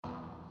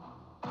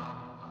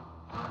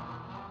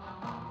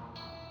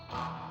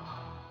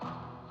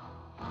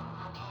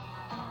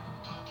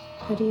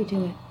How do you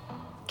do it?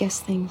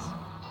 Guess things.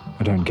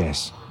 I don't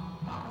guess.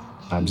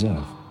 I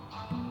observe.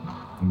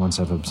 And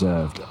once I've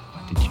observed,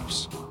 I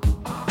deduce.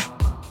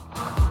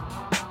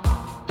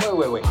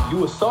 Wait.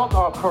 You assault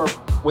our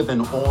perp with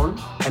an orange,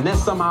 and that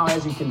somehow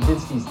has you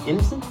convinced he's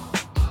innocent?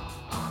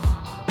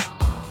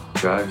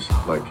 Guys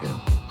like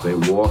him, they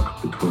walk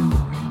between the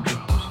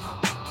raindrops.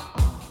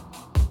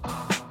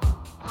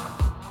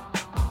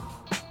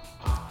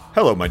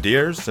 Hello, my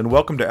dears, and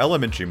welcome to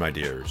Elementary, my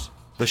dears,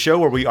 the show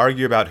where we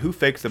argue about who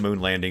faked the moon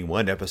landing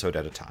one episode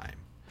at a time.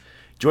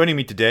 Joining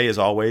me today, as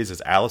always,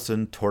 is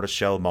Allison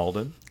Tortoiseshell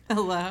Malden.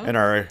 Hello. And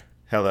our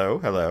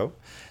hello.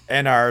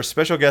 And our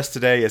special guest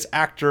today is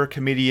actor,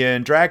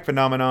 comedian, drag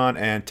phenomenon,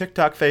 and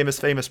TikTok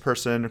famous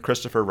person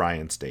Christopher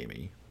Ryan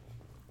Stamey.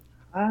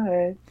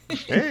 Hi.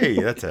 Hey,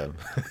 that's him.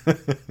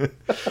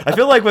 I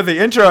feel like with the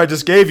intro I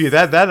just gave you,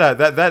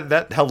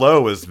 that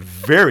hello was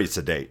very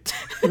sedate.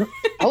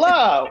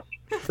 Hello.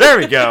 There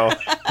we go.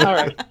 All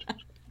right.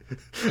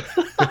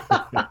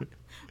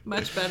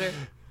 Much better.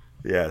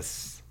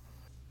 Yes.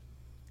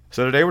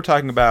 So today we're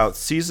talking about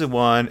Season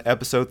 1,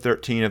 Episode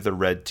 13 of The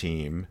Red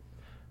Team.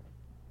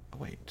 Oh,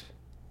 wait.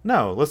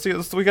 No,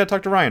 we got to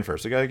talk to Ryan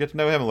first. We got to get to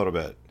know him a little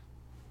bit.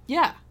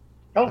 Yeah.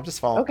 Oh, I'm just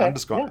following. okay. I'm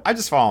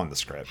just following the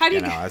script. How do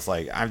you know? It's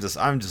like I'm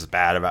just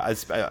bad about.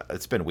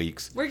 It's been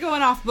weeks. We're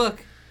going off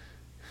book.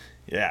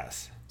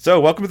 Yes. So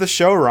welcome to the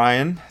show,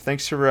 Ryan.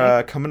 Thanks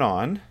for coming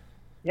on.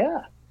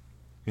 Yeah.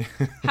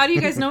 How do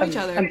you guys know each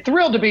other? I'm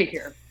thrilled to be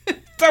here.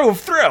 So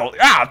thrilled!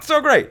 Ah, it's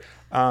so great.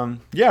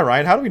 Yeah,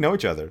 Ryan. How do we know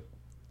each other?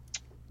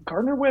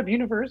 Gardner Webb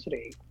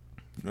University.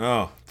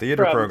 Oh,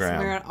 theater From- program.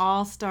 Where it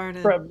all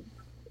started. From,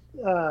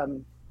 a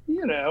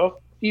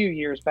few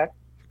years back.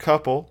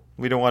 Couple.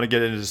 We don't want to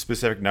get into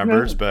specific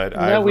numbers, but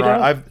we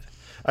don't.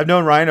 I've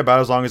known Ryan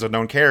about as long as I've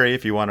known Carrie.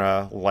 If you want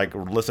to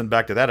listen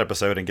back to that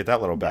episode and get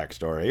that little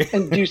backstory,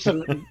 And do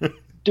some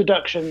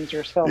deductions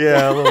yourself.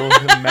 yeah, a little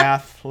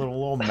math,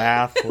 little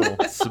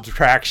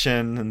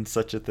subtraction and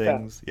such a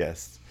things. Yeah.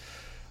 Yes.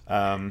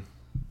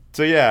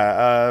 So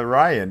yeah,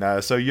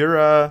 Ryan. So you're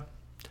a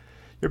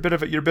bit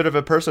of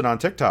a person on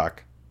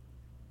TikTok.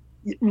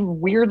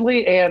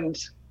 Weirdly and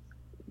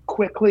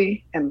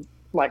quickly and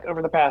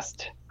over the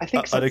past, I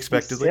think since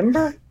unexpectedly.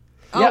 December.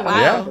 Oh, yeah, wow.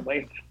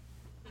 unexpectedly.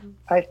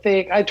 I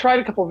think I tried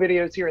a couple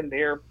videos here and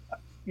there,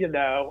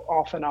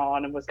 off and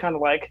on, and was kind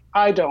of like,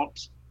 I don't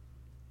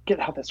get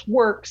how this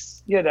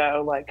works, and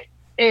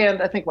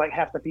I think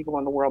half the people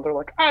in the world are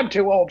like, I'm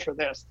too old for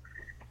this.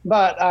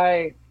 But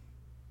I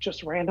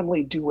just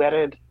randomly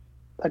duetted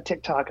a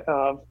TikTok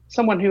of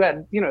someone who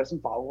had, some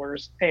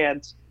followers,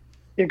 and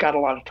it got a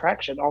lot of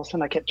traction. All of a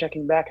sudden I kept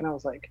checking back and I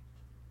was like,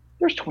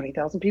 there's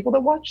 20,000 people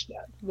that watched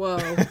that. Whoa.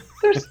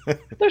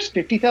 There's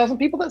 50,000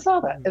 people that saw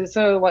that. And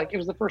so it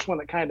was the first one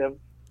that kind of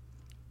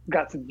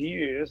got some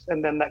views,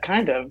 and then that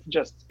kind of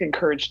just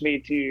encouraged me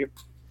to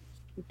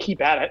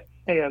keep at it.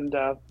 And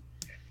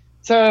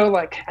so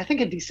I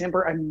think in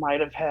December I might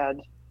have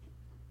had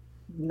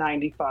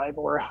 95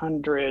 or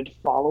 100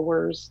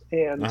 followers,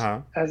 and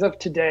as of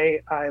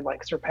today I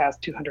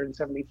surpassed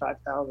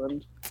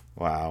 275,000.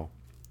 Wow.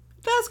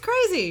 That's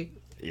crazy.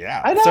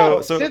 Yeah. I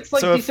know. So Since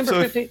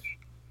December 15th.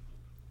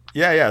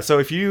 Yeah. So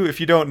if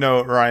you don't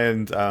know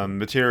Ryan's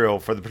material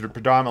for the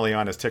predominantly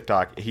on his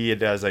TikTok, he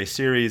does a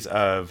series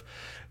of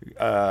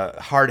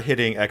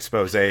hard-hitting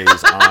exposés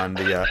on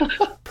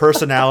the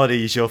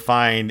personalities you'll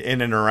find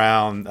in and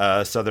around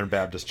Southern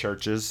Baptist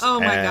churches. Oh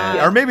my God.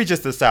 Or maybe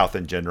just the South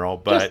in general.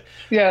 But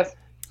Yes.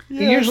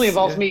 Yes, It usually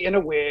involves me in a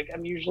wig.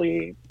 I'm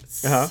usually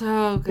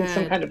So good. in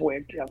some kind of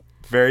wig. Yeah.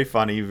 very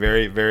funny,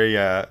 very, very.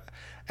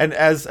 And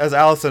as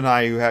Allison and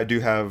I, who do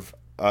have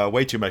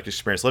way too much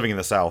experience living in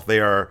the South,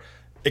 they are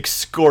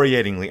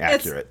excoriatingly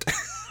accurate.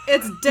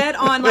 It's dead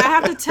on. I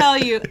have to tell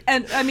you,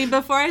 and I mean,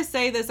 before I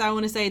say this, I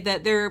want to say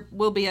that there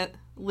will be a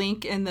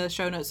link in the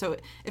show notes. So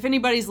if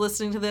anybody's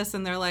listening to this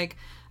and they're like,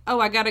 oh,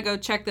 I got to go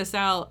check this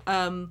out,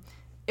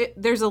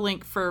 there's a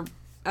link for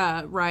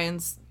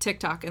Ryan's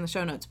TikTok in the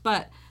show notes.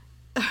 But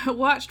I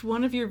watched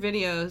one of your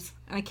videos,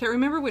 and I can't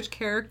remember which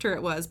character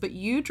it was, but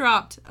you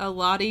dropped a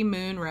Lottie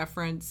Moon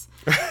reference.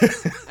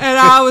 And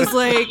I was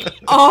like,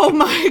 oh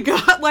my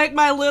God,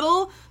 my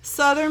little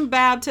Southern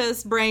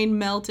Baptist brain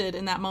melted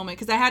in that moment,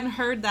 because I hadn't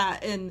heard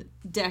that in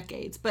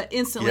decades, but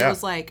instantly it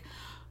was like,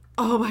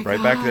 oh my God.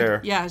 Right back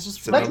there. Yeah, it's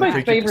just That's my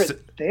Creaky-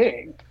 favorite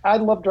thing. I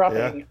love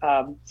dropping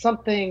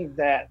something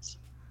that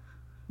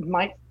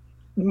might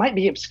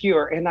be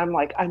obscure, and I'm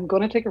like, I'm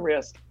going to take a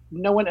risk.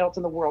 No one else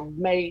in the world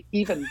may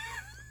even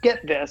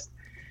get this.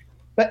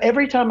 But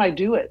every time I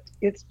do it,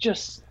 it's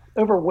just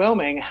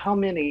overwhelming how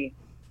many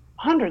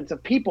hundreds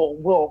of people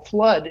will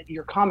flood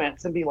your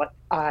comments and be like,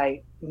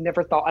 I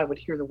never thought I would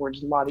hear the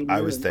words Lottie Moon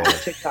I was there. on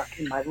TikTok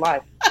in my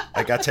life.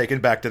 I got taken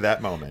back to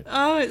that moment.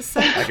 Oh, it's so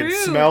I true. can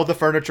smell the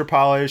furniture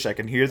polish. I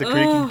can hear the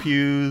creaking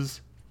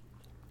pews.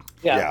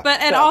 Yeah.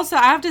 But also,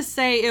 I have to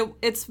say,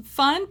 it's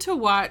fun to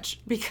watch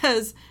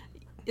because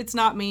it's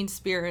not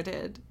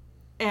mean-spirited.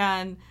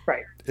 And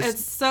Right.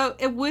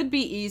 it would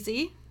be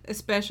easy,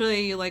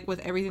 especially with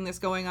everything that's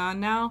going on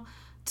now,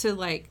 to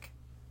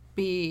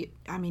be,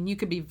 I mean, you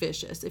could be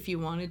vicious if you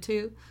wanted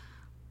to,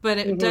 but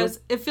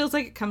it feels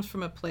like it comes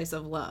from a place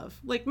of love.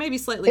 Like maybe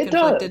slightly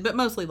conflicted, but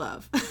mostly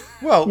love.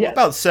 Well, Yes.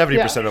 about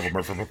 70% of them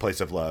are from a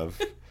place of love.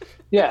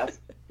 Yes.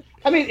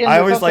 I mean, and I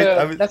always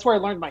that's where I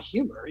learned my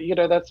humor.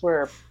 That's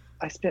where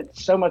I spent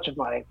so much of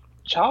my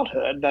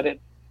childhood that it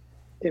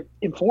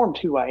informed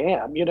who I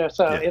am,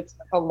 so it's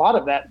a lot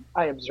of that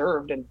I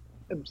observed and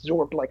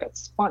absorbed like a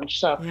sponge.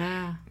 So,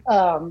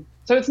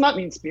 so it's not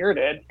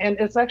mean-spirited, and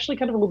it's actually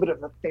kind of a little bit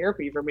of a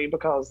therapy for me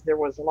because there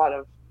was a lot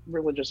of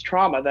religious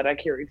trauma that I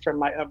carried from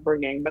my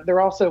upbringing, but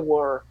there also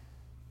were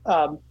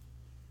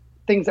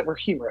things that were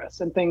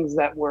humorous and things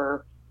that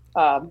were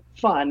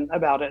fun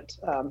about it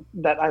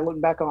that I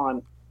look back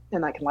on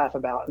and I can laugh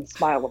about and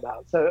smile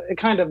about. So it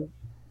kind of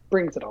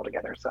brings it all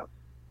together. So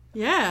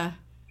yeah.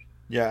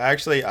 Yeah,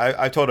 actually,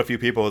 I told a few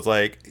people, it's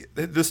like,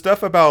 the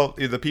stuff about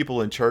the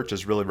people in church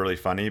is really, really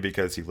funny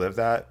because he lived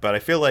that. But I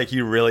feel like he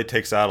really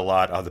takes out a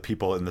lot of the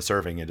people in the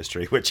serving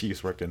industry, which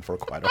he's worked in for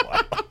quite a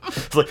while.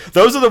 It's like,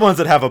 those are the ones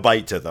that have a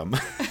bite to them.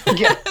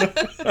 Yeah.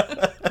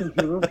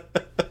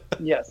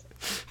 Yes.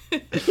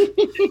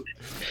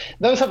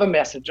 Those have a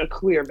message, a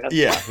clear message.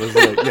 Yeah,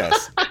 like,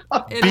 yes.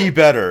 Be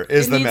better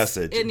is the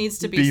message. It needs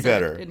to be said.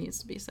 better. It needs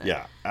to be said.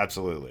 Yeah,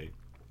 absolutely.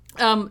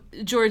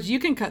 George, you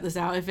can cut this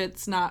out if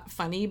it's not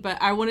funny, but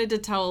I wanted to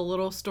tell a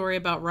little story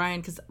about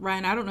Ryan, because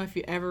Ryan, I don't know if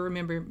you ever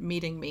remember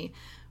meeting me,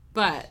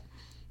 but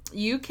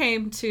you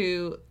came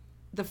to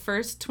the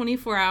first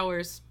 24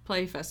 Hours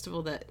Play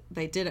Festival that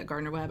they did at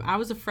Gardner Webb. I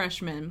was a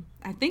freshman.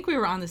 I think we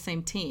were on the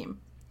same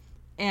team,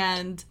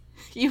 and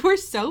you were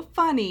so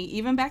funny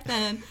even back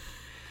then.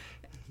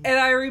 And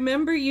I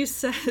remember you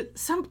said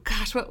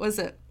what was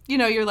it?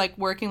 You're like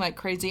working like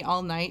crazy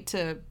all night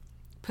to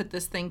put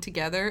this thing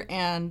together,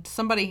 and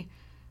somebody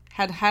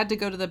had to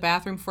go to the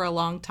bathroom for a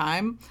long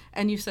time,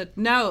 and you said,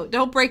 no,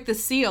 don't break the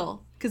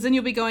seal, because then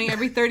you'll be going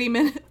every 30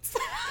 minutes.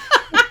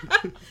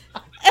 And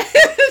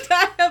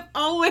I have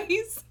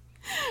always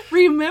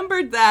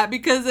remembered that,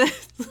 because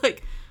it's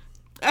like,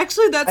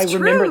 actually, that's true.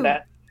 I remember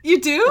that.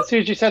 You do? As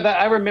soon as you said that,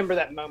 I remember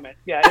that moment.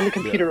 Yeah, in the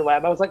computer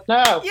lab. I was like,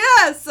 no.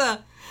 Yes.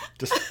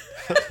 Just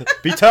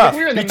be tough.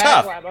 We were in the be math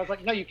tough. lab. I was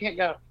like, no, you can't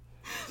go.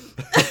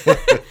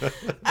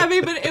 I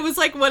mean, but it was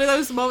like one of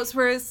those moments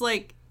where it's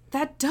like,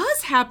 that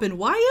does happen.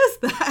 Why is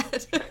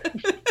that?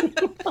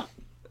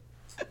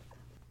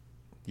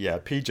 Yeah,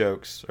 pee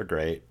jokes are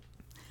great.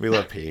 We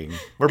love peeing.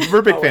 We're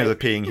big fans of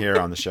peeing here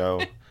on the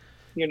show.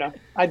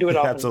 I do it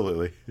often.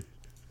 Absolutely.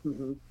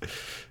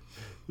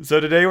 So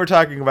today we're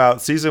talking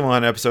about Season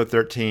 1, Episode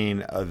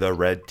 13, The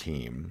Red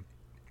Team.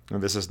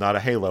 And this is not a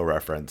Halo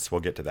reference.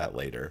 We'll get to that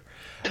later.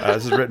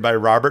 This is written by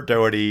Robert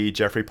Doherty,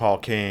 Jeffrey Paul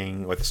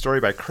King, with a story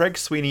by Craig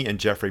Sweeney and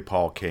Jeffrey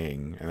Paul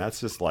King. And that's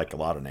just like a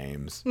lot of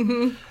names.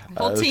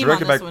 Whole team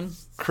directed on this by one.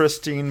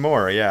 Christine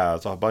Moore. Yeah,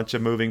 it's a bunch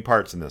of moving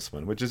parts in this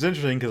one, which is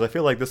interesting because I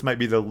feel like this might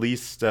be the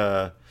least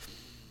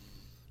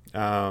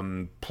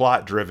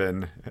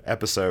plot-driven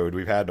episode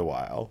we've had in a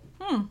while.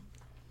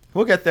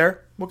 We'll get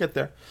there.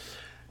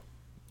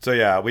 So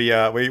yeah,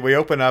 we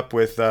open up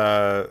with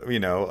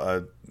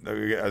a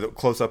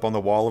close up on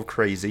the wall of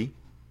crazy,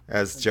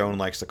 as Joan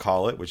likes to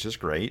call it, which is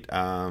great.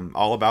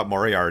 All about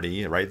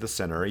Moriarty, right at the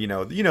center.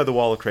 The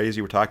wall of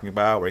crazy we're talking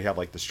about, where you have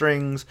like the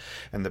strings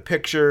and the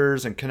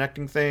pictures and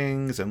connecting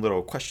things and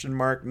little question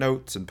mark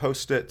notes and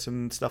post-its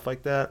and stuff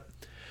like that.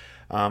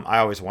 I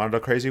always wanted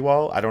a crazy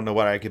wall. I don't know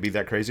what I could be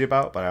that crazy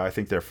about, but I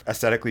think they're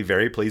aesthetically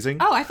very pleasing.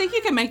 Oh, I think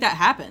you can make that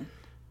happen.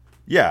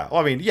 Yeah, well,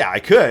 I mean, yeah, I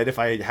could if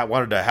I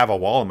wanted to have a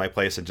wall in my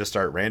place and just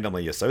start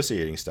randomly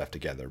associating stuff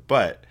together.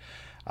 But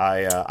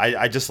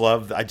I just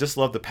love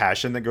the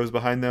passion that goes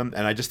behind them,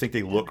 and I just think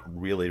they look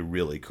really,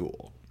 really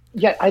cool.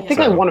 Yeah, I think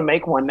I want to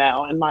make one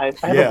now. I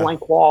have a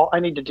blank wall I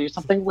need to do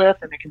something with,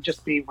 and it can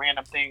just be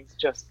random things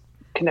just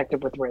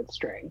connected with red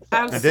strings. So.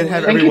 And then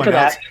have everyone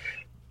else.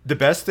 The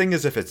best thing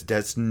is if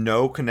there's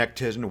no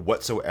connection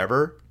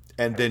whatsoever,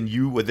 and then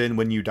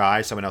when you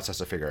die, someone else has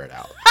to figure it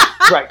out.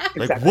 Right.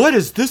 Exactly. Like, what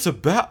is this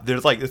about?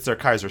 There's like, it's their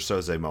Kaiser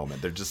Soze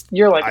moment. They're just,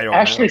 you're like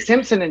Ashley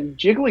Simpson and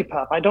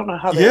Jigglypuff. I don't know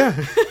how they're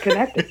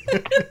connected.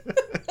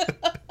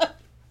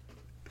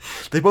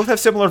 They both have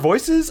similar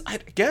voices, I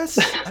guess.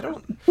 I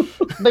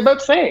don't. They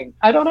both sing.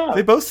 I don't know.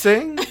 They both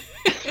sing.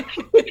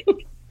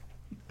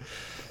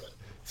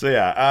 So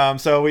yeah,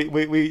 so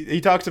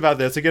he talks about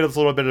this. He gets a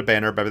little bit of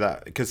banter by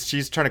that because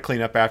she's trying to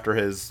clean up after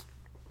his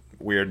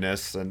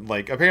weirdness, and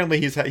like apparently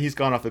he's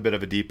gone off a bit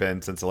of a deep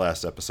end since the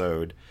last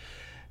episode,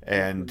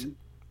 and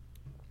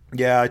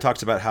yeah, he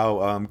talks about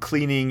how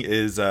cleaning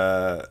is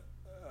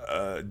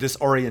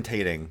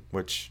disorientating,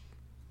 which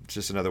is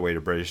just another way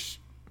to British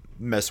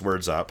mess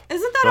words up.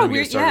 Isn't that a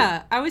weird?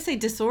 Yeah, I would say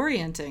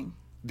disorienting.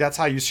 That's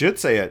how you should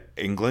say it,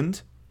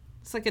 England.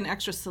 It's like an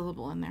extra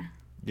syllable in there.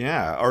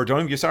 Yeah, or don't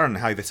even get started on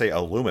how they say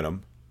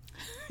aluminum.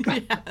 Yeah.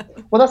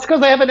 Well, that's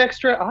because they have an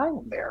extra I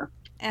in there.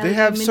 They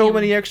have so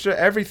many extra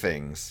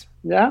everythings.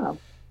 Yeah.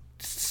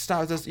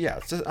 Stop. It's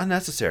just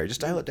unnecessary. Just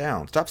dial it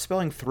down. Stop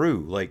spelling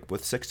through like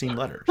with 16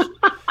 letters.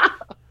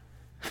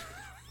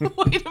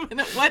 Wait a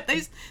minute. What?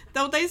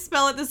 Don't they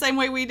spell it the same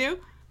way we do?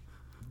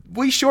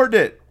 We shortened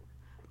it.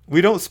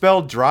 We don't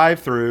spell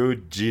drive-through.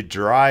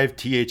 Drive,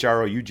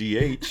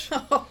 THROUGH.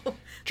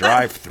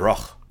 Drive through.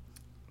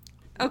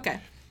 Okay.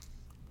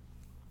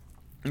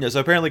 Yeah,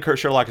 so apparently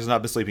Sherlock has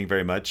not been sleeping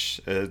very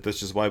much.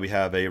 This is why we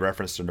have a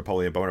reference to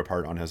Napoleon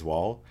Bonaparte on his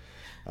wall.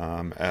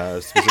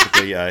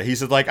 Specifically, he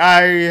said, like,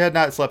 I had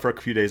not slept for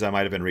a few days. I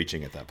might have been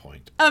reaching at that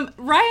point.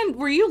 Ryan,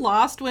 were you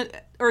lost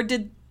or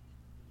did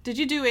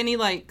you do any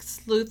like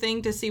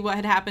sleuthing to see what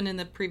had happened in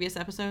the previous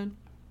episode?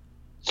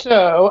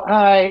 So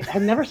I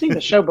had never seen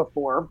the show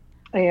before,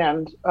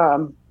 and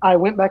I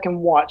went back and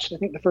watched, I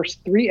think, the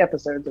first 3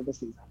 episodes of the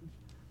season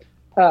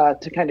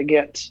to kind of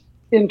get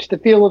into the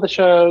feel of the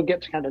show,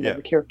 get to kind of know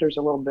the characters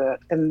a little bit,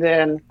 and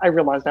then I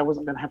realized I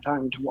wasn't going to have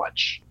time to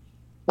watch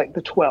like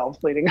the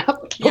 12 leading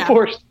up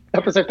before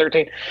episode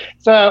 13.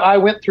 So I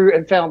went through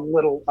and found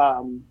little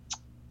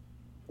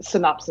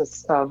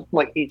synopsis of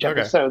like each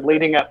episode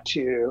leading up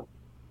to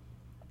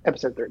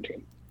episode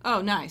 13.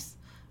 Oh, nice.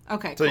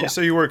 Okay.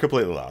 So you were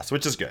completely lost,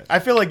 which is good. I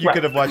feel like you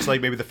could have watched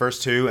like maybe the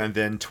first 2 and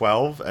then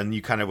 12, and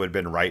you kind of would have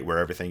been right where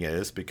everything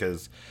is,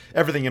 because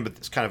everything in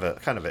it's kind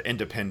of an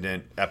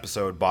independent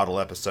episode, bottle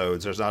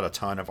episodes. There's not a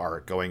ton of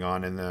art going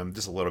on in them,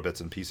 just a little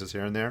bits and pieces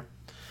here and there.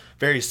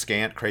 Very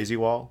scant crazy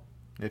wall,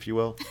 if you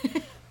will,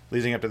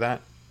 leading up to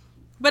that.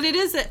 But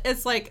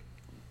it's like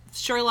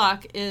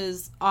Sherlock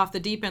is off the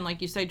deep end,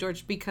 like you say,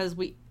 George, because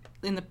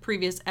in the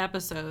previous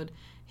episode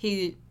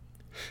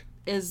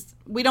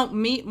we don't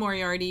meet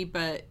Moriarty,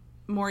 but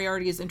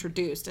Moriarty is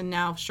introduced, and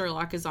now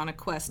Sherlock is on a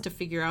quest to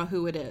figure out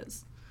who it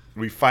is.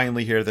 We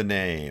finally hear the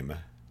name.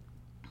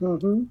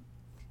 Mm-hmm.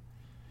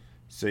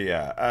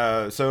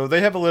 So so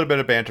they have a little bit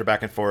of banter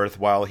back and forth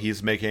while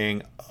he's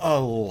making a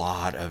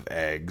lot of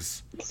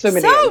eggs. So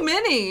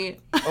many.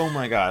 Oh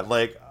my god!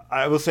 Like,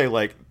 I will say,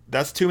 like,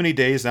 that's too many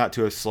days not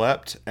to have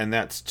slept, and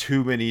that's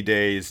too many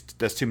days.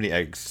 That's too many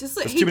eggs.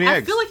 That's too many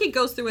eggs. I feel like he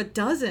goes through a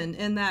dozen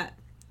in that,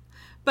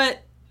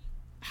 but.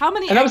 How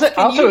many and eggs I was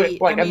can also you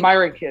eat?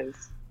 admiring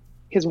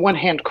his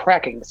one-hand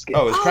cracking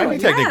skill. Oh, his cracking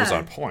technique was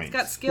on point. He's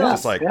got skills.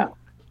 Just like,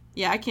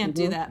 yeah, I can't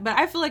do that. But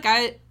I feel like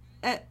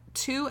at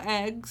 2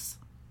 eggs,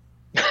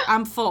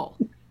 I'm full.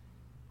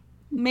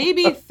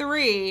 Maybe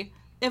 3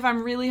 if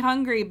I'm really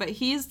hungry, but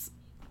he's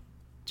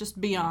just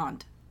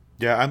beyond.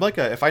 Yeah, I'm like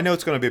if I know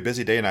it's going to be a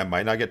busy day and I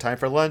might not get time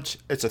for lunch,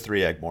 it's a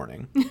 3-egg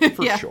morning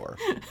for sure.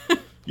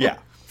 Yeah,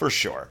 for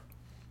sure.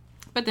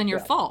 But then you're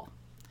full.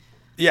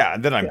 Yeah,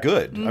 and then I'm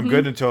good. I'm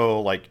good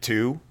until like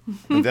 2,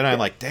 and then I'm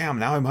like, damn,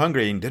 now I'm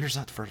hungry, and dinner's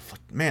not for.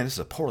 Man, this is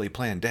a poorly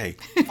planned day.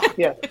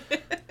 Yeah,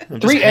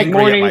 I'm just 3-egg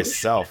morning. At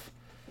myself.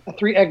 A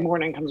 3-egg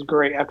morning comes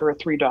great after a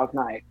 3-dog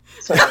night.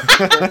 So.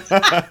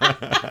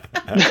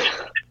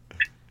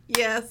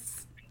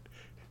 Yes.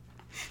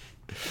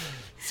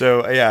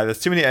 So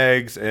there's too many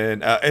eggs,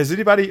 and has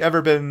anybody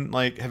ever been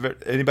like?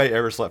 Have anybody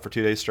ever slept for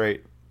 2 days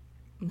straight?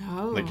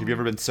 No. Like, have you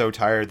ever been so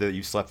tired that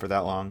you slept for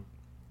that long?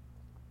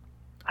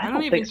 I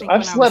don't think so.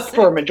 I've slept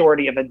for a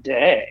majority of a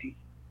day.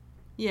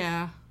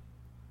 Yeah.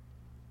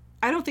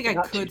 I don't think I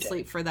could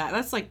sleep for that.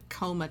 That's like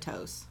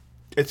comatose.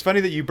 It's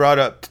funny that you brought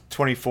up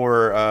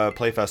 24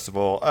 Play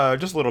Festival.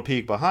 Just a little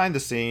peek behind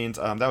the scenes.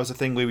 That was a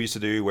thing we used to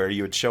do where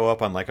you would show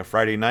up on like a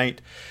Friday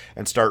night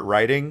and start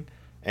writing.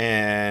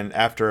 And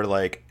after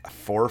like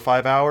 4 or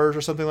 5 hours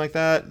or something like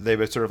that, they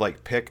would sort of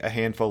like pick a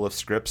handful of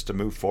scripts to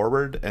move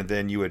forward. And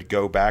then you would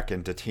go back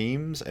into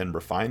teams and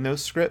refine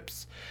those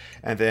scripts.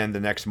 And then the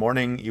next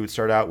morning you would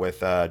start out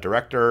with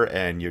director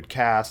and you'd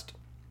cast.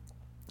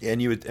 And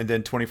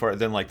then 24,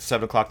 then like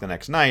 7 o'clock the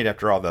next night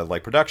after all the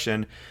like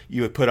production,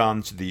 you would put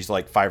on these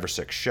like 5 or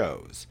 6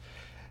 shows.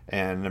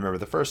 And I remember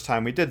the first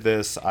time we did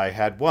this, I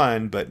had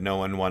one, but no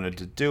one wanted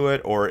to do it,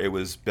 or it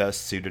was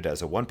best suited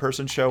as a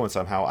 1-person show. And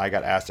somehow I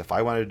got asked if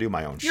I wanted to do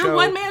my own show. Your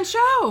 1-man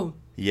show.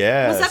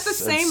 Yes. Was that the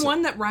same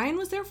one that Ryan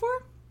was there for?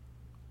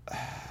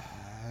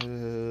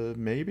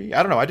 Maybe.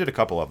 I don't know. I did a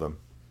couple of them.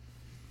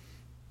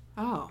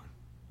 Oh.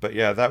 But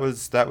yeah, that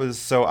was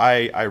so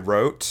I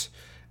wrote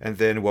and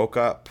then woke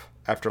up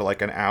after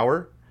like an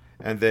hour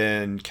and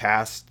then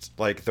cast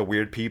like the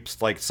weird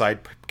peeps, like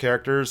side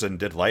characters, and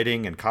did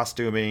lighting and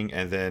costuming.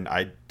 And then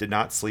I did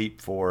not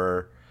sleep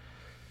for,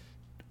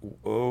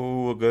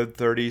 a good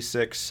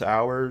 36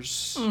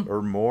 hours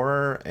or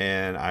more.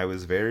 And I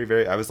was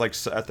I was like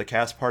at the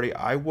cast party.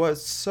 I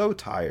was so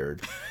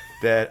tired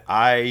that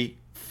I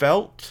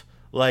felt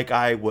like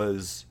I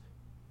was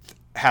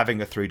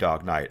having a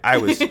 3-dog night.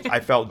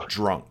 I felt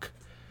drunk.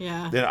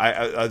 Yeah. Then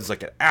I was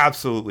like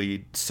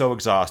absolutely so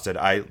exhausted.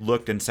 I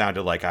looked and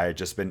sounded like I had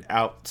just been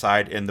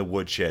outside in the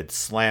woodshed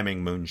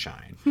slamming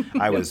moonshine.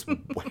 I was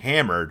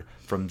hammered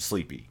from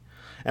sleepy.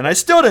 And I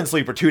still didn't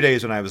sleep for 2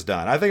 days when I was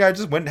done. I think I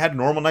just went and had a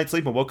normal night's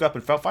sleep and woke up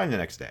and felt fine the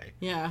next day.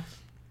 Yeah.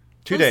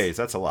 2 days,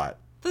 that's a lot.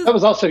 That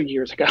was also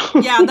years ago.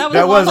 Yeah, that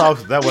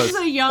was this is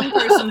a young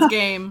person's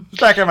game.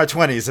 Back in my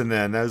 20s, and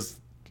then that was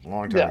a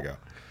long time ago.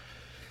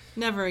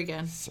 Never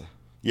again. So,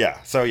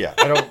 I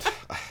don't.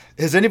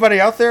 Has anybody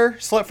out there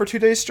slept for 2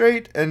 days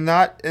straight and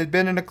not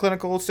been in a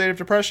clinical state of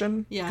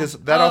depression? Yeah. Because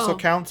that also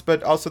counts,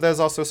 but also there's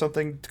also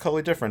something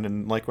totally different,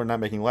 and like we're not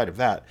making light of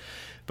that.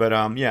 But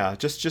yeah,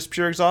 just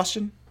pure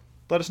exhaustion.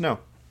 Let us know.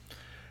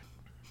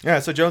 Yeah,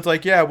 so Joan's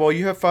like, yeah, well,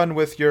 you have fun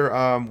with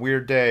your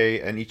weird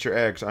day and eat your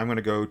eggs. I'm going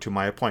to go to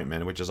my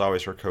appointment, which is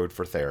always her code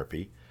for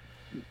therapy.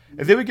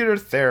 And then we get her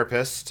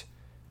therapist.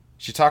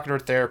 She's talking to her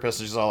therapist,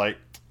 and she's all like,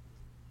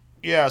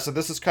 yeah, so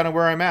this is kind of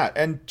where I'm at.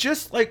 And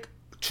just like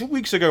 2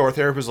 weeks ago, our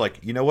therapist was like,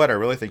 you know what? I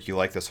really think you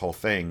like this whole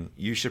thing.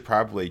 You should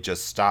probably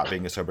just stop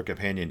being a sober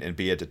companion and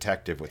be a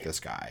detective with this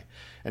guy.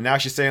 And now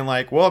she's saying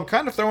like, well, I'm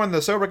kind of throwing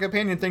the sober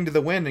companion thing to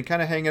the wind and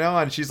kind of hanging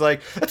on. And she's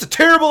like, that's a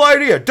terrible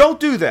idea. Don't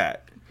do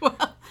that.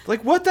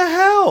 Like, what the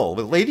hell?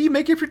 Lady,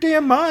 make up your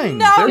damn mind.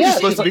 No, They're yeah,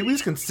 supposed to be at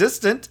least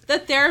consistent. The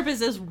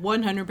therapist is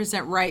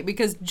 100% right,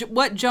 because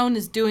what Joan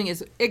is doing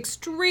is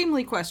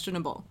extremely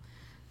questionable.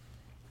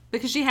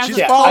 Because she hasn't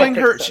She's following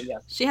her. so,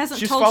 yes. she hasn't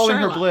She's told following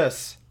Sherlock. her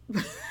bliss.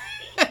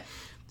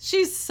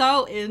 She's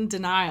so in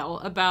denial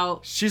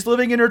about. She's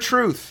living in her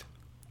truth.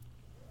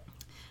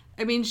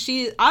 I mean,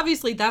 she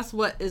obviously that's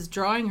what is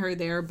drawing her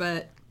there,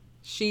 but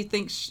she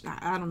thinks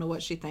I don't know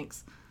what she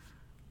thinks.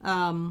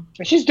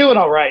 She's doing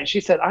all right. She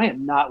said, "I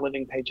am not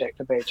living paycheck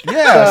to paycheck."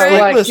 Yeah, So,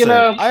 like, like, listen, you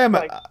know,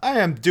 I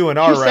am doing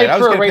all she's right. saved I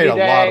was for getting paid a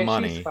rainy lot day. of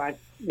money. She's fine.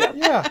 Yeah.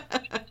 Yeah,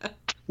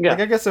 Yeah.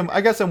 like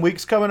I got some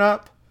weeks coming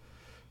up.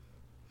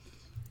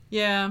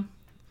 Yeah,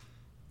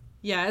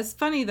 it's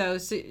funny though.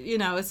 So, you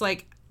know, it's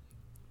like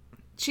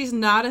she's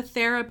not a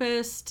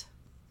therapist,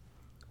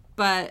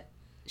 but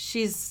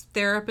she's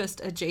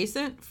therapist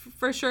adjacent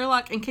for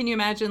Sherlock. And can you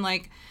imagine,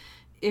 like,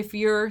 if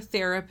your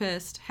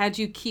therapist had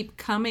you keep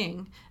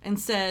coming and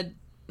said,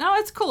 no,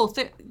 it's cool,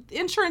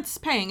 insurance is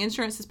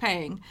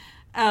paying.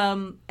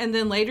 And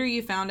then later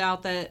you found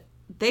out that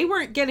they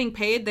weren't getting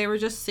paid. They were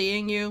just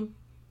seeing you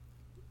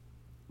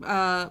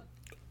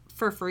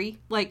for free.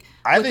 Like,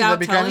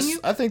 without telling you.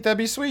 I think that'd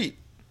be sweet.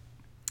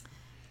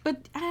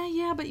 But,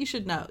 yeah, but you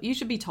should know. You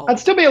should be told. I'd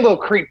still be a little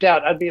creeped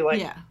out. I'd be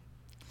like, Yeah.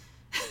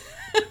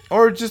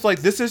 Or just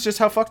like, this is just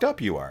how fucked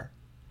up you are.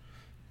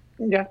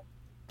 yeah.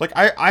 Like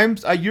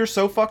you're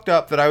so fucked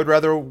up that I would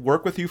rather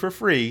work with you for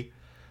free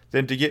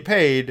than to get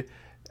paid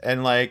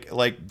and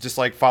just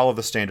follow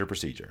the standard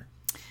procedure.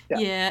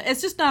 Yeah,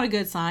 it's just not a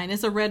good sign.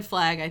 It's a red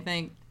flag, I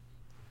think.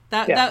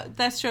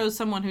 That shows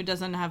someone who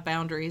doesn't have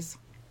boundaries.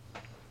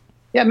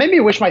 Yeah, maybe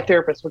I wish my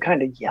therapist would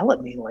kind of yell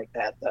at me like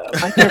that, though.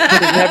 My therapist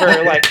has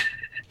never,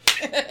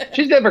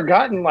 she's never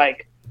gotten,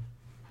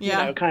 you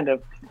know, kind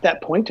of that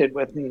pointed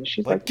with me.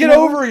 She's like, get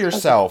over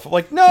yourself.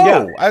 Like, no,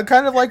 Yeah. I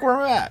kind of like where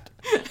I'm at.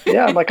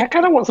 Yeah, I'm like, I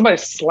kind of want somebody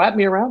to slap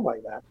me around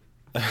like that.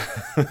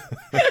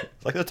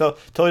 It's like a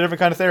totally different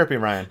kind of therapy,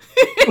 Ryan.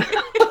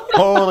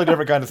 Totally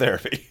different kind of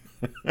therapy.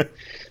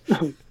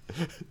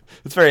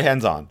 It's very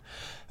hands-on.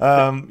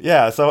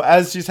 Yeah, so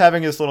as she's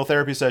having this little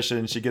therapy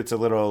session, she gets a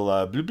little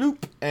bloop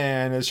bloop,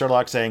 and is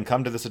Sherlock saying,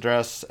 come to this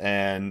address,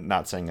 and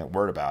not saying a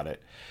word about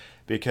it.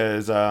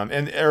 Because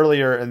and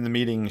earlier in the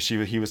meeting,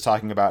 he was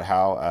talking about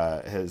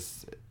how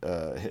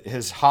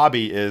his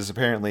hobby is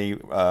apparently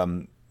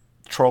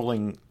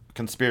trolling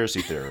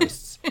conspiracy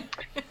theorists.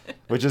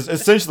 Which is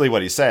essentially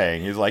what he's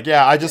saying. He's like,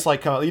 yeah, I just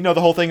like, the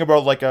whole thing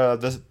about like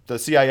the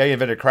CIA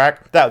invented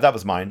crack. That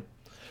was mine.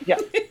 Yeah.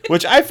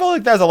 Which I feel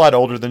like that's a lot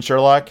older than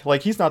Sherlock.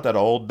 Like, he's not that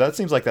old. That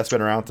seems like that's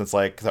been around since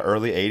like the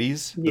early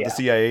 80s. Yeah. The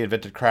CIA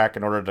invented crack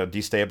in order to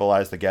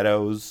destabilize the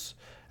ghettos,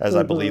 as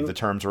I believe the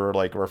terms were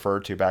like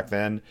referred to back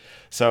then.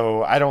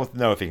 So I don't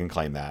know if he can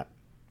claim that.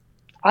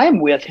 I am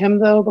with him,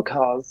 though,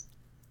 because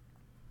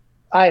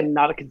I am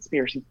not a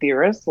conspiracy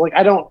theorist. Like,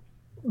 I don't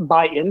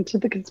buy into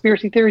the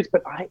conspiracy theories,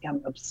 but I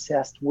am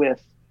obsessed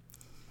with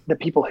the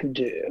people who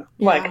do.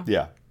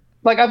 Yeah.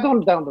 Like I've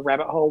gone down the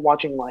rabbit hole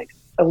watching like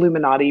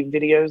Illuminati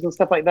videos and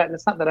stuff like that. And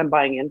it's not that I'm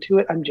buying into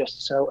it. I'm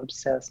just so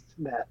obsessed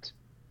that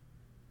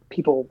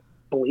people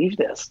believe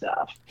this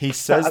stuff. He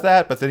says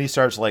that, but then he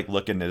starts like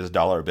looking at his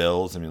dollar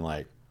bills and being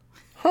like,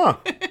 huh,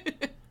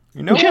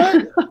 you know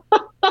what?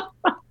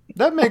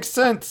 That makes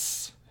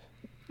sense.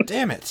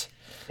 Damn it.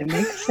 It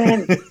makes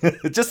sense.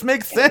 It just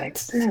makes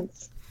sense. It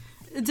makes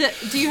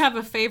sense. Do you have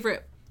a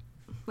favorite,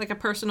 like a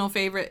personal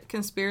favorite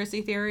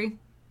conspiracy theory?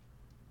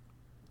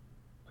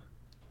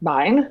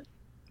 Mine?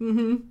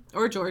 Mm-hmm.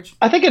 Or George?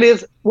 I think it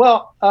is.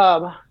 Well,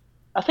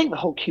 I think the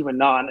whole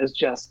QAnon is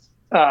just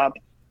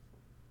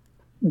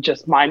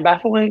mind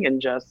baffling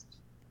and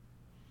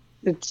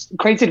it's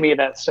crazy to me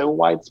that's so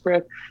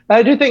widespread. But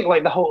I do think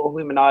like the whole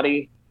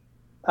Illuminati,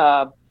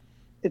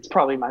 it's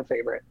probably my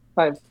favorite.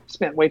 I've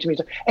spent way too much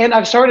time. And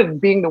I've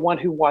started being the one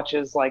who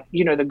watches like, the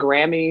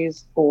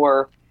Grammys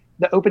or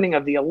the opening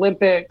of the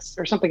Olympics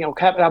or something will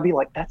happen. I'll be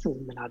like, that's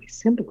Illuminati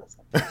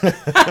symbolism.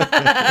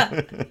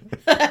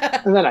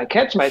 And then I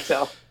catch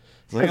myself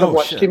Like, because I've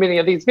watched too many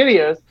of these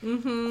videos.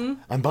 Mm-hmm.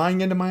 I'm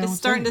buying into my own It's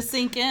starting thing. to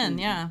sink in,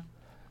 yeah.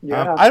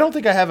 Yeah. I don't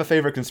think I have a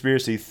favorite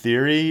conspiracy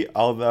theory,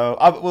 although,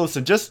 well,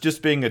 listen,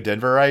 just being a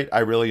Denverite, I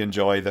really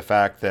enjoy the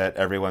fact that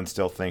everyone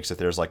still thinks that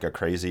there's like a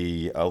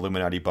crazy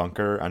Illuminati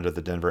bunker under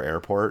the Denver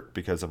airport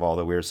because of all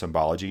the weird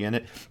symbology in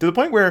it. To the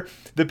point where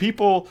the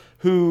people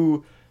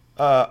who,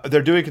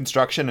 they're doing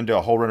construction and do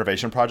a whole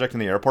renovation project in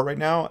the airport right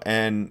now,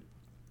 and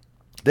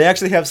they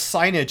actually have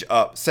signage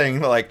up saying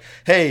like,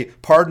 "Hey,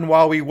 pardon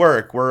while we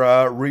work.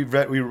 We're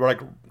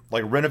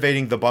like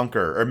renovating the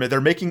bunker," or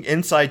they're making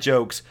inside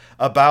jokes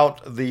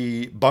about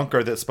the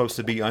bunker that's supposed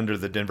to be under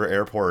the Denver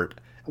airport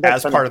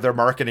as part of their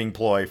marketing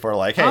ploy for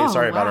like, "Hey,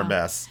 sorry about our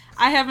mess."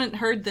 I haven't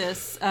heard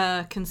this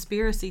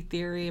conspiracy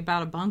theory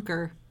about a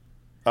bunker.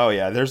 Oh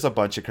yeah, there's a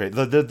bunch of crazy.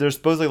 There's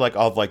supposedly like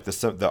all of like the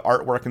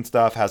artwork and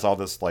stuff has all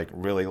this like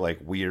really like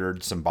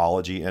weird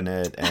symbology in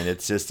it, and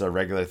it's just a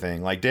regular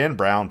thing. Like Dan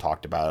Brown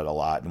talked about it a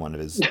lot in one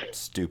of his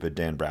stupid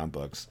Dan Brown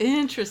books.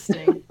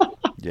 Interesting.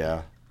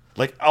 Yeah,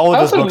 like all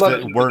of his books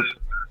that weren't.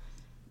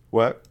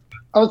 What?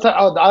 I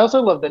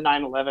also love the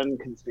 9/11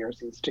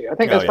 conspiracies too. I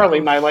think that's probably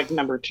my like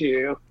number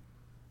 2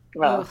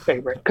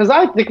 favorite. Because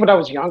I think when I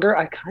was younger,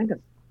 I kind of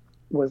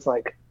was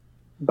like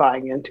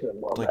buying into it a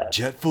little bit.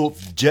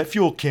 Jet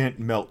fuel can't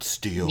melt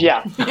steel.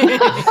 Yeah.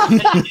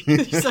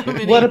 So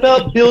many. What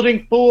about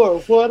Building 4?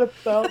 What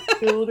about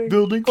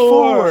Building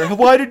 4?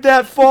 Why did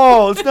that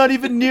fall? It's not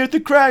even near the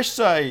crash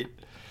site.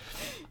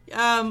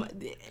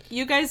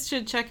 You guys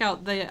should check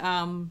out the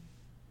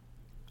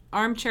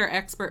Armchair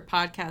Expert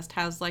podcast.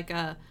 Has like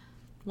a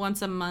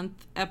once a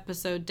month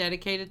episode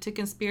dedicated to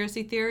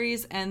conspiracy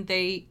theories, and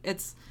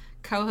it's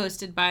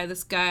co-hosted by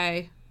this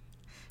guy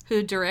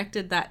who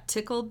directed that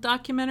Tickled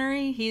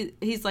documentary.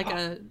 He's like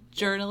a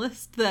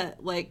journalist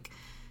that like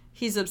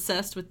he's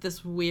obsessed with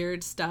this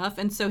weird stuff,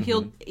 and so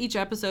each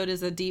episode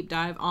is a deep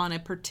dive on a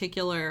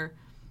particular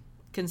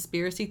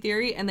conspiracy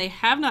theory. And they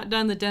have not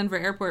done the Denver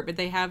airport, but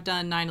they have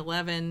done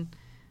 9/11,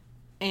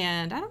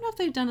 and I don't know if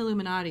they've done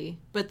Illuminati,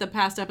 but the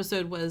past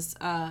episode was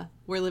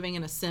we're living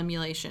in a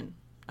simulation.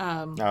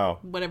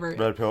 Whatever.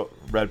 Red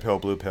pill,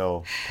 blue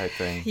pill type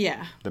thing.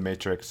 Yeah. The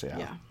Matrix. Yeah.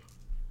 Yeah.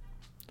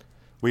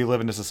 We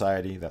live in a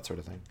society, that sort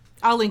of thing.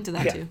 I'll link to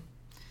that too.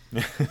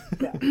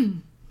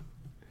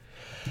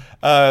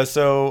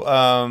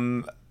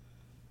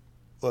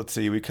 Let's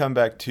see. We come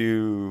back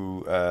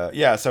to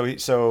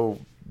So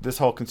this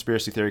whole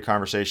conspiracy theory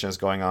conversation is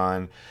going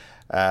on,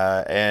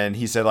 and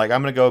he said like,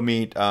 "I'm gonna go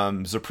meet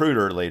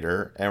Zapruder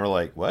later," and we're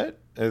like, "What?"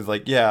 It's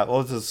like, "Yeah,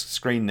 well, it's his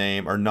screen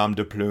name, or nom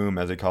de plume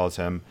as he calls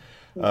him,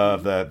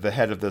 the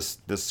head of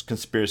this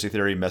conspiracy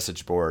theory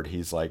message board.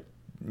 He's like,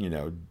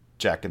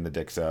 jacking the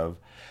dicks of."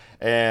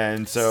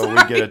 And so we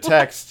get a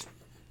text.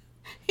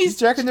 He's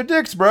jacking their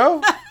dicks,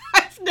 bro.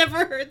 I've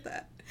never heard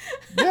that.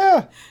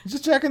 Yeah, he's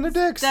just jacking their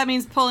dicks. That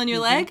means pulling your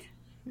leg?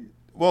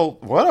 Well,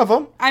 one of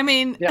them. I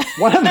mean... Yeah,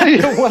 one of them.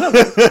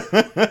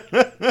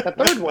 The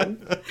third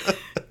one.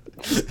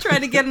 Just try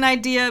to get an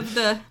idea of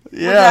what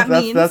that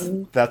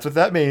means. That's what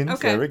that means.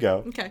 Okay. There we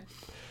go. Okay.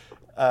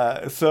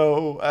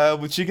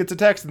 So she gets a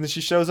text, and then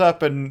she shows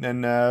up, and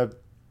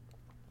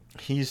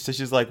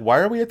she's like, "Why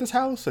are we at this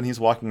house?" And he's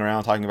walking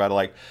around talking about it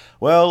like,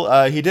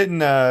 "Well, he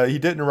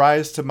didn't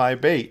rise to my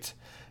bait,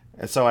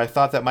 and so I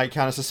thought that might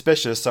kind of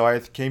suspicious. So I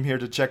came here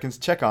to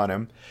check on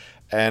him."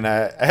 And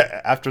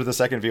after the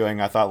second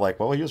viewing, I thought like,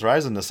 well, he was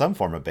rising to some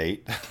form of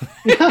bait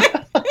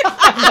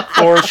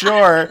for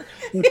sure,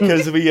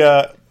 because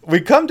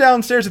we come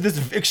downstairs to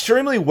this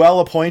extremely well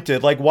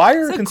appointed. Like, why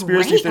are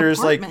conspiracy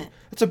theorists like?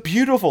 It's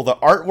beautiful. The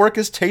artwork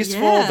is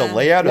tasteful. Yeah. The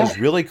layout is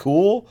really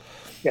cool.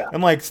 Yeah.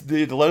 I'm like,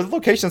 the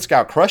location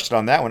scout crushed it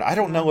on that one. I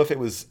don't know if it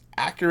was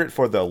accurate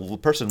for the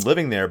person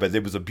living there, but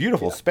it was a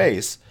beautiful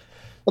space.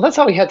 Well, that's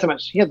how he had so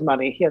much. He had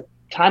money. He had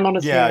time on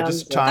his hands. Yeah,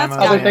 just time.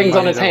 Other things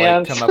on his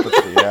hands. Come up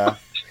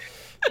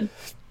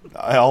with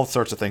all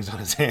sorts of things on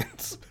his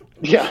hands.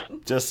 Yeah.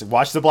 Just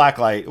watch the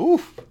blacklight.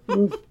 Oof.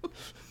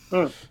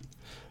 You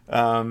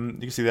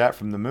can see that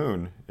from the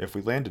moon if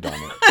we landed on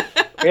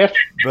it.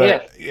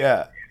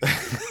 Yeah.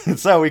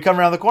 So we come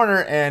around the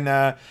corner,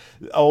 and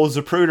old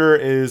Zapruder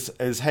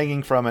is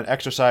hanging from an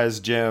exercise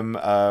gym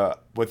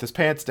with his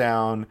pants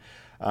down.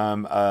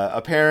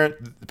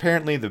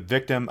 Apparently the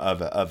victim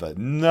of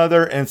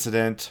another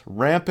incident,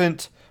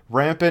 rampant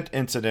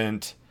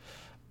incident.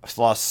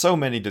 Lost so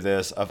many to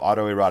this of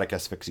autoerotic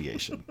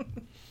asphyxiation.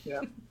 Yeah.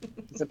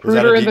 Is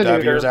that a deep dive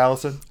of yours,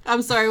 Allison?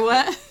 I'm sorry,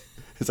 what?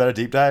 Is that a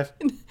deep dive?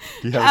 Do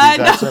you have a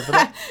deep dive for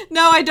that?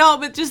 No, I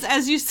don't. But just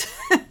as you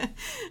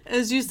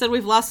said,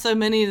 we've lost so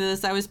many to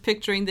this. I was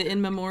picturing the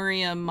in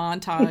memoriam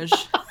montage.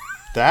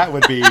 That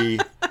would be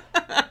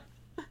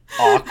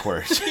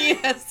awkward.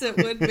 Yes, it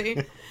would be.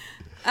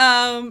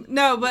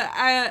 No, but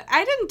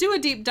I didn't do a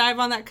deep dive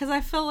on that because I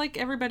feel like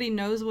everybody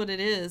knows what it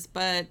is.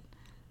 But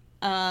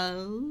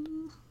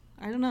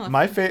I don't know.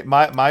 My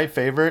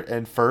favorite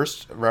and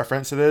first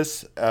reference to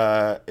this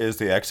is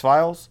the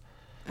X-Files.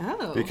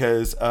 Oh.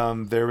 Because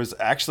there was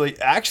actually,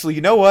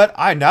 you know what?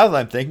 Now that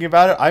I'm thinking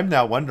about it, I'm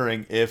now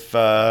wondering if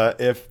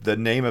the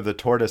name of the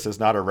tortoise is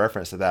not a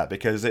reference to that,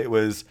 because it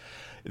was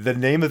the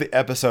name of the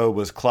episode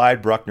was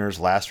Clyde Bruckner's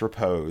Last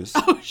Repose.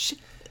 Oh shit.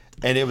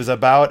 and it was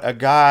about a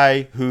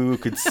guy who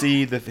could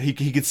see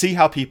he could see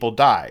how people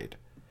died.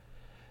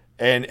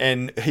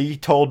 And he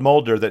told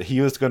Mulder that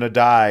he was going to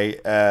die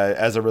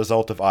as a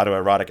result of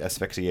autoerotic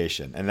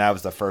asphyxiation. And that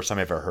was the first time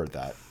I ever heard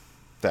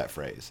that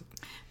phrase.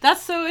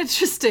 That's so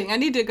interesting. I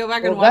need to go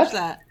back and watch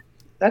that.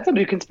 That's a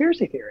new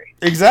conspiracy theory.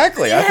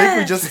 Exactly.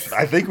 Yes!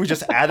 I think we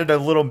just added a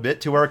little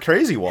bit to our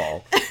crazy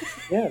wall.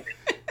 Yeah.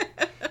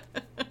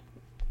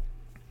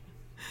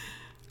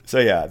 So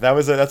yeah,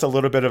 that's a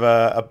little bit of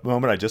a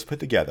moment I just put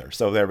together.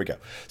 So there we go.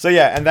 So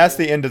yeah, and that's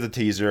the end of the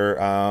teaser.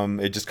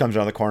 It just comes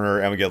around the corner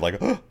and we get like,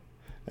 oh!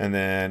 And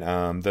then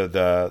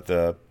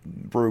the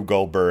Rube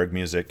Goldberg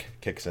music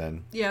kicks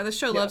in. Yeah, the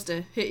show loves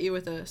to hit you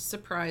with a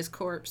surprise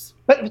corpse.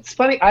 But it's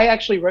funny, I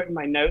actually wrote in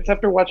my notes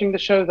after watching the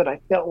show that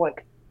I felt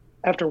like,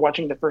 after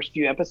watching the first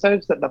few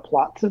episodes, that the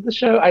plots of the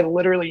show,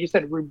 you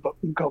said Rube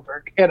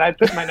Goldberg, and I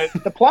put in my notes,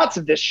 the plots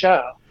of this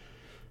show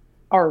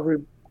are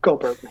Rube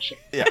Goldberg machine.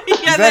 Yeah, Yeah,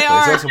 exactly. they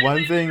are. So it's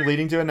one thing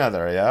leading to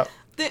another, yeah.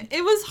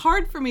 It was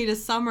hard for me to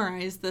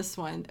summarize this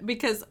one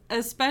because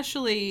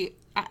especially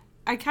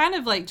I kind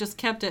of like just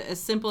kept it as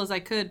simple as I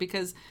could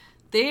because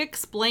they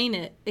explain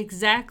it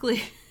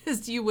exactly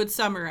as you would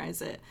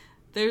summarize it.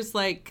 There's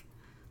like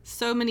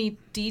so many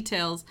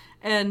details,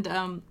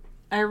 and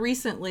I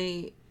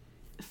recently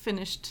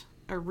finished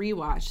a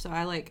rewatch, so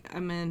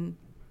I'm in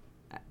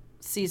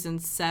season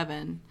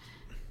 7,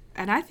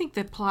 and I think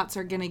the plots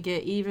are gonna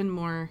get even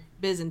more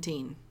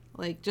Byzantine.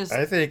 Like just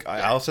I think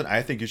Allison,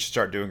 you should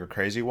start doing a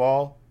crazy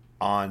wall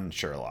on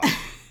Sherlock,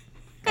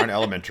 on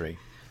Elementary.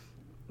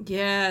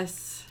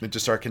 Yes. And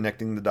just start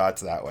connecting the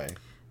dots that way.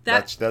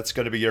 That's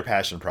going to be your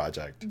passion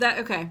project.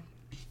 Okay.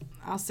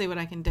 I'll see what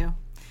I can do.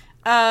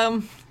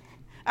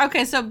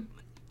 Okay, so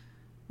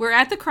we're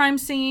at the crime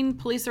scene.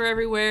 Police are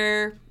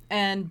everywhere.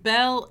 And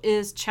Bell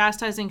is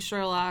chastising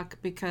Sherlock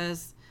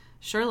because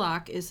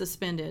Sherlock is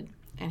suspended.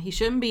 And he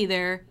shouldn't be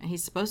there. And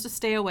he's supposed to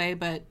stay away,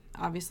 but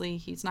obviously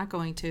he's not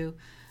going to.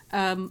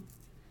 And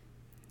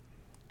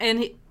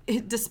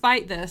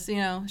despite this,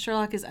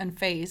 Sherlock is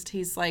unfazed.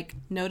 He's like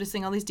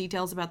noticing all these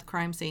details about the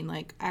crime scene.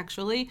 Like,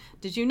 actually,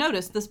 did you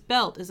notice this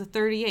belt is a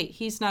 38?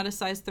 He's not a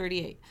size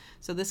 38,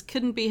 so this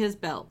couldn't be his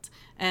belt.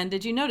 And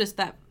did you notice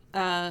that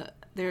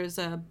there's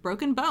a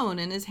broken bone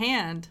in his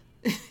hand,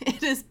 in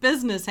his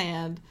business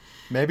hand?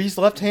 Maybe he's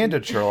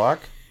left-handed, Sherlock.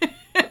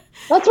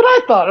 That's what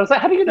I thought. I was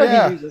like, how do you know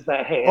he uses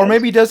that hand? Or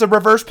maybe he does a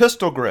reverse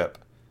pistol grip.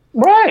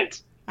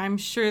 Right. I'm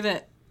sure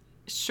that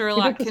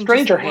Sherlock can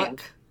stranger just look.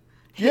 hand.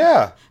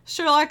 Yeah.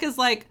 Sherlock is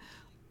like,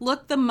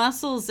 look, the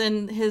muscles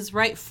in his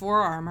right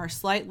forearm are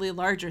slightly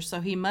larger,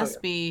 so he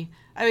must be.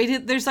 I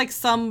mean, there's like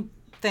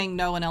something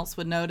no one else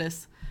would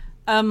notice.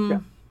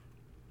 So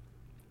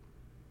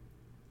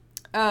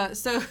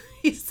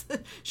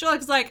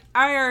Sherlock's like,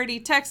 I already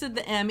texted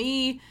the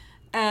ME,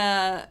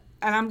 and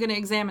I'm gonna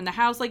examine the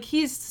house. Like,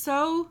 he's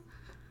so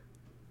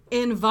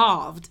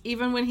involved,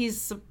 even when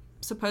he's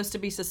supposed to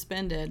be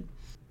suspended.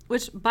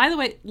 Which, by the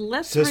way,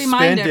 let's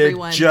remind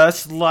everyone,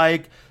 just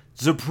like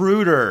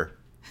Zapruder.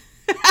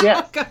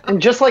 Yes,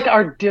 and just like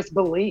our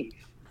disbelief.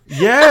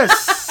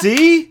 Yes,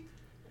 see?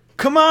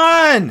 Come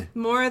on!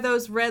 More of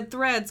those red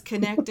threads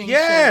connecting.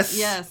 Yes! Shit.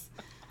 Yes.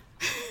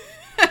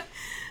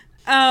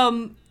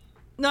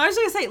 No, I was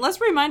going to say, let's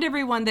remind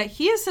everyone that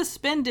he is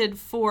suspended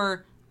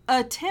for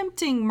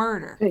attempting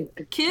murder.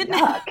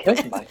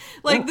 Kidnapping.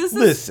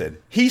 Listen,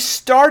 he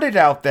started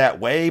out that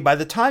way. By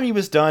the time he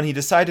was done, he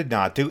decided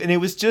not to, and it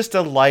was just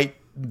a light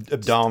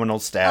abdominal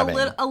stabbing.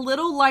 A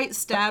little light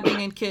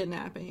stabbing and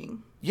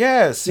kidnapping.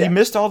 Yes, he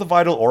missed all the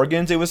vital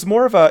organs. It was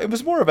more of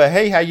a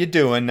hey, how you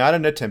doing, not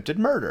an attempted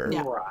murder.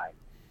 Yeah. Right.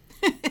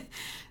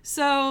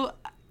 So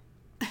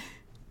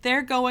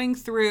they're going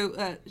through.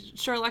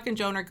 Sherlock and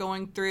Joan are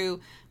going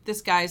through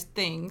this guy's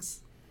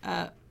things.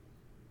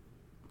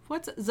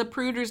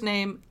 Zapruder's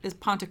name is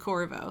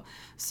Pontecorvo.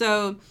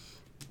 So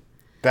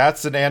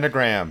that's an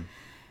anagram.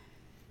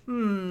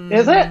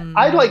 Is it?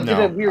 I'd did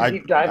a weird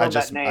deep dive on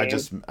that name.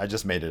 I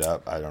just made it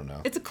up. I don't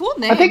know. It's a cool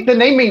name. I think the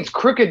name means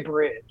Crooked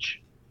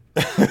Bridge.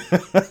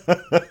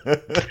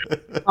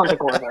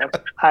 Pontecorvo.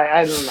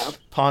 I don't know.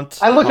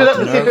 I looked it up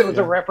to see if it was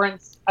a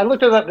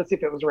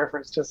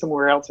reference. To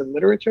somewhere else in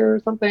literature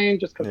or something,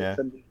 just because it's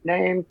a neat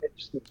name. It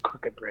just means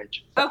Crooked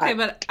Bridge. So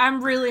but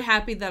I'm really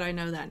happy that I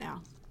know that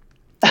now.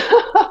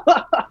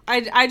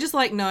 I just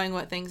like knowing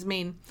what things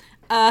mean.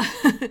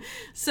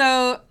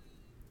 So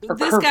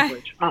this guy,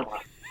 Bridge.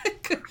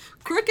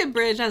 Crooked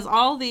Bridge, has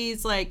all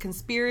these like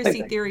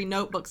conspiracy theory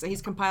notebooks that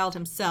he's compiled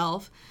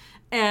himself,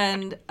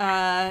 and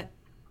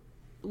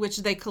which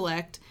they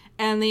collect.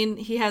 And then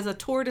he has a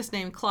tortoise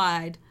named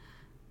Clyde,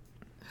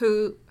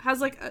 who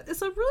has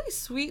it's a really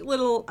sweet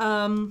little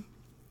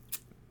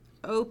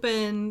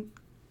open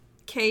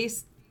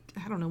case.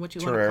 I don't know what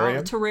you want to call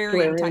it,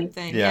 terrarium type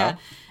thing. Yeah.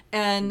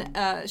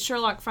 And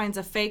Sherlock finds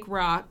a fake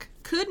rock.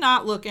 Could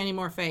not look any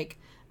more fake.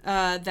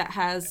 That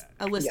has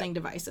a listening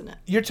device in it.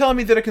 You're telling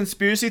me that a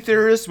conspiracy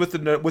theorist with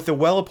a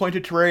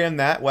well-appointed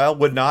terrarium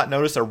would not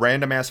notice a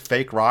random ass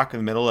fake rock in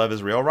the middle of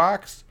his real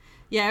rocks?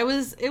 Yeah, it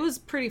was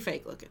pretty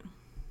fake looking.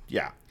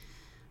 Yeah.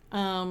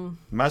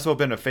 Might as well have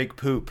been a fake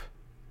poop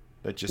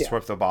that you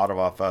swept the bottle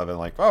off of and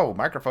like, oh,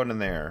 microphone in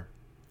there.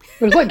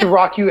 It was like the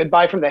rock you would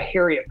buy from the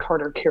Harriet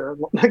Carter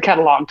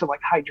catalog to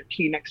like hide your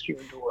key next to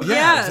your door. Yeah,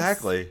 Yes.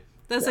 exactly.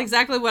 That's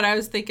exactly what I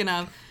was thinking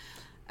of.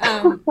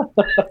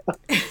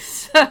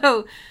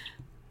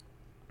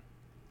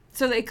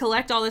 So they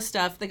collect all this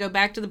stuff. They go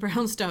back to the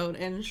brownstone,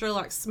 and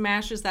Sherlock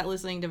smashes that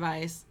listening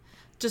device.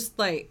 Just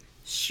like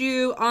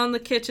shoe on the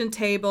kitchen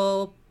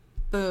table,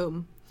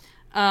 boom.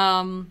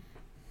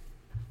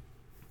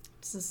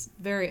 This is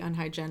very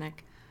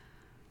unhygienic.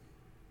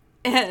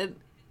 And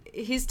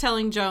he's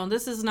telling Joan,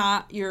 this is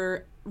not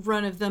your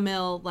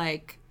run-of-the-mill,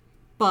 like,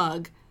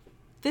 bug.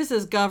 This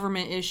is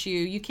government issue.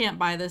 You can't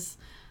buy this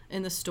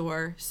in the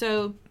store.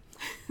 So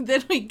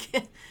then we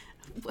get...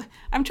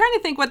 I'm trying to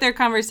think what their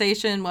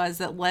conversation was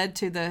that led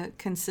to the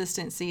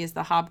consistency is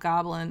the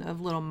Hobgoblin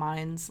of Little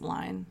Minds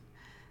line.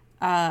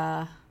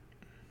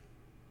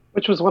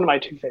 Which was one of my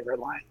 2 favorite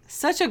lines.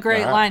 Such a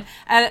great line.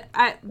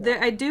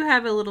 I do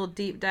have a little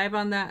deep dive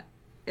on that.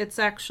 It's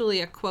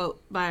actually a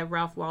quote by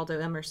Ralph Waldo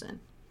Emerson.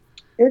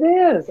 It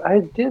is. I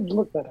did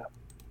look that up.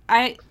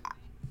 I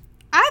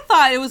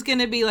thought it was going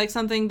to be like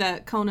something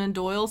that Conan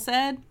Doyle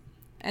said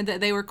and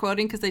that they were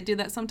quoting because they do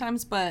that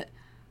sometimes, but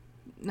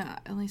no,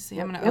 let me see.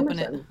 I'm going to open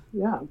it.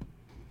 Yeah.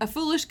 A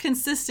foolish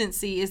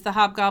consistency is the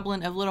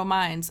hobgoblin of little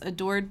minds,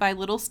 adored by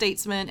little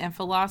statesmen and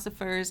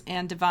philosophers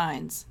and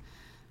divines.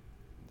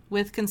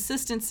 With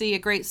consistency, a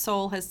great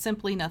soul has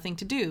simply nothing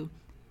to do.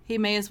 He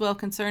may as well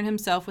concern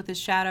himself with his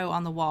shadow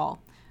on the wall.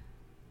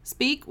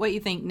 Speak what you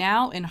think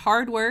now in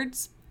hard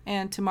words,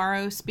 and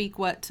tomorrow speak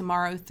what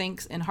tomorrow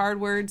thinks in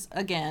hard words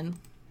again,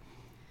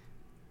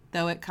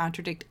 though it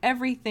contradict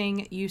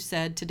everything you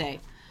said today.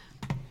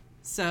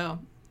 So,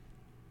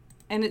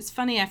 and it's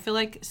funny, I feel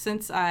like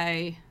since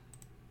I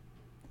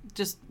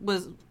just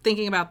was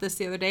thinking about this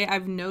the other day,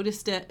 I've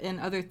noticed it in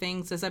other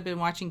things as I've been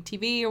watching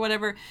TV or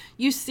whatever.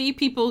 You see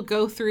people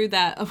go through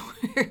that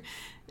where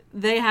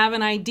they have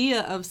an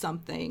idea of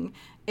something,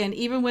 and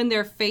even when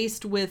they're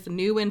faced with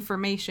new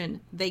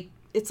information,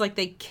 it's like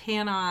they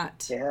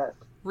cannot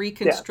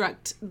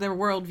reconstruct their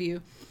worldview.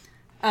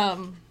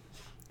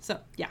 So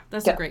yeah,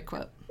 that's a great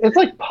quote. It's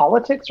like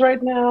politics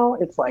right now.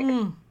 It's like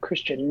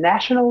Christian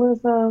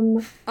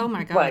nationalism. Oh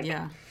my God, like,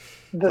 yeah.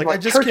 Like I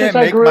just can't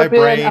make my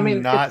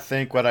brain not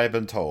think what I've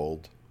been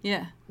told.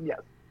 Yeah. Yeah.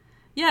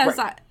 Yes,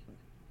 Right.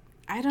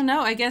 I don't know.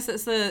 I guess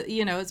it's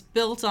it's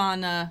built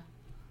on a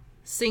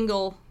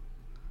single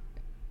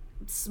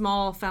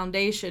small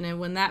foundation, and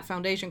when that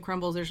foundation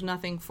crumbles, there's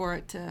nothing for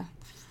it to.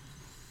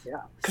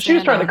 Yeah, because she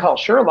was trying to call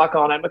Sherlock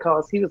on it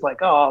because he was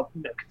like, "Oh,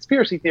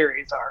 conspiracy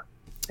theories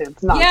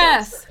it's not."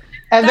 Yes,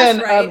 and that's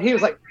then right. he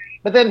was like,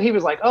 but then he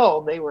was like,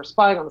 "Oh, they were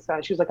spying on the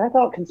sky." She was like, "I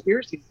thought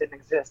conspiracies didn't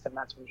exist," and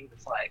that's when he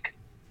was like,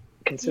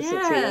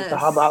 "Consistency is the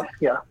hubbub."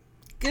 Yeah,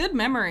 good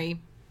memory.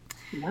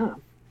 Yeah.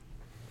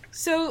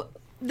 So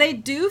they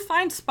do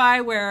find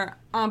spyware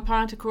on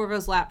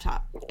Pontecorvo's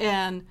laptop,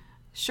 and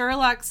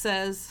Sherlock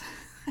says.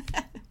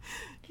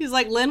 He's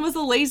like, Lynn was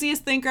the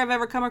laziest thinker I've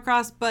ever come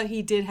across, but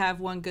he did have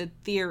one good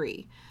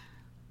theory.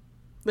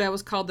 That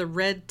was called the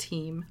Red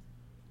Team.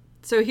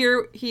 So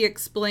here he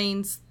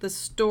explains the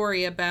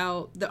story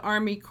about the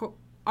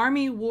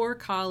Army War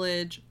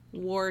College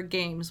War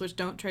Games, which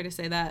don't try to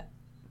say that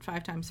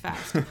 5 times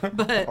fast.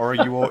 But or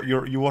you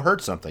will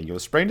hurt something. You'll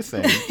sprain a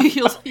thing.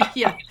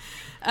 Yeah.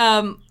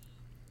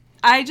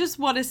 I just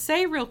want to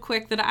say real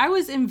quick that I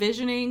was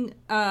envisioning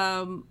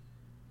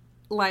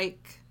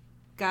like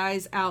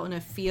guys out in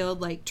a field,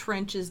 like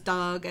trenches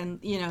dug and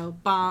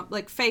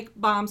fake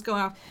bombs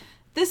going off.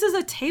 This is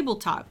a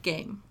tabletop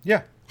game.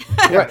 Yeah.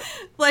 Right.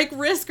 Like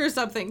Risk or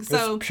something.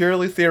 So it's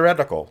purely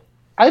theoretical.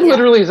 I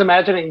literally was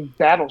imagining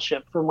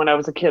Battleship from when I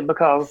was a kid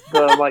because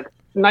the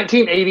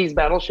 1980s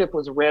Battleship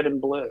was red and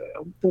blue,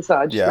 and so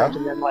I just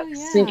imagined them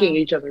sinking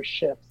each other's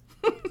ships.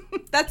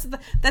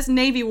 That's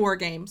Navy War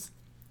Games.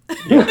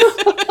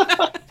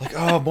 Like,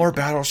 oh, more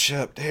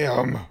Battleship.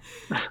 Damn.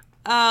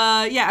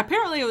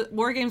 Apparently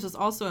War Games was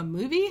also a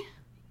movie,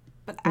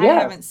 but I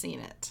haven't seen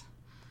it.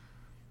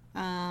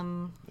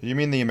 You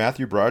mean the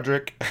Matthew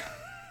Broderick?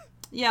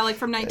 Yeah, like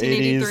from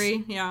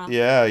 1983. 80s.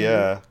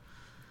 Yeah.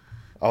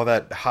 All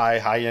that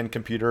high-end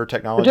computer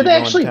technology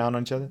going to town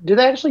on each other. Do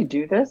they actually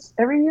do this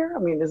every year? I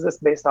mean, is this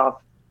based off?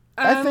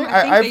 I think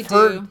I've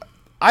heard.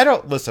 I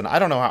don't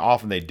know how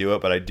often they do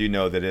it, but I do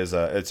know that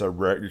it's a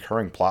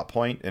recurring plot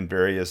point in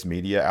various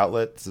media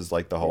outlets. Is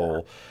like the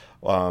whole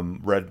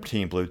red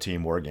team, blue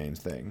team war games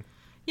thing.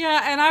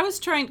 Yeah, and I was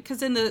trying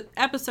because in the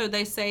episode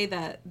they say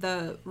that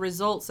the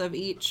results of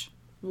each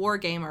war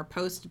game are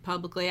posted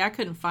publicly. I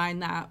couldn't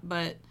find that,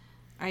 but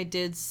I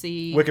did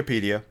see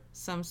Wikipedia.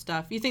 Some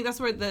stuff. You think that's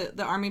where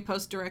the Army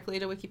posts directly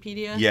to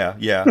Wikipedia? Yeah.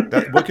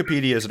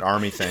 Wikipedia is an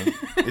Army thing.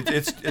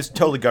 It's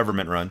totally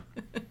government run.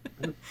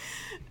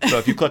 So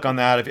if you click on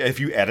that, if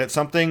you edit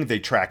something, they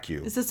track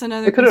you. Is this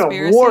another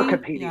conspiracy?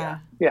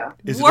 Warcopedia. Yeah.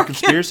 Is it a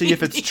conspiracy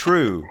if it's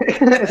true?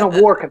 It's a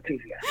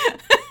Warcopedia.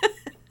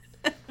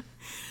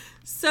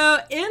 So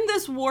in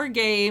this war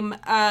game,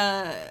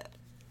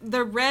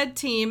 the red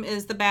team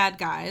is the bad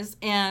guys,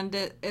 and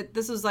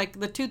this was like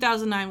the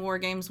 2009 War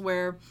Games,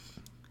 where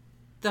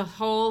the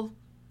whole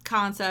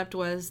concept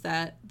was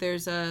that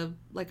there's a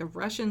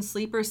Russian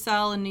sleeper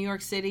cell in New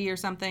York City or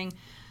something.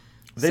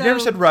 They never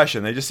said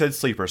Russian. They just said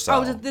sleeper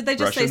cell. Oh, did they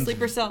just say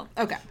sleeper cell?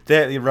 Okay.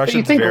 The Russians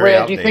You think very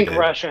red, outdated. you think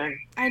Russian.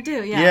 I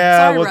do, yeah. Yeah,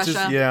 Sorry, well, Russia.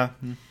 just, yeah.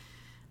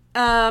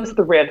 That's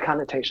the red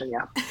connotation,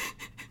 yeah.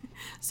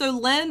 So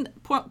Len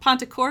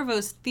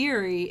Pontecorvo's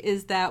theory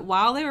is that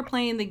while they were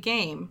playing the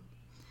game,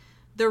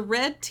 the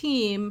red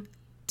team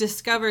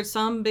discovered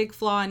some big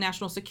flaw in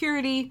national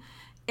security,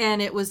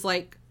 and it was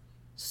like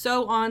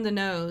so on the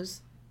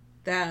nose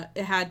that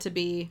they had to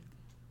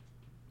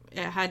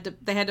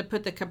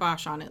put the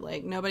kibosh on it.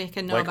 Like nobody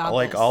can know about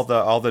like this.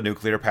 all the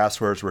nuclear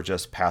passwords were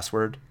just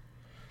password.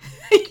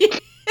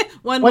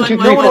 One, one, two, one,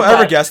 No three, one one. will four,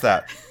 ever five. guess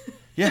that.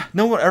 Yeah,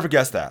 no one will ever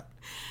guess that.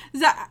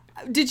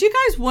 Did you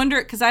guys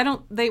wonder? Because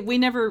we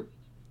never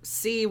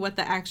see what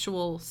the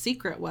actual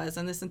secret was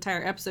in this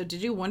entire episode.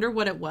 Did you wonder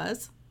what it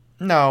was?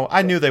 No,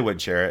 I knew they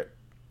wouldn't share it.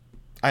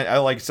 I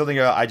like something.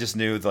 I just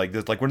knew like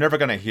this. Like we're never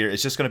gonna hear.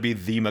 It's just gonna be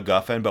the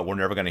MacGuffin, but we're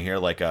never gonna hear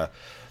they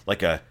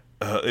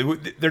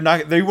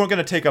weren't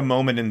gonna take a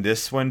moment in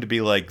this one to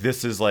be like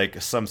this is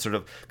like some sort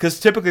of, because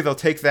typically they'll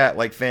take that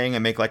like thing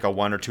and make like a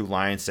 1 or 2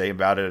 line say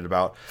about it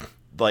about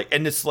like,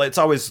 and it's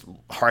always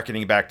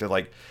harkening back to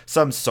like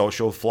some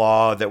social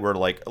flaw that we're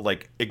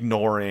like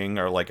ignoring,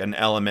 or like an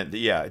element that,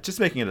 yeah, just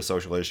making it a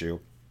social issue.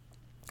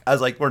 I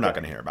was like, we're not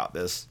gonna hear about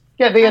this.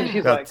 Yeah, at the end,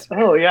 he's like, That's-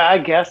 oh, yeah, I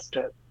guessed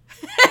it.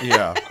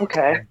 Yeah.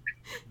 Okay.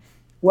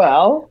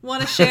 Well,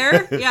 Want to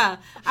share? Yeah.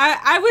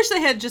 I wish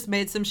they had just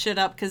made some shit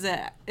up, because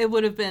it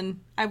would have been,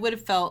 I would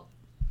have felt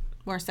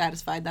more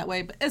satisfied that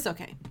way, but it's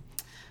okay.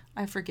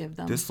 I forgive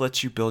them. This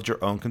lets you build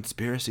your own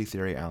conspiracy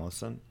theory,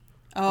 Allison.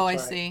 Oh, I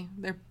That's right. see.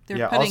 They're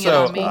Yeah. putting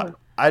Also, it on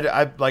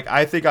me.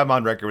 I think I'm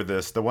on record with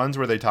this. The ones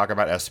where they talk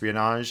about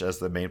espionage as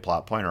the main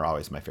plot point are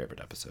always my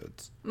favorite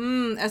episodes.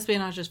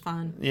 Espionage is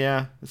fun.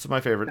 Yeah, it's my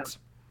favorites.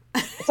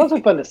 it's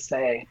also fun to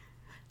say.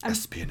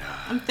 Espionage.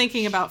 I'm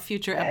thinking about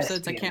future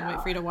episodes I can't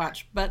wait for you to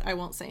watch, but I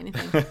won't say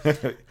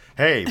anything.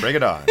 Hey, bring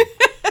it on.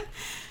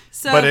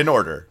 So, But in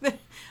order.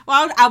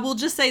 well, I will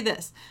just say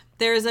this.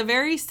 There is a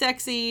very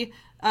sexy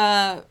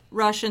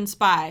Russian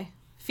spy,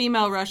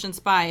 female Russian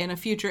spy, in a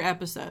future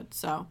episode.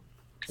 So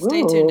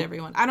stay Ooh. tuned,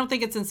 everyone. I don't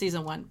think it's in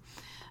season 1.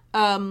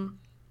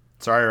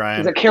 Sorry, Is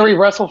Ryan. it Carrie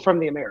Russell from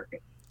The American?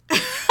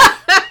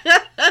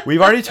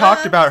 We've already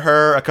talked about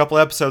her a couple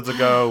episodes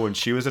ago when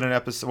she was in an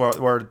episode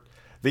where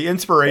the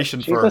inspiration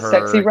She's for a her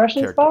sexy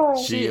Russian character.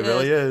 spy. She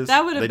really is.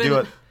 That would have They been do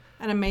it.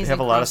 an amazing They have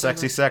a lot of crossover.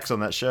 sexy sex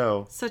on that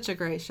show. Such a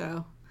great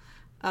show.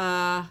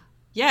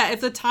 Yeah, if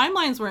the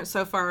timelines weren't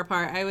so far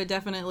apart, I would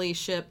definitely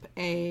ship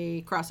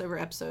a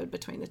crossover episode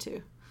between the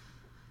two.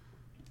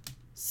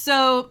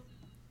 So,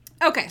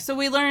 okay, so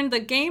we learned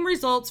the game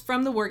results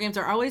from the War Games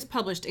are always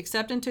published,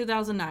 except in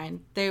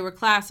 2009. They were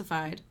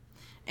classified.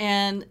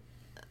 And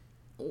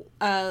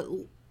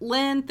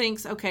Lynn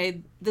thinks,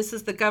 okay, this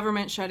is the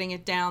government shutting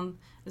it down.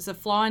 There's a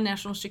flaw in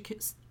national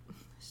security.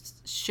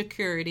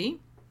 Security.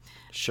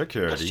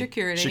 Security.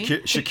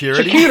 Security.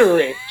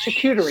 Charcuterie.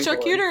 Charcuterie. board.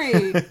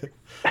 Charcuterie.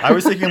 I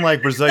was thinking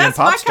like Brazilian That's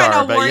pop my star,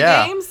 kind of but War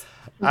yeah, Games.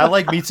 I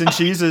like meats and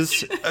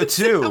cheeses I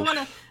too. want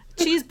a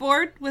cheese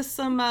board with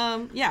some,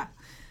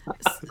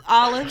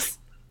 olives.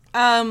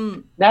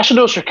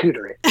 National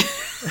Charcuterie.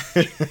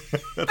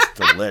 That's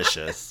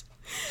delicious.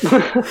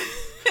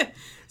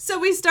 So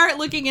we start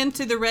looking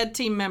into the red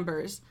team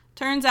members.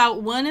 Turns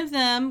out one of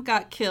them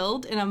got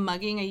killed in a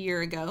mugging a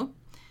year ago.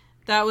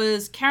 That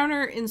was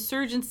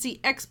counterinsurgency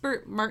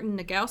expert Martin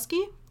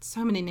Nagowski.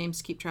 So many names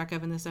to keep track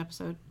of in this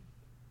episode.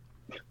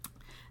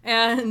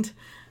 And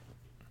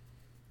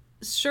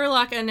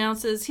Sherlock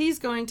announces he's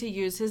going to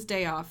use his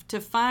day off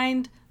to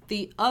find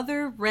the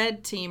other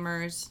red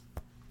teamers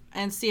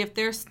and see if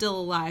they're still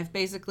alive.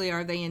 Basically,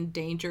 are they in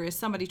danger? Is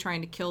somebody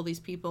trying to kill these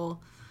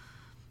people?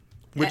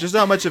 Which is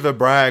not much of a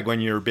brag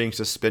when you're being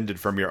suspended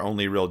from your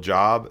only real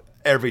job.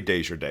 Every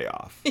day's your day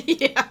off.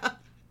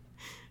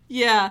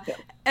 Yeah.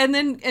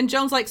 And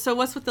Joan's like, so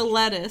what's with the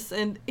lettuce?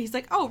 And he's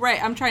like, oh,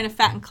 right, I'm trying to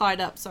fatten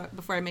Clyde up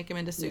before I make him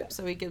into soup.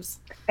 So he gives...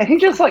 And he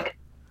just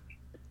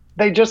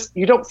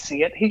you don't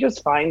see it. He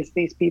just finds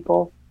these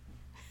people.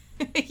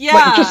 Yeah.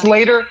 Like just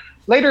later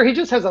he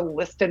just has a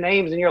list of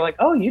names and you're like,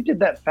 oh, you did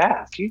that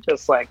fast. You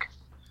just like...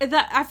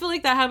 I feel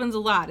like that happens a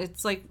lot.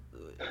 It's like,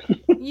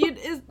 you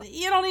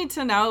don't need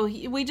to know.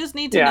 We just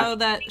need to know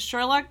that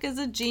Sherlock is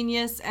a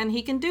genius and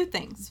he can do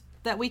things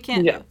that we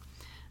can't do.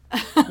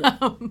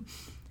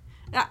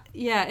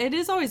 Yeah, it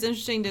is always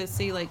interesting to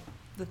see like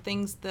the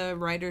things the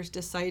writers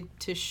decide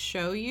to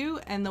show you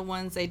and the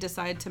ones they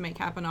decide to make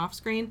happen off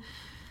screen.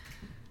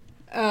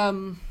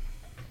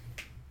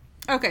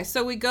 Okay,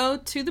 so we go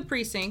to the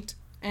precinct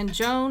and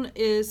Joan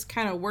is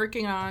kind of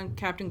working on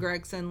Captain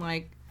Gregson,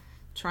 like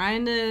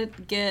trying to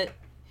get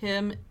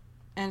him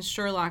and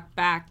Sherlock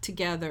back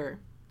together.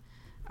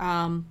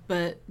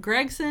 But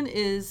Gregson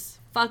is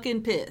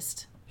fucking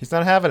pissed. He's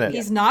not having it.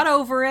 He's not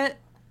over it.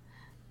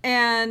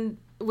 And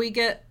we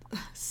get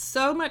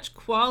so much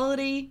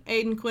quality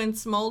Aidan Quinn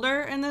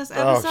smolder in this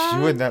episode. Oh, she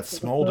wouldn't that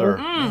smolder,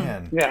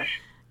 man. Yeah.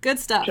 Good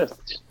stuff.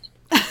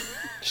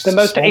 Just the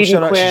most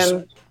Aidan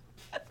Quinn.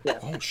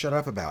 Oh, shut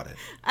up about it.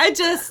 I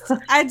just,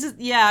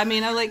 yeah. I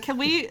mean, I'm like,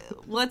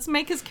 let's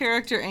make his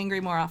character angry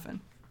more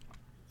often.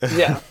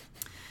 Yeah.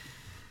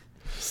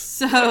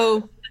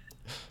 So.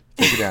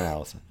 Take it down,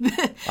 Allison.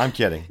 I'm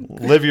kidding.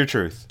 Live your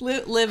truth.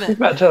 Live it.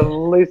 About to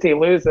Lucy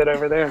lose it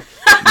over there.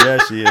 Yeah,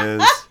 she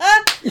is.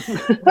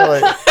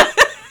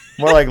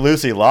 More like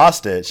Lucy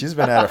lost it. She's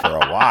been at it for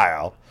a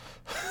while.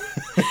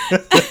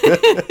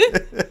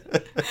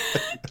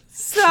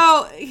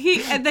 So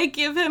they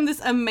give him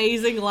this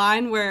amazing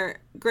line where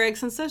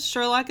Gregson says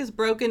Sherlock is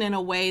broken in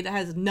a way that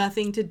has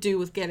nothing to do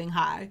with getting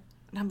high.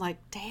 And I'm like,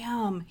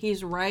 damn,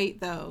 he's right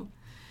though.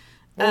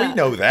 Well, we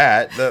know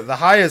that the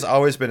high has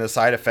always been a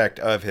side effect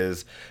of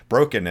his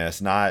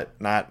brokenness, not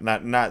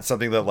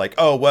something that like,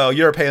 oh well,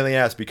 you're a pain in the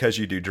ass because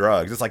you do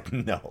drugs. It's like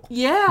no,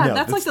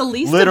 that's like the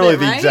least. Literally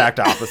of it, right? the exact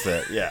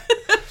opposite. Yeah,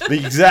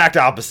 the exact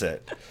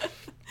opposite.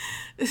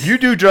 You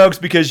do drugs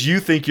because you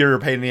think you're a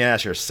pain in the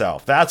ass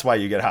yourself. That's why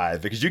you get high,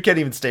 because you can't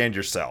even stand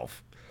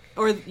yourself.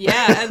 Or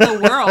the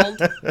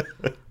world.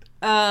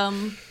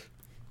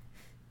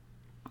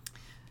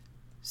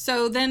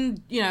 So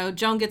then,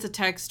 Joan gets a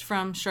text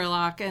from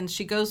Sherlock, and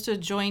she goes to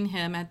join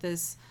him at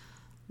this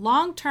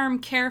long-term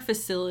care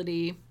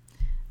facility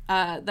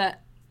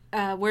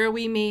where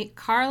we meet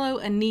Carlo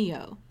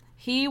Anillo.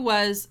 He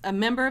was a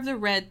member of the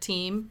Red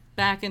Team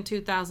back in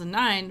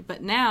 2009,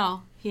 but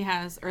now he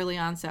has early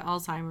onset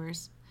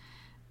Alzheimer's,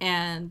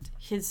 and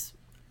his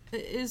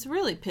is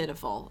really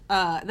pitiful.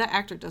 That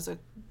actor does a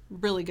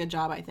really good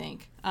job, I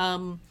think.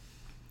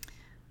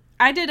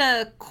 I did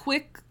a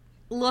quick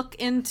look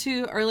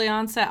into early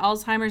onset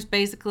Alzheimer's.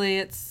 Basically,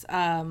 it's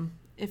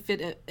if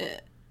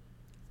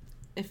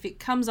it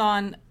comes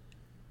on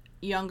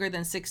younger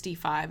than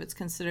 65, it's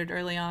considered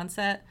early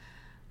onset.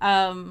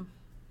 And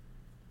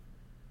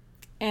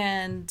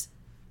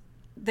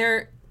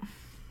they're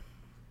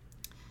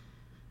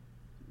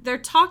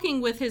talking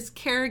with his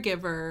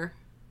caregiver,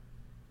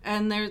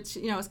 and it's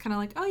kind of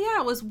like, oh yeah,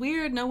 it was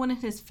weird. No one in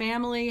his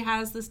family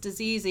has this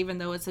disease, even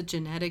though it's a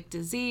genetic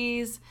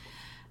disease.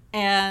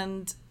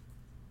 And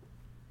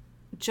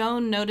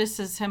Joan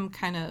notices him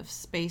kind of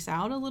space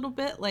out a little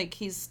bit, like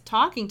he's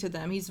talking to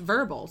them. He's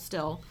verbal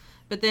still,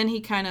 but then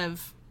he kind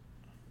of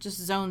just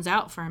zones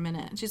out for a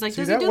minute. And she's like,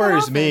 "See, that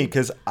worries me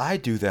because I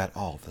do that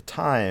all the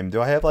time.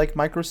 Do I have like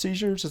micro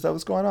seizures? Is that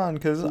what's going on?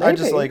 Because I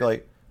just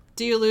like.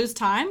 Do you lose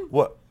time?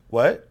 What?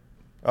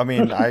 I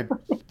mean,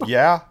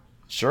 yeah,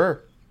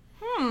 sure.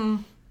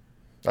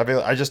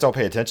 I just don't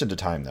pay attention to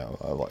time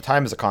though.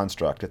 Time is a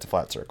construct. It's a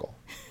flat circle.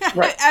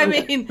 Right. I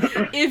mean,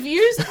 if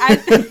you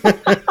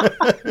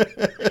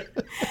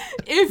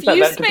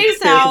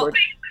space out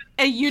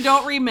and you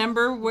don't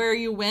remember where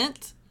you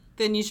went,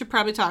 then you should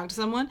probably talk to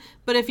someone.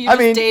 But if you're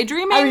just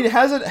daydreaming, I mean,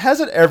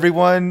 hasn't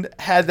everyone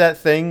had that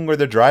thing where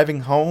they're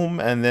driving home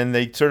and then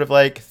they sort of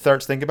like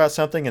start thinking about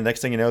something, and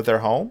next thing you know, they're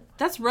home?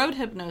 That's road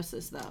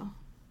hypnosis, though.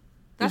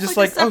 That's just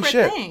like a oh separate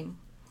shit. thing.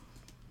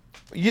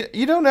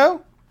 You don't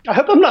know? I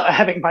hope I'm not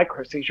having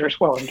micro seizures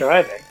while I'm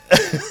driving.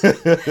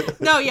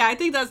 No, yeah, I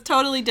think that's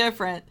totally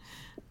different.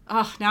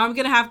 Oh, now I'm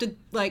gonna have to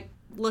like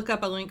look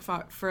up a link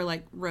for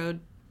like road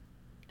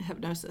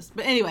hypnosis.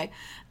 But anyway,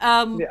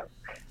 yeah.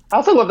 I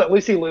also love that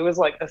Lucy Liu is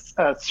like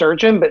a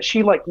surgeon, but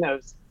she like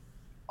knows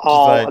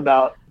all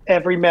about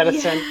every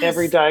medicine,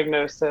 every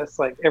diagnosis,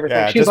 like everything.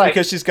 Yeah, she's just like,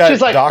 because she's got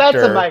like, doctor.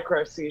 that's a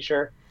micro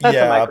seizure. That's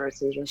a micro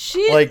seizure.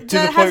 She like, to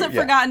the point, hasn't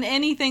forgotten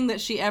anything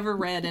that she ever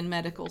read in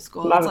medical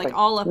school. It's like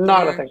all up there.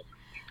 Not a thing.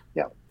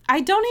 Yeah.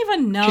 I don't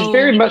even know. She's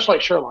very much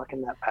like Sherlock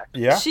in that pack.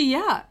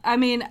 Yeah. I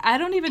mean, I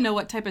don't even know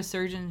what type of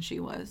surgeon she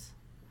was.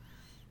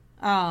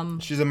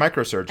 She's a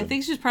microsurgeon. I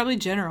think she's probably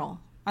general.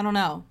 I don't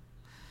know.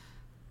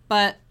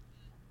 But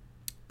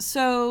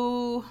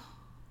so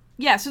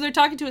they're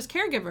talking to his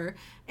caregiver,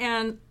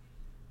 and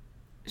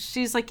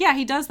she's like, yeah,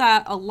 he does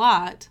that a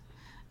lot.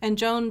 And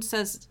Joan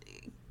says,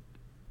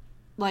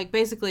 like,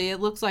 basically, it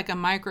looks like a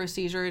micro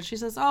seizure. And she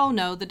says, oh,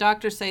 no, the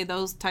doctors say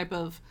this type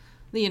of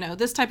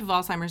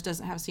Alzheimer's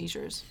doesn't have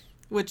seizures.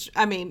 Which,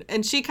 I mean,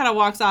 and she kind of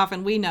walks off,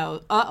 and we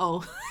know,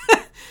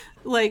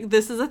 like,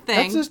 this is a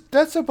thing.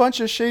 That's a bunch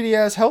of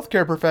shady-ass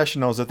healthcare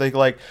professionals that they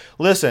like,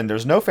 listen,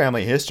 there's no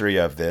family history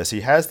of this.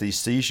 He has these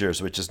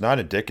seizures, which is not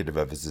indicative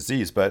of his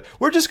disease, but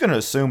we're just going to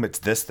assume it's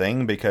this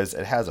thing because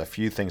it has a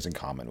few things in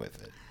common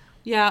with it.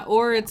 Yeah,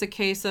 or it's a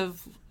case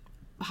of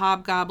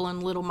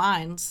hobgoblin little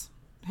minds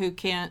who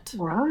can't,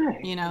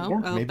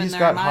 open Maybe he's their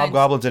got minds.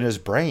 hobgoblins in his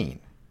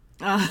brain.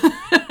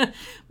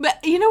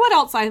 But you know what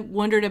else I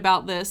wondered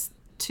about this,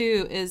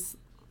 too, is,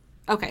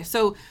 okay,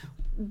 so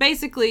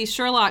basically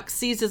Sherlock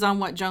seizes on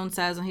what Joan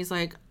says, and he's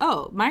like,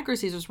 oh, micro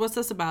seizures, what's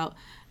this about?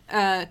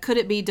 Could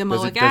it be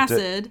domoic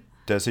acid?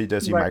 Does he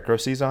micro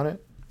seize on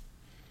it?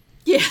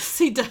 Yes,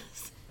 he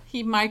does.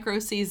 He micro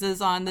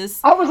seizes on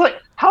this. I was like,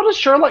 how does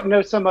Sherlock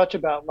know so much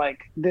about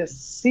like this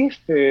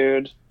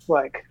seafood?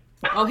 Like,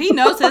 Oh, he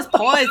knows his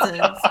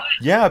poisons.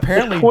 Yeah,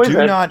 apparently do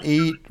Poison. not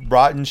eat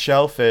rotten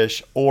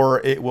shellfish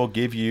or it will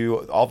give you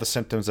all the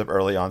symptoms of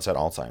early onset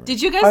Alzheimer's.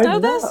 Did you guys know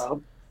this?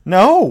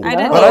 No, I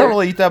didn't but I either. don't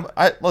really eat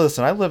that.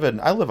 Listen, I live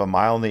a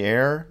mile in the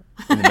air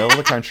in the middle of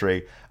the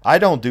country. I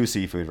don't do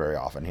seafood very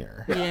often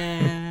here.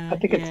 Yeah. I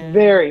think it's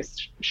very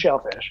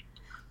shellfish.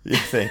 Yeah,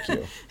 thank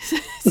you.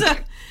 So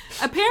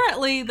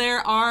apparently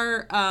there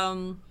are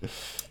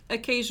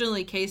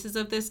occasionally cases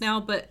of this now,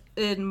 but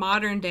in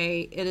modern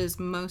day it is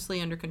mostly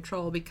under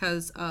control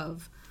because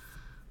of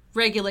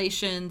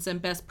regulations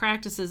and best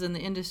practices in the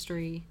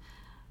industry.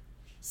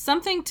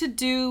 Something to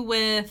do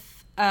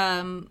with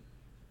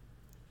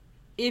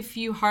if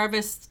you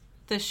harvest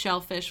the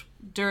shellfish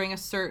during a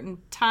certain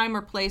time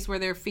or place where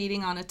they're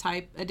feeding on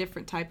a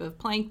different type of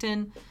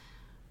plankton,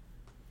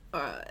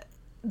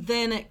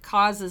 then it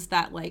causes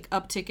that like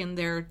uptick in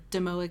their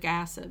domoic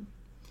acid.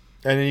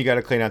 And then you got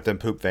to clean out them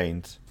poop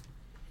veins.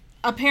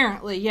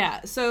 Apparently,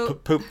 yeah. So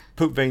Poop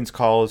veins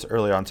cause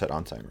early onset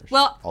Alzheimer's.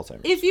 well, Alzheimer's.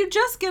 if you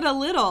just get a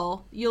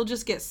little, you'll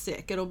just get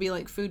sick. It'll be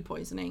like food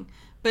poisoning.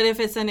 But if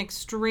it's an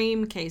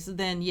extreme case,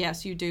 then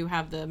yes, you do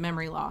have the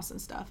memory loss and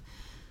stuff.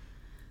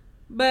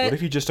 But What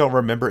if you just don't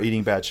remember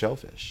eating bad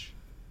shellfish?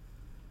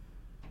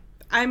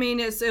 I mean,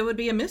 it would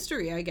be a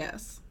mystery, I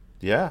guess.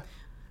 Yeah.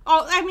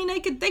 Oh, I mean,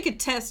 they could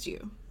test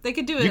you. They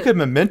could do it. You could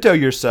memento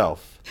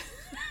yourself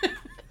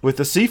with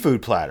the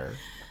seafood platter.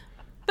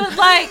 But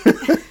like,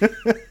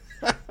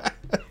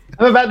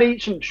 I'm about to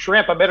eat some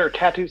shrimp. I better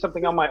tattoo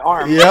something on my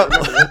arm. Yep. I'll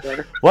remember that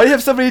later. Why do you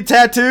have so many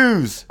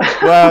tattoos?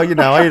 Well, I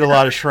eat a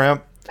lot of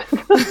shrimp.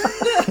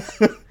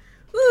 this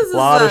is A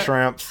lot of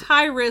shrimps.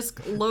 high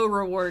risk, low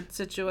reward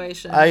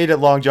situation. I eat at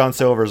Long John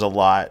Silver's a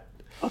lot.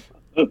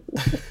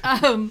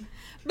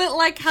 But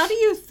like, how do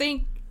you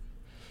think?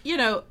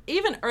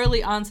 Even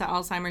early onset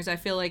Alzheimer's, I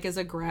feel like is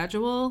a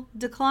gradual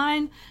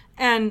decline,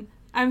 and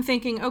I'm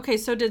thinking, okay,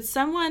 so did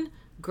someone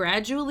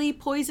gradually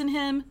poison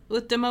him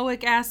with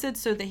domoic acid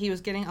so that he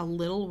was getting a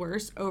little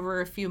worse over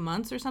a few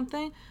months or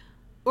something?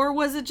 Or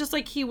was it just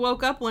like he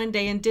woke up one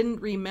day and didn't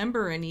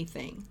remember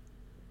anything?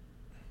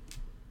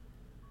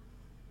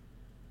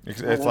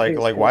 It's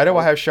like why do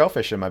I have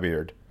shellfish in my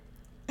beard?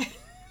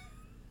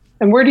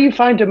 And where do you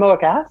find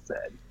domoic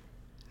acid?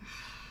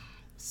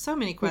 So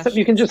many Is questions. that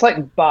you can just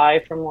like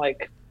buy from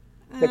like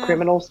the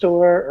criminal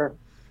store or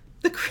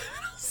The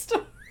criminal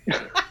store.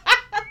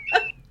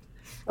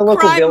 the local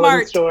Crime villain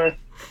Mart. store.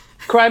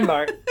 Crime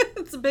Mart.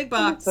 It's a big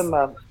box. Some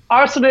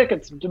arsenic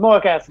and some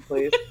domoic acid,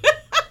 please.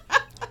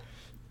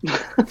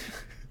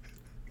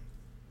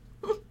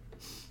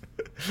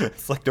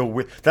 It's like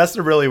that's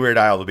the really weird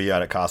aisle to be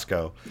at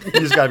Costco. You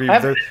just gotta be.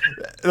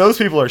 Those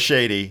people are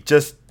shady.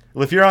 Just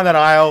if you're on that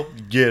aisle,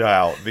 get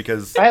out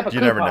because I have a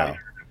you never coupon. know.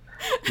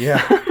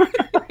 Yeah,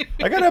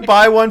 I gotta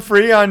buy one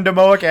free on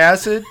domoic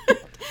acid.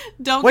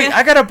 Wait,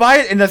 I gotta buy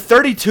it in a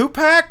 32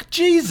 pack.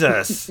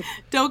 Jesus!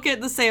 Don't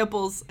get the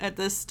samples at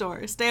this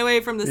store. Stay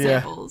away from the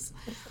Yeah. samples.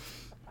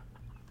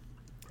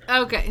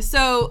 Okay,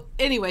 so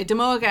anyway,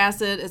 domoic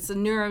acid, it's a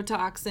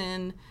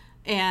neurotoxin,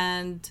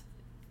 and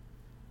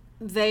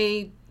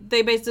they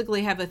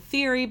basically have a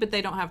theory, but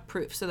they don't have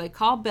proof. So they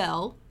call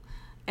Bell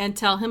and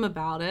tell him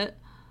about it.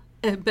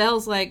 And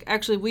Bell's like,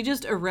 actually, we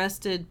just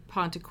arrested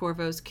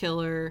Pontecorvo's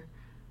killer.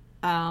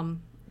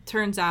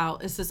 Turns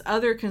out it's this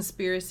other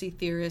conspiracy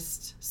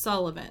theorist,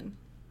 Sullivan.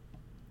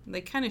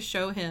 They kind of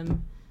show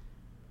him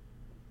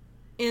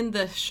in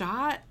the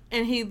shot,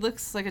 and he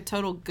looks like a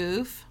total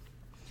goof.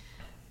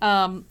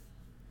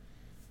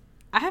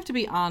 I have to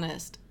be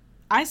honest.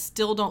 I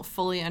still don't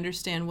fully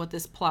understand what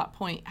this plot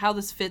point, how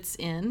this fits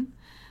in.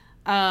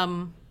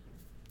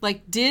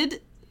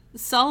 Did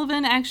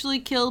Sullivan actually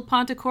kill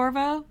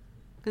Pontecorvo?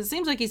 Because it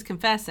seems like he's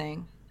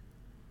confessing.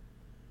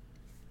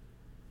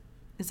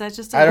 Is that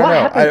just I don't What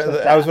know. happens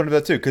with I was that? wondering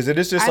that too because it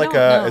is just I like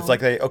don't know. it's like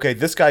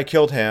this guy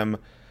killed him,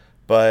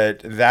 but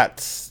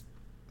that's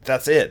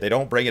it. They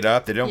don't bring it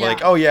up. They don't be Yeah.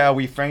 like, oh yeah,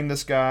 we framed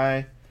this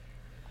guy.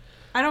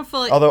 I don't feel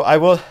like... Although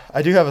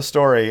I do have a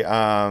story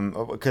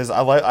because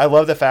I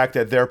love the fact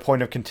that their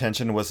point of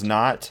contention was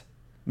not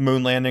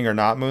moon landing or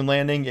not moon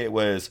landing. It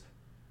was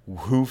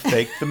who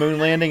faked the moon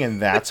landing,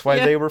 and that's why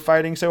Yeah. they were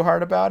fighting so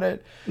hard about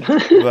it.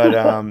 But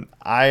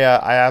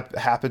I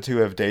happen to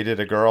have dated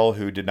a girl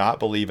who did not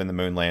believe in the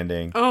moon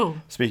landing. Oh.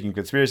 Speaking of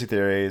conspiracy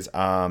theories,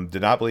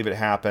 did not believe it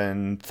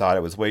happened, thought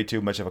it was way too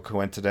much of a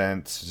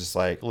coincidence. Just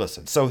like,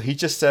 listen, so he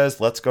just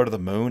says, let's go to the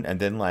moon, and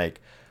then like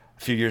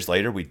a few years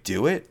later we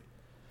do it?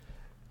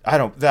 I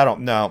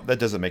don't know. That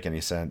doesn't make any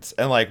sense.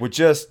 And like, we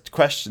just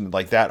questioned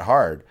like that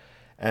hard.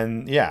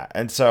 And yeah.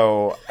 And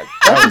so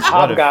that was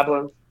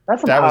Hobgoblins.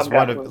 That's that was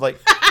hobgoblins.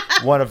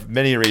 one of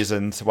many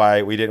reasons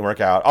why we didn't work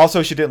out.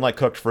 Also, she didn't like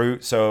cooked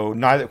fruit. So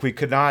we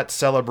could not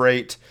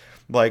celebrate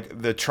like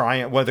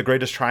one of the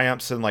greatest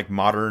triumphs in like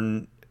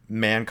modern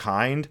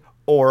mankind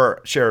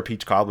or share a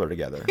peach cobbler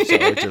together. So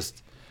it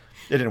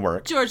didn't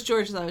work.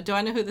 George, though. Do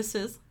I know who this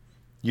is?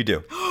 You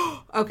do.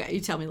 Okay, you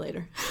tell me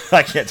later.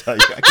 I can't tell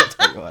you. I can't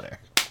tell you on air.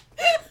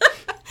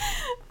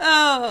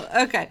 Oh,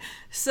 okay.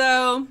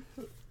 So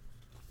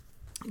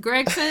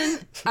Gregson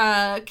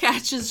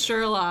catches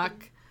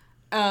Sherlock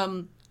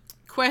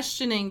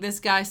questioning this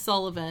guy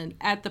Sullivan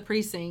at the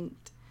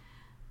precinct,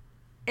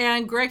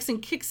 and Gregson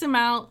kicks him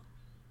out.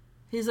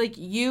 He's like,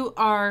 "You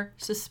are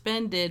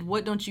suspended.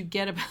 What don't you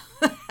get about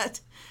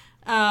that?"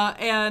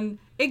 And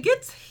it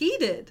gets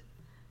heated.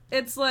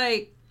 It's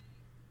like,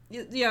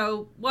 you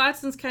know,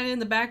 Watson's kind of in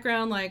the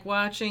background, like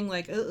watching,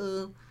 like,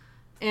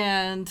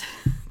 and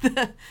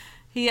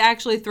he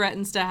actually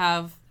threatens to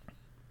have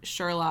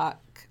Sherlock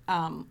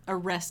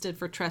arrested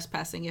for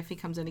trespassing if he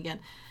comes in again.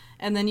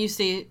 And then you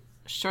see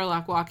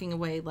Sherlock walking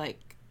away,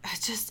 like,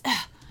 just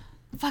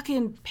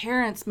fucking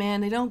parents,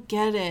 man, they don't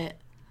get it.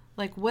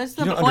 Like, what's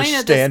the point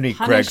of this me,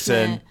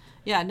 punishment?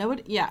 Gregson.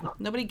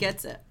 Nobody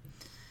gets it.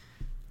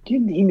 You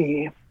need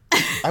me.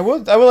 I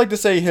would like to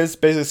say his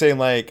basically saying,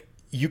 like,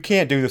 you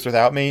can't do this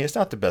without me. It's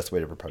not the best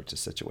way to approach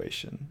this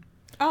situation.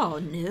 Oh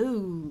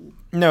no.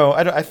 No,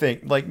 I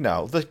think, like,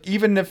 no. Like,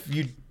 even if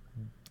you,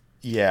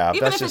 even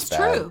that's if just it's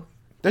bad. true.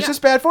 That's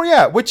just bad for,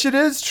 which it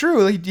is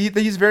true.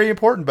 He's very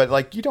important, but,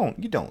 like, you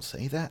don't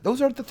say that.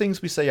 Those aren't the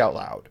things we say out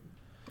loud.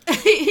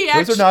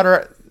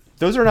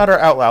 Those are not our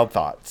out loud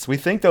thoughts. We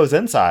think those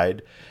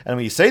inside, and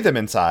we say them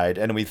inside,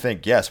 and we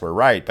think, yes, we're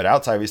right. But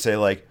outside, we say,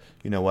 like,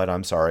 you know what?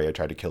 I'm sorry. I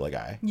tried to kill a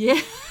guy. Yeah.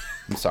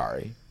 I'm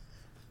sorry.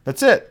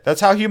 That's it. That's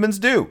how humans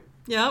do.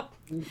 Yep.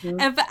 Mm-hmm.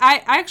 And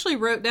I actually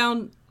wrote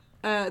down,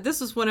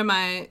 this was one of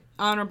my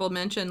honorable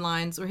mention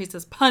lines where he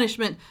says,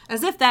 punishment,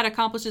 as if that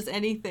accomplishes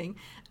anything.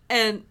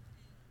 And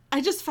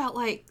I just felt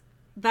like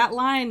that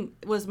line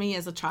was me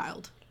as a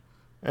child.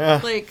 Yeah.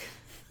 Like,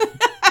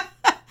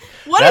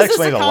 what that is this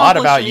explains a lot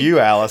about accomplishing? you,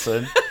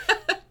 Allison.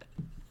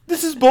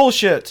 This is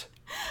bullshit.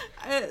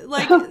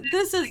 Like,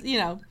 this is,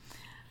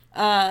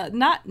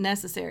 not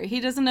necessary.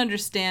 He doesn't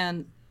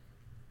understand.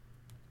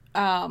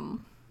 I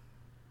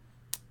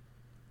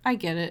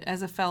get it.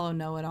 As a fellow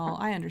know-it-all,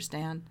 I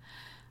understand.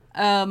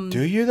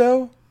 Do you,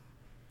 though?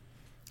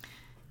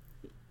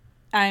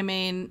 I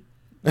mean...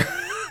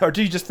 Or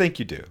do you just think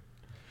you do?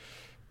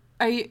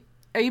 Are you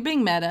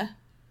being meta?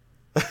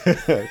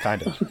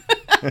 Kind of.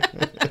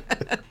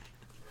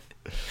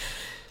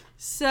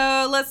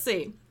 So, let's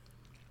see.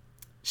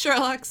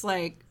 Sherlock's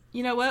like,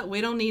 you know what?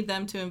 We don't need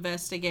them to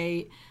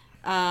investigate.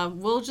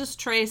 We'll just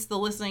trace the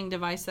listening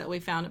device that we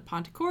found at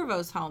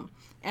Pontecorvo's home.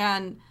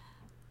 And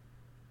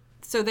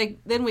so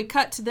then we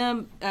cut to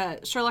them,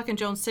 Sherlock and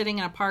Jones sitting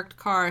in a parked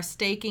car,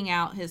 staking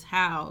out his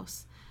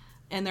house.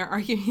 And they're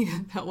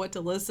arguing about what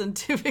to listen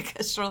to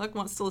because Sherlock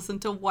wants to listen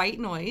to white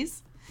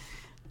noise.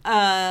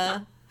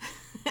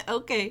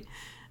 Okay.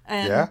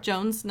 And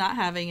Jones not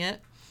having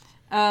it.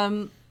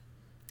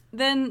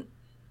 Then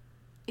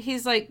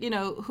he's like,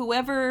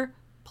 whoever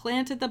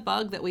planted the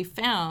bug that we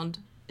found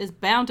is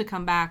bound to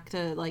come back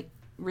to, like,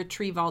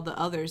 retrieve all the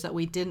others that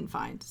we didn't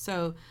find.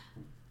 So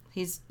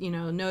he's,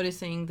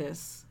 noticing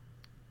this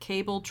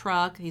cable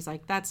truck. He's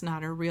like, that's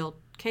not a real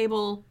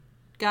cable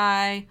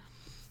guy.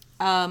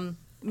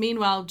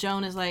 Meanwhile,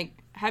 Joan is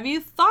like, have you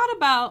thought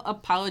about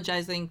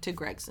apologizing to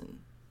Gregson?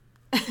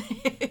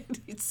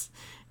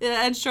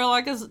 And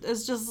Sherlock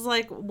is just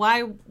like,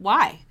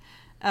 why?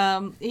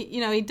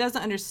 He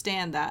doesn't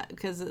understand that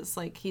because it's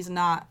like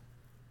I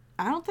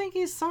don't think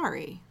he's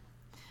sorry.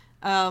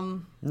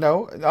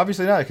 No,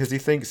 obviously not, because he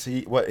thinks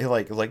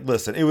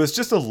listen, it was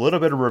just a little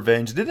bit of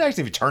revenge. It didn't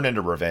actually turn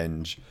into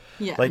revenge.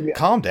 Yeah.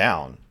 Calm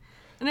down.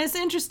 And it's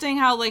interesting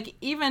how, like,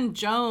 even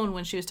Joan,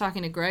 when she was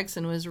talking to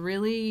Gregson, was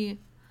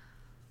really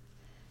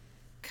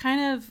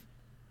kind of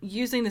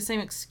using the same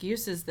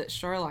excuses that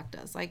Sherlock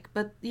does. Like,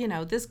 but,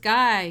 this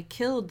guy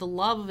killed the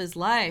love of his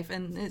life.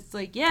 And it's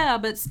like, yeah,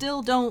 but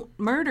still don't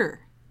murder.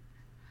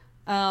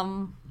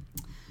 That's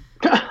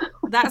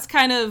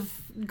kind of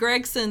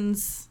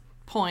Gregson's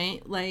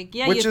point. Like,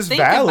 yeah, which you is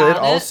think valid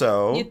about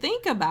also. it. You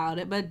think about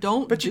it, but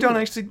don't But you don't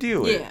actually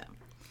do it. Yeah.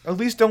 At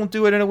least don't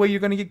do it in a way you're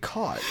going to get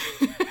caught.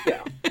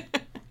 Yeah.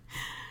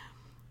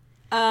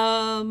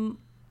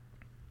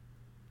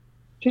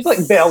 She's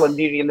like Belle in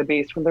Beauty and the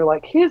Beast when they're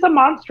like, he's a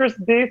monstrous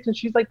beast, and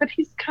she's like, but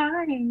he's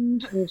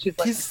kind. And she's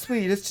like, he's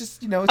sweet. It's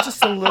just, it's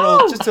just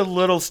a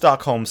little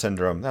Stockholm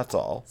syndrome. That's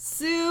all.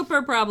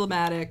 Super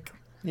problematic.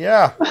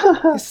 Yeah.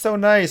 He's so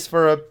nice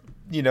for a,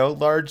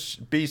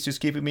 large beast who's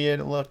keeping me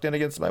locked in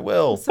against my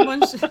will.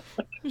 Someone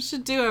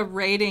should do a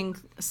rating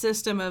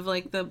system of,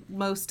 like, the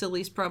most to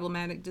least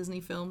problematic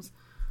Disney films.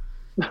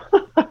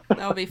 That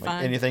would be fun.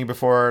 Like anything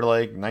before,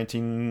 like,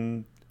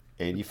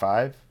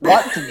 1985?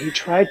 Watson, he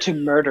tried to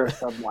murder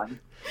someone.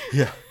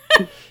 Yeah.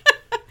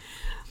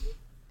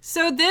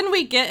 So then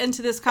we get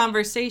into this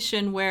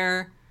conversation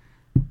where,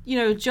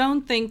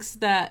 Joan thinks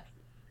that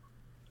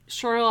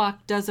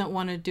Sherlock doesn't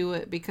want to do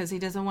it because he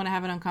doesn't want to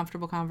have an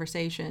uncomfortable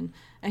conversation.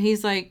 And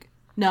he's like,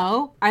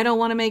 no, I don't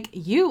want to make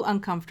you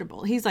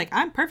uncomfortable. He's like,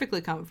 I'm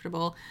perfectly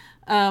comfortable.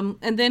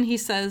 And then he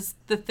says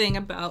the thing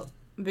about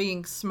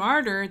being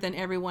smarter than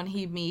everyone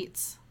he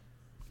meets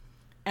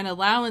and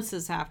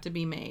allowances have to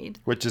be made.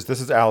 This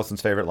is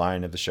Allison's favorite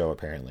line of the show,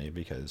 apparently,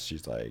 because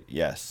she's like,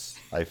 yes,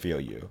 I feel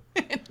you.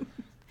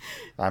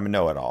 I'm a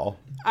know-it-all.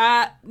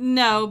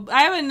 No,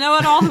 I have a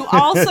know-it-all who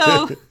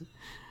also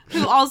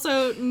who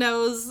also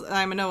knows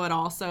I'm a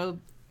know-it-all, so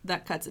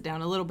that cuts it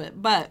down a little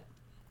bit. But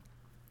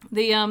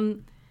the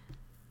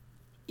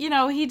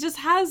he just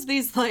has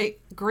these like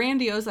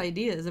grandiose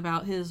ideas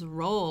about his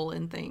role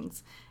and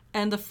things.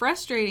 And the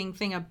frustrating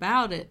thing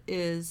about it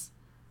is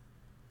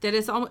that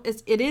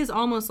it is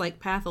almost like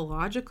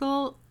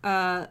pathological,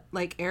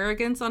 like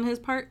arrogance on his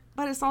part,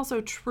 but it's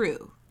also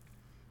true.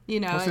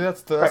 Well, see,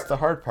 that's the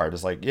hard part.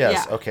 Is like,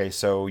 yes, Yeah. okay,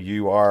 so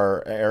you are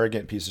an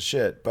arrogant piece of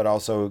shit, but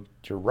also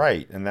you're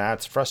right, and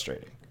that's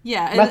frustrating.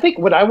 Yeah, And I think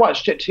when I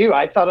watched it too,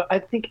 I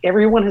think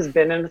everyone has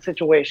been in a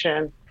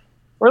situation,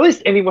 or at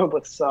least anyone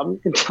with some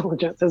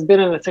intelligence has been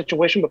in a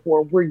situation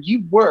before where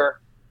you were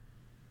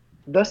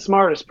the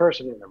smartest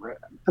person in the room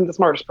and the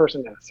smartest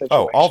person in a situation.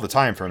 Oh, all the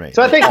time for me.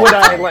 So I think when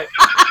I like,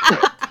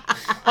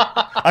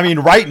 I mean,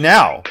 right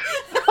now.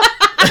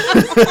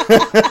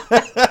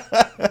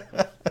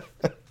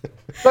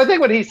 so I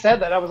think when he said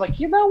that, I was like,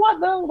 you know what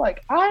though?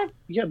 Like I've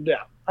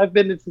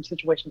been in some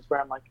situations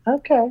where I'm like,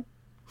 okay.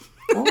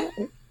 All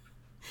right.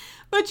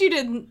 but you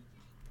didn't.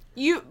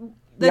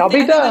 Y'all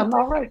be dumb.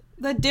 All right.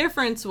 The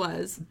difference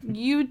was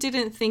you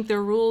didn't think the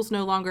rules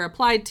no longer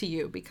applied to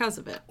you because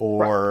of it.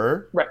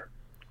 Or Right.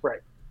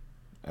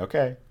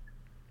 okay,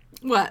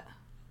 What?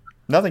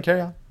 nothing.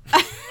 Carry on.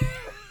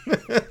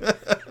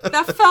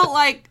 That felt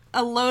like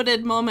a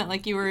loaded moment,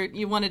 like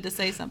you wanted to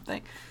say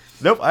something.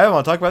 Nope, I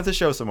want to talk about the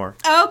show some more.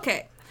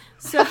 Okay,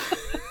 so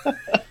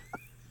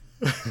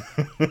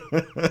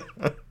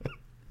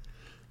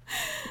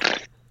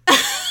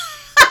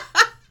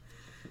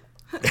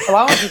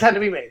Allowances had to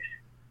be made.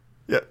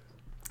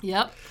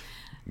 yep.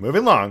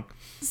 Moving along.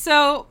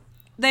 So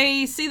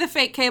they see the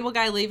fake cable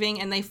guy leaving,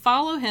 and they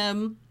follow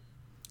him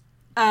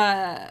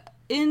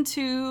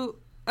into.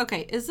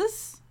 Okay, is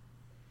this?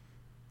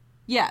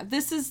 Yeah,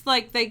 this is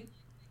like they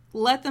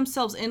let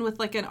themselves in with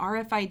like an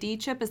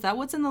RFID chip. Is that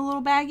what's in the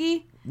little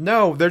baggie?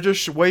 No, they're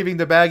just waving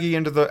the baggie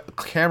into the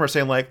camera,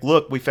 saying like,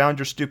 "Look, we found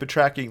your stupid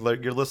tracking,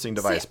 your listening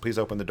device. Please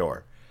open the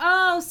door."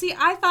 Oh, see,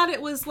 I thought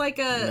it was like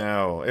a.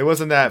 No, it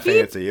wasn't that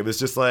fancy. It was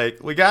just like,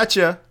 "We got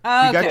you.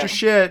 Oh, You got okay. your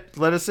shit.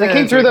 Let us in." They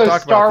came so through we can those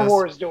talk about Star this."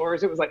 Wars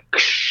doors. It was like,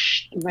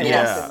 and they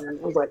Yeah. walked in, and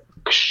it was like,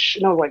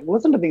 and I was like,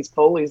 listen to these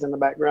Foleys in the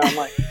background.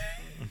 Like,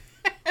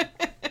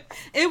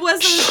 It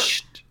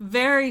was a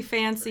very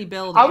fancy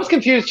building. I was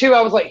confused too.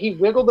 I was like, he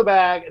wiggled the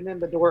bag, and then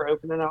the door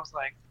opened, and I was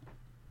like,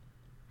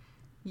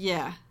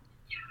 Yeah.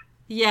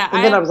 Yeah.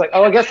 and then I was like,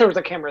 oh, I guess there was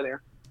a camera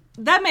there.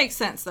 That makes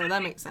sense, though.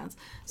 That makes sense.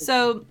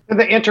 So, And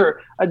they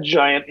enter a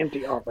giant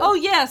empty office. oh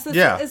yes,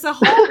 it's a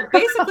whole,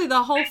 basically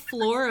the whole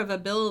floor of a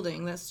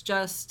building that's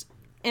just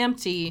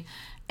empty,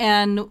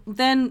 and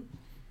then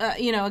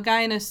a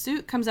guy in a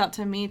suit comes out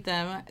to meet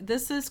them.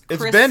 This is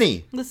Chris. It's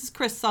Benny. This is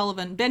Chris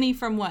Sullivan. Benny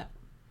from what?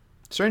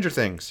 Stranger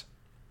Things.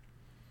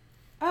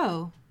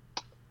 Oh.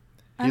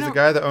 He's the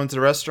guy that owns the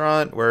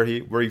restaurant where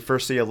you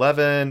first see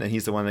Eleven, and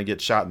he's the one that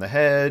gets shot in the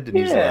head, and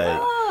he's like,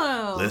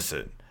 Oh.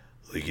 "Listen,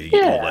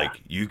 Yeah.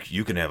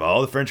 you can have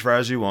all the French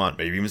fries you want,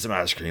 maybe even some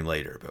ice cream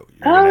later, but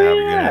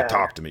you're gonna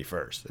talk to me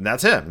first." And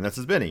that's him, and that's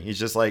his Benny. He's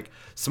just like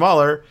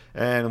smaller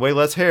and way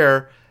less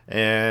hair,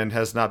 and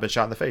has not been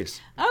shot in the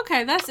face.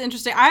 Okay, that's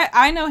interesting.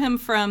 I know him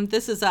from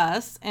This Is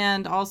Us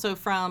and also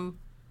from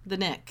The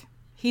Nick.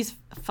 He's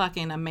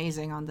fucking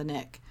amazing on The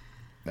Nick.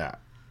 Yeah.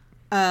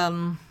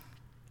 Um,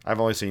 I've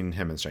only seen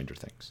him in Stranger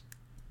Things.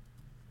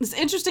 it's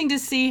interesting to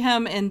see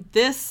him in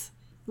this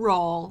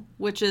role,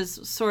 which is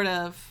sort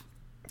of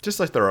Just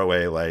like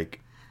throwaway,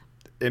 like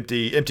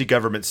empty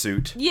government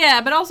suit.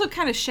 yeah, but also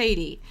kind of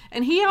shady.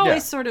 And he always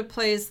Yeah. sort of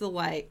plays the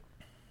like,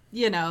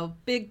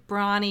 big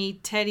brawny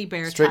teddy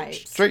bear type,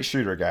 Straight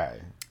shooter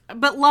guy.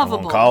 but I lovable.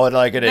 won't call it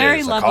like it Very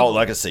is. lovable. I call it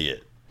like I see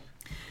it.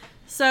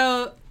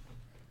 So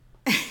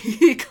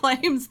he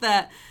claims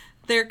that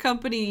their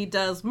company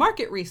does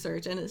market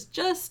research and it's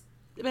just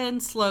been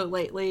slow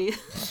lately,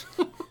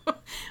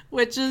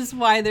 which is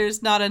why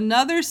there's not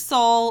another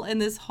soul in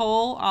this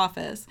whole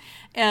office.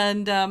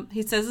 And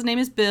he says his name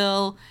is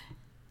Bill.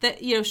 That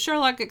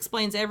Sherlock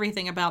explains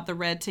everything about the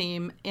red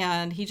team,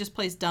 and he just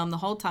plays dumb the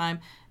whole time.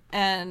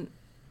 And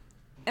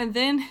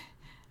then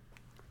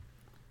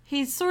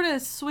he sort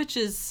of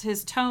switches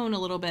his tone a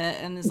little bit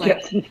and is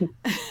like,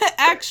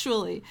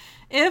 actually,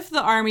 if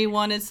the army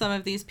wanted some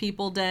of these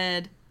people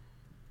dead,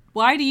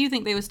 why do you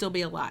think they would still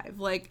be alive?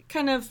 Like,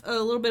 kind of a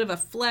little bit of a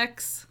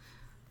flex.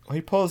 Well,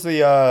 he pulls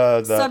the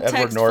Subtext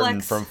Edward Norton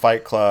flex. from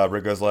Fight Club, where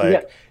he goes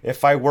like,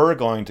 if I were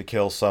going to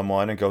kill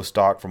someone and go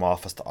stalk from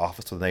office to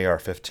office with an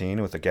AR-15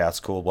 with a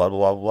gas cool, blah,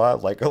 blah, blah,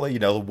 blah, like,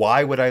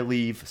 why would I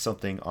leave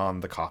something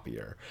on the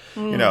copier?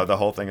 The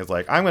whole thing is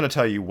like, I'm going to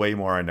tell you way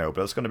more I know,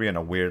 but it's going to be in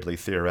a weirdly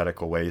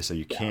theoretical way, so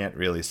you can't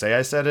really say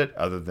I said it,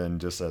 other than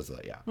just as,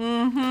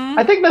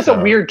 I think that's a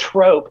weird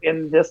trope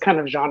in this kind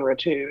of genre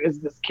too, is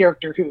this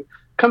character who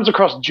comes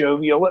across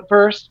jovial at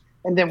first,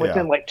 and then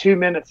within like 2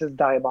 minutes is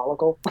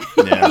diabolical.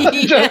 Yeah.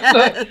 Just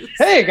like,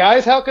 hey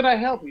guys, how can I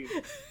help you?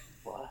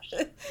 Flush.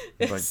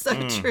 It's Like, so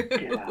true.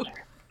 Get out of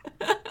here.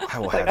 I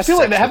will Like, have I feel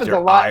like sex that happens with your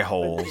a lot eye in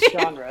holes. this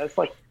genre. It's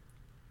like,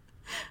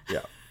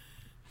 Yeah.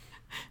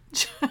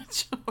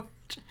 George,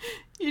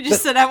 You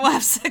just said I will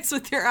have sex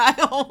with your eye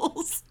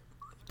holes.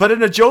 But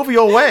in a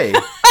jovial way.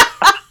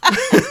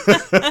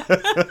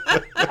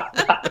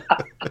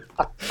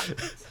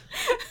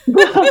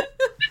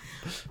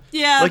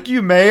 Yeah. Like,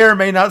 you may or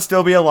may not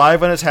still be alive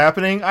when it's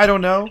happening. I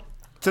don't know.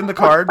 It's in the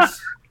cards.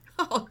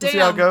 Oh, We'll damn. see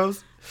how it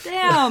goes.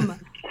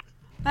 Damn.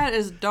 That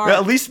is dark. Well,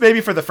 at least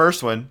maybe for the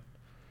first one.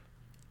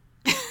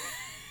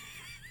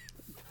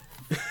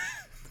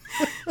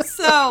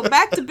 So,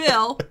 back to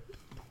Bill.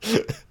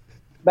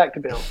 Back to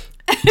Bill.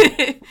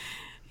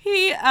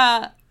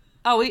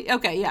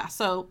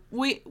 So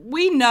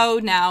we know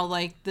now,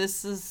 like,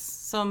 this is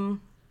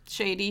some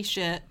shady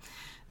shit.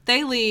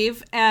 They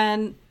leave,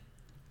 and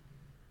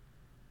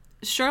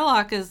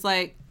Sherlock is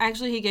like,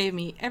 actually, he gave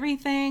me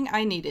everything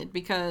I needed,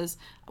 because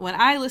when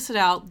I listed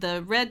out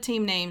the red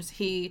team names,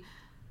 he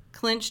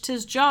clenched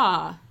his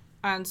jaw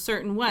on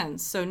certain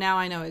ones. So now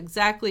I know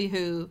exactly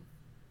who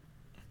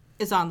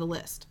is on the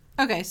list.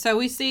 Okay, so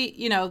we see,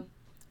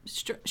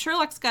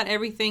 Sherlock's got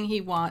everything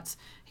he wants.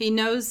 He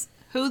knows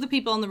who the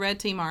people on the red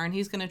team are, and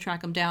he's going to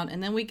track them down.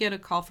 And then we get a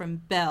call from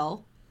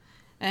Bell,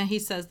 and he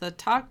says the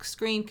talk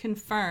screen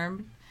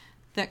confirmed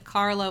that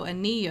Carlo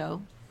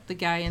Anillo, the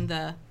guy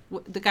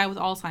with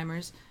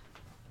Alzheimer's,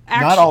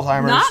 Not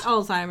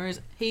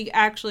Alzheimer's, he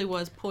actually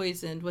was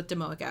poisoned with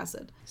domoic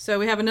acid. So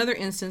we have another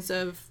instance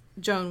of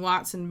Joan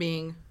Watson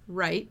being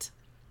right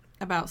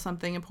about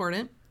something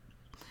important.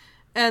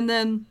 And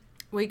then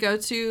we go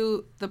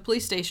to the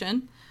police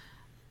station,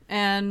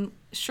 and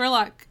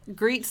Sherlock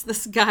greets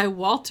this guy,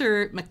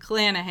 Walter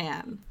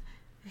McClanahan.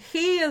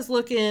 He is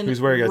looking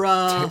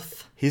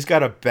rough. He's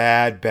got a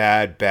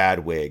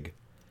bad wig.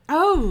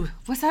 Oh,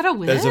 was that a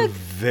wig? That's a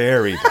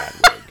very bad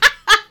wig.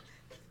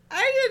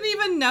 I didn't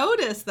even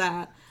notice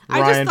that.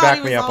 Ryan, I just thought back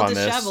he was me up all on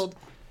this. disheveled.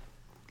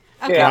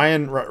 Okay.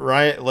 Yeah.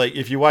 Ryan, like,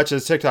 if you watch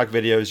his TikTok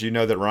videos, you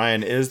know that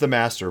Ryan is the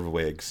master of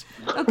wigs.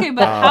 Okay,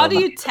 but how do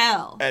you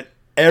tell? And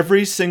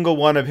every single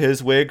one of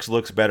his wigs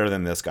looks better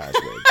than this guy's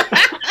wig.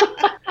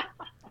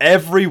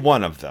 Every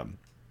one of them.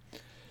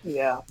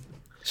 Yeah.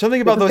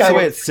 Something about This the guy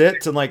way was- it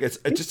sits, and like it's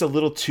just a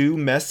little too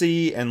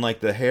messy, and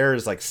like the hair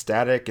is like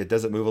static. It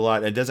doesn't move a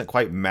lot. It doesn't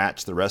quite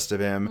match the rest of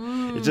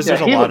him. It just Yeah,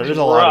 there's he a lot looks of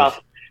rough.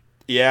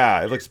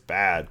 yeah, it looks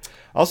bad.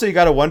 Also, you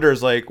got to wonder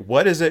is like,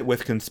 what is it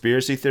with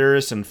conspiracy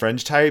theorists and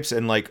fringe types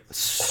and like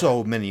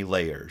so many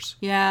layers?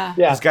 Yeah.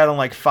 Yeah. He's got on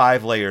like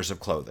 5 layers of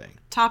clothing.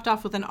 Topped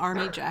off with an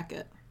army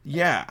jacket.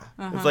 Yeah,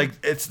 it's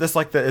like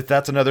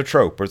that's another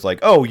trope where it's like,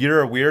 oh, you're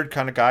a weird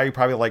kind of guy who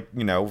probably like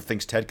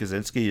thinks Ted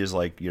Kaczynski is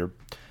like your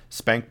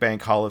Spank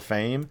Bank Hall of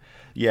Fame.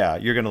 Yeah,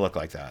 you're gonna look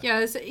like that.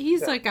 Yeah,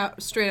 he's like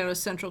straight out of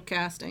Central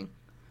Casting.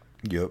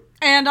 Yep.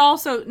 And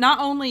also, not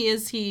only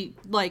is he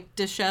like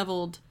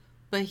disheveled,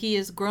 but he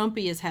is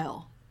grumpy as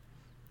hell.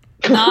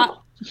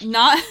 Not.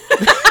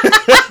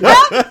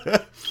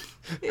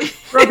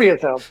 Grumpy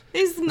as hell.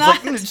 He's not.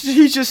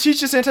 He's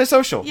just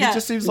antisocial. Yeah. He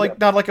just seems like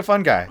not like a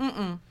fun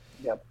guy.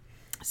 Yep.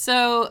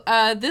 So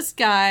this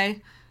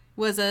guy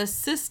was a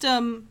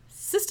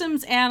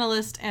systems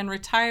analyst and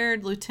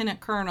retired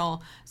lieutenant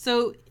colonel.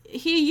 So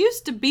he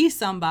used to be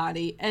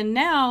somebody, and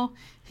now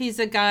he's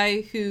a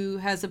guy who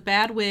has a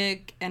bad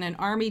wig and an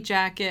army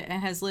jacket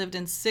and has lived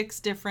in 6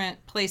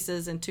 different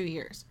places in 2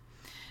 years.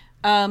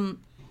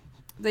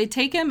 They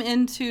take him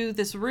into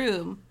this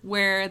room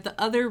where the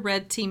other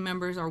red team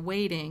members are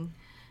waiting,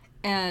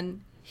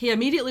 and he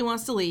immediately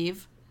wants to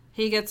leave.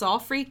 He gets all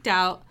freaked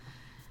out.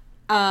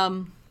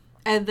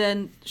 And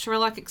then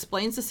Sherlock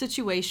explains the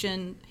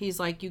situation. He's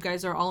like, you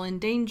guys are all in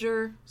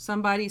danger.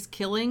 Somebody's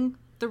killing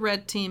the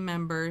red team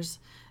members,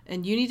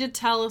 and you need to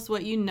tell us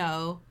what you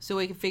know so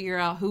we can figure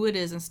out who it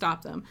is and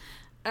stop them.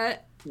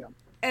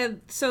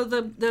 And so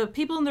the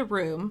people in the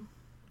room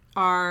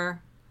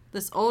are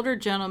this older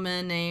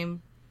gentleman named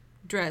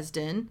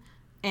Dresden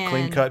and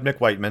Clean cut Mick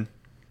Whiteman.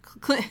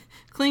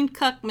 Clean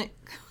cuck.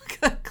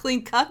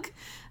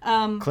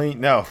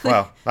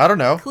 Well, I don't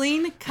know.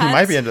 Clean He cut.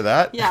 might be into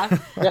that. Yeah.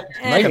 I'm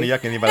not gonna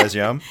yuck anybody's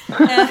yum.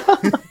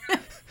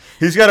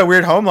 He's got a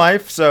weird home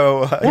life,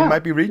 so he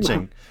might be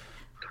reaching.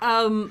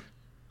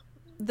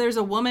 There's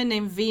a woman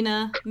named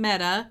Vina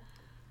Mehta,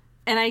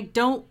 and I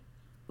don't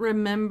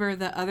remember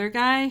the other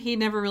guy. He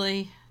never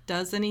really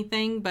does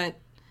anything, but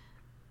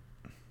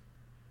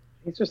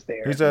He's just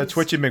there. He's a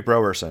Twitchy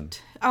McBrowerson.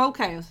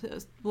 okay,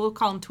 we'll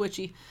call him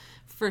Twitchy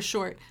for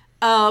short.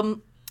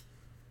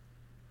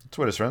 That's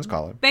what his friends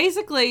call him.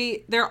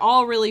 Basically, they're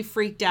all really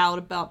freaked out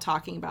about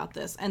talking about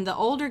this, and the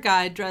older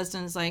guy,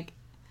 Dresden, is like,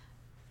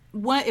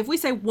 "What if we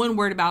say one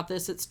word about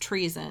this? It's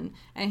treason."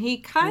 And he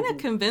kind of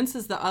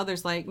convinces the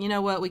others, like, you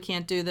know what, we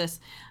can't do this,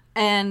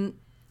 and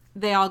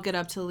they all get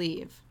up to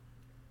leave.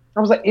 I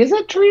was like, is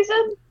it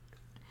treason?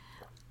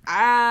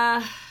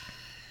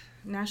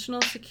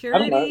 National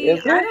security? I don't know.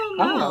 Is it? I don't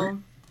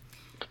know.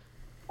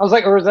 I was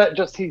like, or is that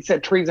just he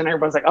said treason?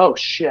 Everybody's like, oh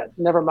shit,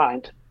 never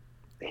mind.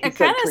 He It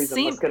said kinda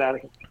treason. Let's get out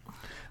of here.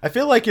 I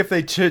feel like if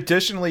they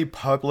traditionally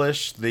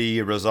publish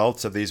the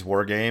results of these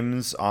war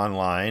games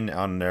online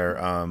on their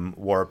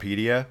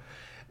Warpedia,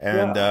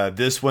 And Yeah.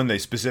 this one, they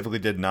specifically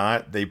did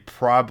not. They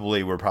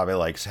probably were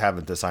like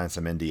having to sign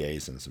some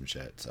NDAs and some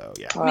shit. So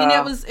yeah. I mean,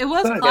 it was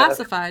I guess.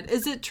 classified.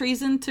 Is it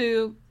treason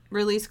to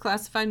release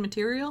classified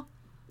material?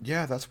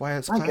 Yeah, that's why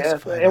it's I guess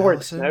classified. Edward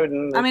Allison.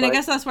 Snowden. I is mean, I like-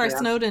 guess that's where yeah.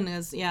 Snowden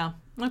is. Yeah.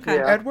 Okay.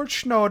 Yeah. Edward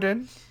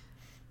Snowden.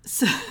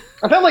 So,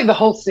 I felt like the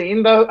whole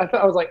scene, though. I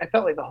felt like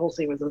the whole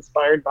scene was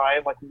inspired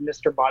by like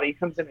Mr. Body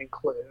comes in and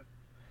Clue.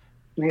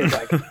 And he's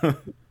like,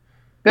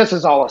 "This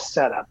is all a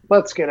setup.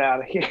 Let's get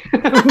out of here."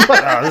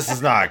 Oh, this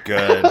is not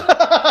good.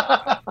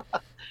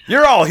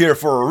 You're all here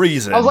for a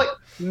reason. I was like,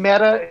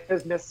 Meta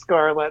is Miss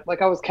Scarlet.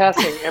 Like I was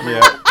casting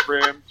everyone Yeah. in the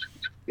room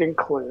in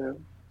Clue.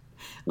 And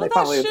Well, they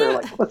finally that were should-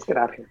 like, "Let's get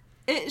out of here."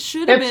 it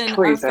should have It's been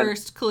treason. our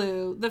first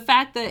clue. The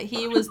fact that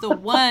he was the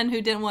one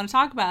who didn't want to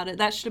talk about it,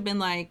 that should have been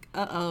like,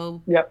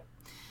 uh-oh, Yep.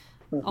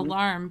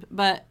 alarmed.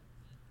 But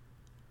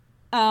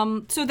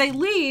so they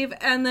leave,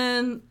 and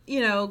then,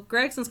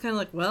 Gregson's kind of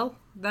like, well,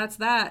 that's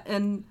that.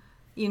 And,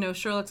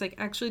 Sherlock's like,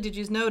 actually, did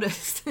you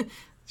notice?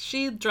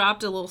 She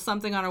dropped a little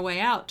something on her way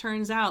out,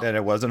 turns out. and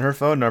it wasn't her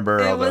phone number,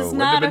 It although was it would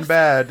not have a been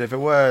bad if it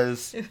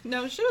was.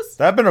 No, she was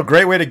That'd been a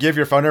great way to give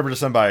your phone number to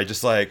somebody.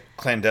 Just like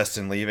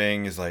clandestine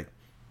leaving is like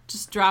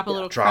just drop a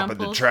little drop it in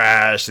the crumple.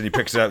 trash, and he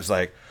picks it up. It's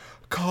like,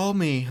 call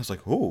me. I was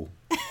like, ooh,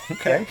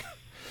 okay.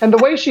 And the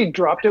way she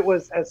dropped it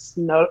was as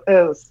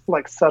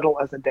like subtle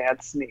as a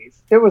dad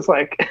sneeze. It was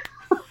like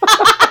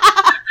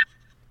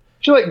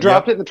she like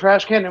dropped it in the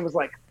trash can and was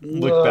like,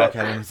 Looked back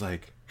at him. He's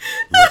like,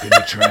 look in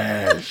the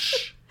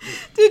trash.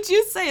 Did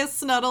you say a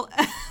snuddle?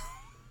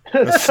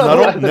 A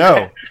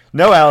snuddle?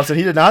 No, Allison.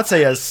 He did not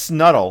say a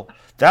snuddle.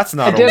 That's I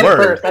not did a at word.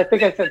 first. I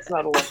think I said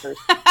snuddle at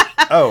first.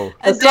 Oh,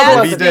 A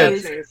Subtle dad as a dad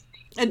sneeze.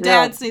 A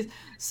dad sneeze.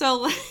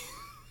 So,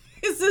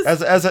 is this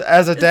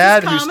as a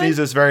dad who common?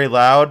 sneezes very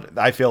loud,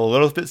 I feel a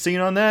little bit seen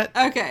on that.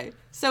 okay?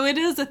 So it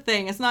is a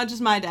thing. It's not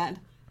just my dad.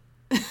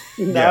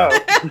 No.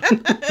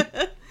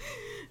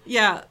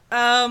 Yeah.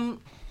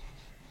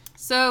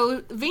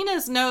 So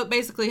Venus note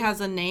basically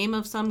has a name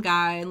of some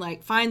guy and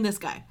like find this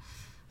guy.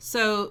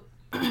 So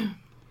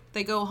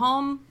they go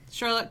home.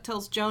 Sherlock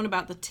tells Joan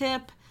about the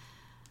tip,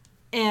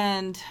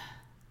 and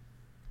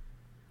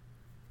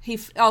he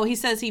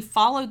says he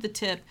followed the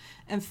tip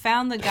and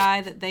found the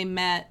guy that they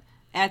met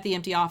at the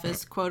empty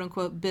office, quote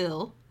unquote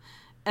Bill,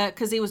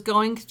 because he was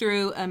going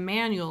through a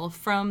manual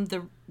from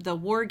the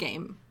war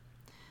game,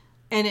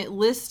 and it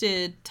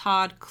listed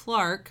Todd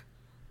Clark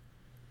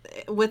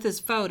with his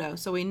photo,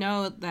 so we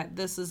know that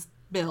this is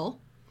Bill.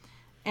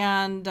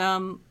 And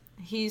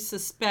he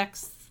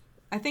suspects,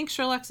 I think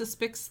Sherlock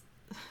suspects,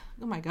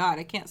 oh my god,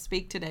 I can't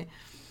speak today.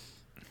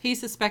 He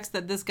suspects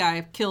that this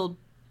guy killed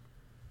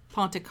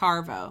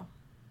Pontecarvo.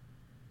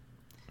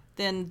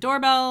 Then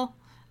doorbell,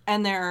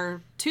 and there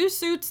are two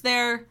suits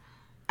there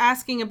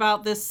asking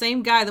about this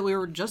same guy that we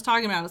were just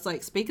talking about. It's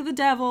like, speak of the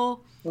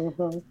devil.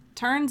 Mm-hmm.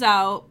 Turns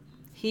out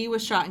he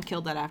was shot and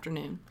killed that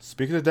afternoon.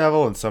 Speak of the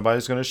devil, and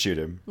somebody's going to shoot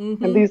him.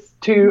 And these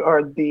two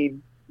are the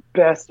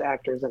best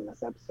actors in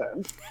this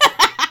episode.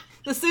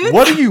 The suits?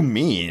 What do you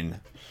mean?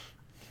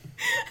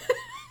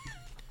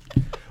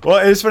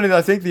 Well, it's funny that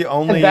I think the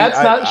only And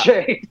that's not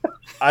shade.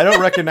 I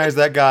don't recognize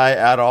that guy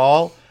at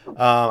all.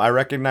 I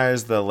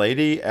recognize the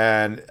lady,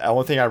 and the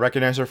only thing I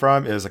recognize her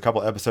from is a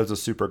couple episodes of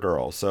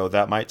Supergirl. So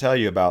that might tell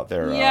you about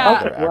their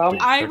Yeah. their Well,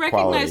 acting, I their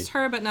recognized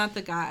quality. her, but not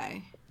the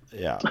guy.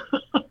 Yeah,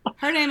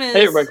 Her name I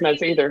didn't is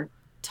recognize either.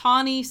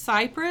 Tawny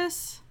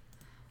Cypress.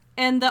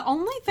 And the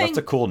only thing... that's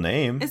a cool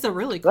name. It's a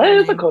really cool That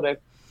is a name. cool name.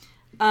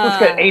 Let's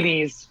get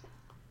 80s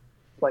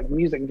like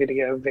music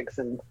video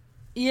vixen.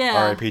 Yeah.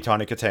 R.I.P.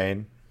 Tawny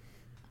Katane.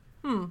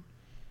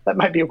 That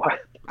might be why.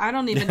 I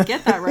don't even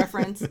get that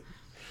reference.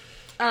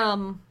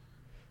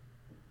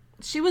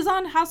 She was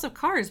on House of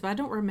Cards, but I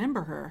don't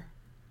remember her.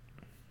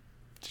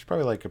 She's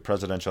probably like a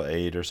presidential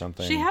aide or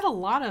something. She had a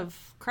lot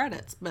of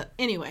credits, but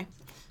anyway.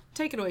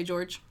 Take it away,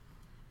 George.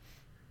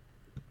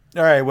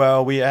 All right.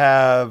 Well, we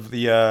have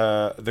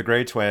the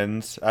Gray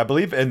Twins. I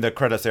believe in the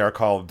credits they are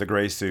called the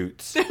Gray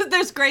Suits.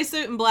 There's gray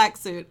suit and black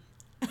suit.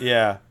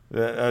 Yeah,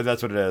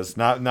 that's what it is.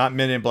 Not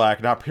Men in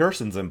Black, not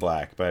persons in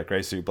black, but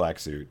gray suit, black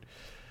suit.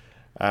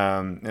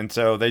 And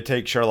so they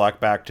take Sherlock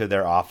back to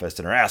their office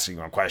and are asking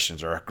him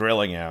questions or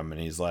grilling him,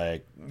 and he's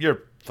like,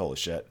 "You're full of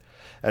shit."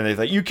 And they're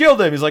like, "You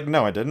killed him." He's like,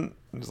 "No, I didn't."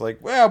 And he's like,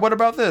 "Well, what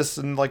about this?"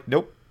 And like,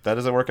 "Nope, that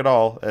doesn't work at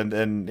all."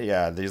 And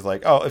yeah, he's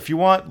like, "Oh, if you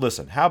want,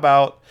 listen, how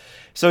about?"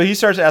 So he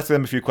starts asking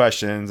them a few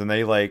questions, and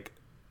they like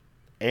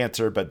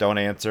answer but don't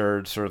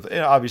answer, sort of,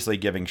 obviously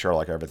giving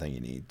Sherlock everything he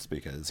needs,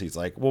 because he's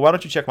like, well, why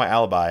don't you check my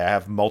alibi? I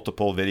have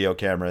multiple video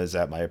cameras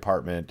at my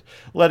apartment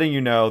letting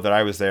you know that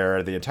I was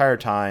there the entire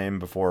time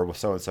before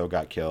so and so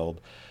got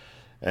killed.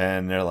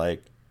 And they're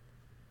like,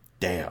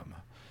 damn.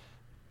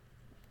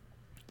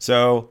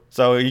 So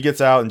he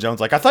gets out, and Joan's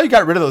like, I thought you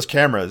got rid of those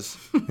cameras.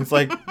 He's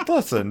like,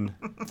 listen,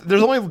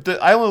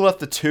 I only left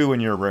the 2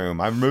 in your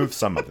room. I moved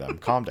some of them.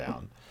 Calm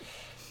down.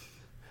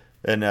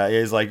 And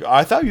he's like,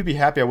 I thought you'd be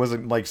happy I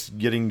wasn't like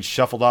getting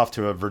shuffled off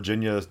to a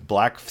Virginia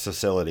black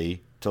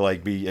facility to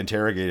like be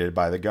interrogated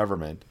by the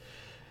government.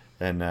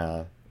 And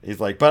He's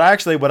like, but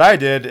actually what I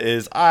did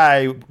is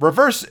I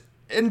reverse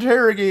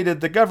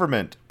interrogated the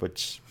government,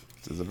 which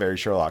is a very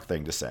Sherlock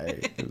thing to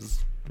say. It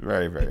was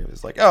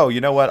it's like, oh,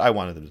 you know what? I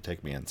wanted them to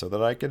take me in so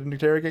that I could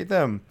interrogate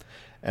them.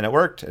 And it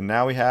worked, and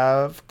now we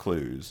have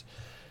clues.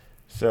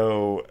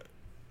 So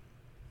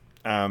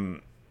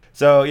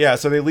so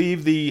they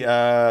leave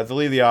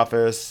the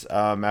office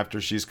after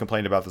she's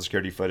complained about the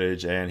security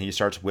footage, and he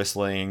starts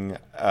whistling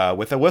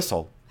with a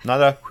whistle, not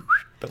a,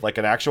 but like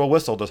an actual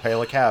whistle to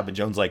hail a cab. And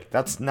Joan's like,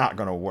 "That's not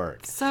gonna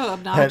work." So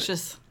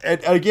obnoxious.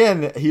 And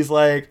again, he's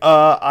like,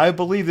 "I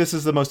believe this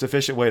is the most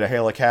efficient way to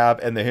hail a cab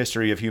in the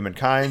history of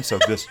humankind, so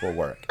this will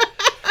work."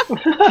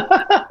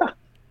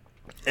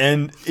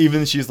 And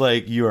even she's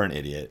like, "You are an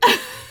idiot."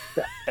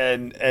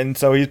 And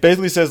so he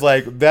basically says,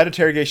 like, that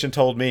interrogation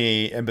told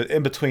me,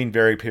 in between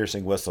very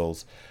piercing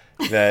whistles,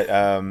 that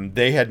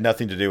they had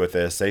nothing to do with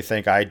this. They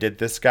think I did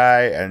this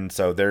guy, and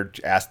so they're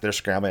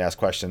scrambling to ask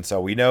questions. So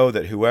we know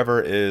that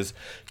whoever is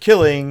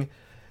killing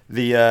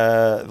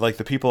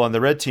the people on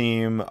the red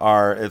team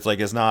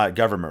is not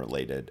government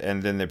related.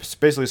 And then they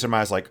basically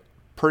surmise, like,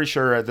 pretty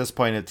sure at this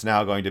point it's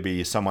now going to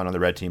be someone on the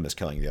red team is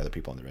killing the other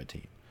people on the red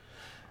team.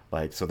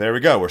 Like, so there we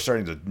go. We're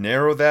starting to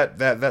narrow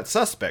that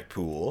suspect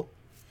pool.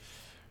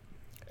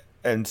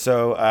 And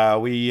so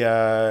we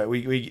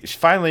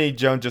finally,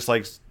 Joan just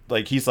like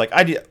he's like,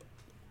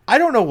 I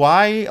don't know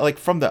why, like,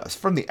 from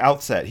the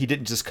outset he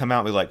didn't just come out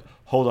and be like,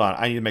 hold on,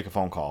 I need to make a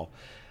phone call.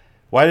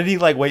 Why did he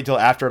like wait till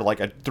after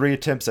like 3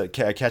 attempts at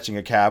catching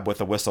a cab with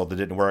a whistle that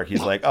didn't work?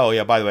 He's like, oh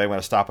yeah, by the way, I'm going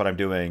to stop what I'm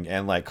doing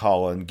and like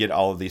call and get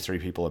all of these 3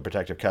 people in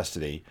protective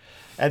custody.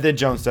 And then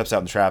Joan steps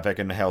out in traffic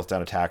and hails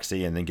down a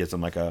taxi and then gives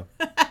him like a.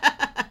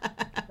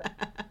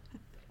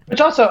 Which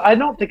also, I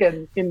don't think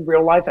in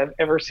real life I've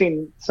ever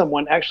seen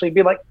someone actually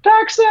be like,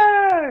 taxi!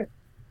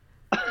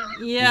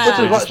 Yeah. Which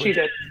is what she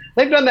did.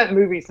 They've done that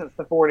movie since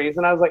the 40s,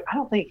 and I was like, I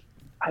don't think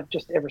I've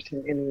just ever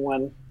seen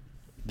anyone.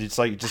 It's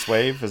like, just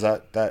wave? Is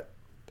that?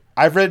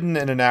 I've ridden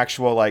in an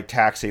actual, like,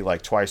 taxi,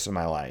 like, twice in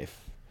my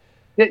life.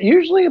 Yeah,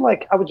 usually,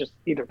 like, I would just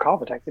either call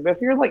the taxi, but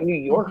if you're, like, New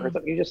York or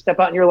something, you just step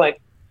out and you're like,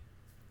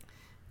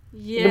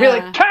 yeah. you'll be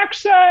like,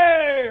 taxi!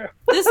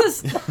 This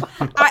is...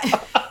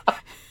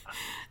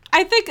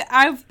 I think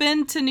I've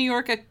been to New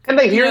York. Can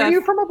they hear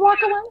you from a block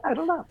away? I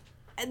don't know.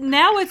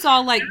 Now it's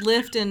all like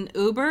Lyft and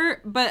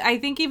Uber, but I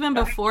think even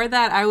before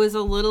that, I was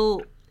a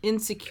little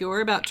insecure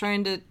about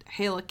trying to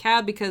hail a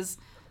cab because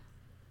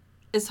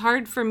it's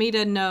hard for me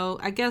to know.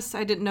 I guess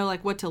I didn't know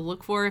like what to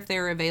look for, if they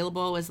were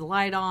available, was the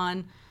light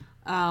on,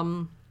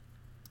 and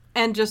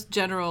just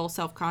general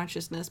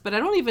self-consciousness. But I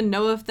don't even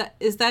know if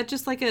is that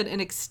just like an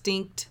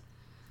extinct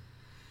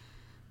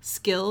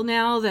skill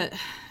now that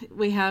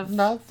we have.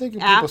 No, I think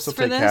people apps still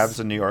for take this? cabs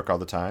in New York all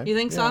the time. You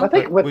think so? I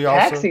think with we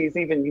also- taxis,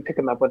 even you pick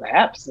them up with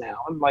apps now,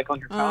 and like on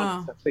your phone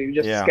and stuff. So you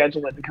just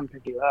schedule it to come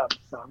pick you up.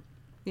 So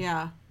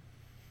Yeah.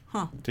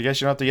 To guess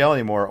you don't have to yell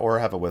anymore or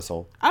have a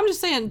whistle. I'm just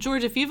saying,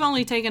 George, if you've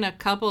only taken a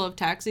couple of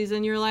taxis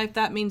in your life,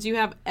 that means you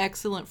have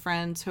excellent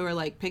friends who are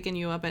like picking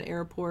you up at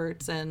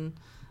airports and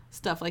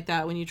stuff like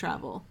that when you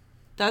travel.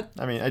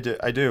 I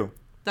do.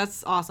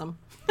 That's awesome.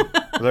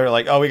 They're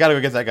like, oh, we got to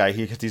go get that guy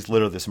because he's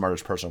literally the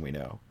smartest person we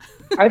know.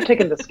 I've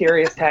taken the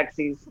scariest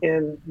taxis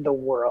in the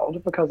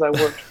world because I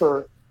worked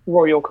for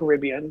Royal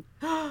Caribbean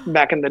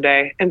back in the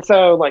day. And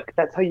so, like,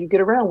 that's how you get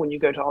around when you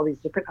go to all these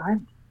different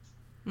islands.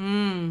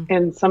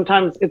 And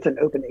sometimes it's an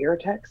open air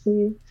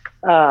taxi.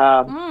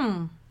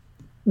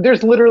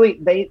 There's literally,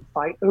 they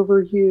fight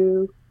over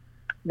you.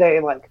 They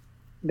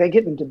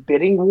get into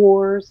bidding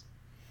wars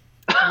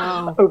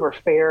over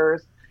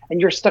fares,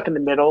 and you're stuck in the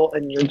middle,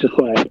 and you're just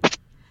like,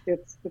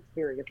 it's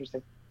very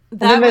interesting.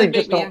 That would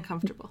make me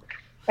uncomfortable.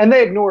 And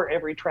they ignore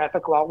every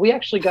traffic law. We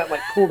actually got like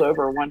pulled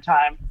over one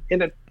time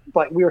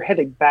we were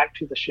heading back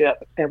to the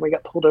ship, and we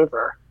got pulled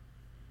over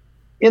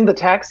in the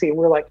taxi, and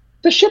we're like,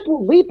 the ship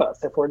will leave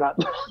us if we're not.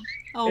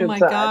 Oh my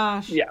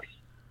gosh! Yeah,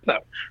 so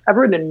I've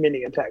ridden in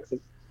many a taxi.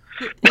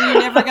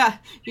 And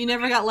you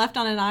never got left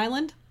on an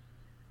island?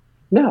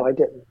 No, I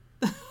didn't.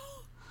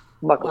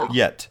 Luckily, wow.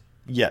 Yet.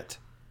 Yeah.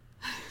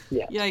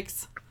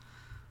 Yikes.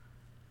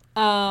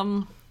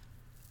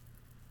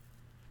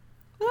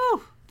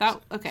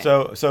 Okay.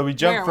 So we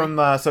jump from.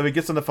 So he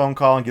gets on the phone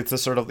call and gets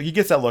this he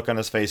gets that look on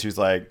his face. He's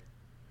like,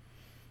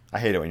 I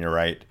hate it when you're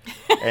right.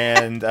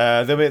 And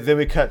then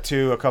we cut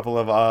to a couple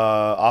of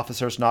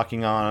officers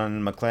knocking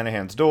on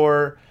McClanahan's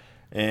door,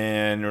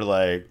 and we're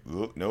like,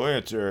 no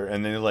answer.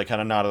 And then they like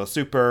kind of nod to the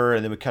super,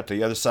 and then we cut to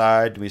the other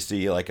side. We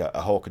see like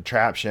a whole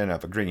contraption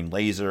of a green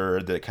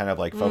laser that kind of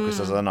like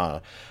focuses on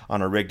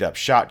a rigged up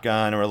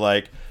shotgun, and we're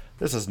like,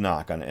 this is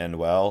not going to end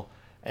well.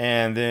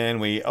 And then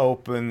we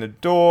open the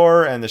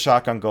door, and the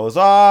shotgun goes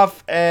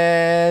off,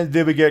 and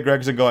then we get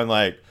Gregson going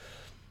like,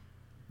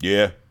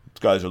 yeah, these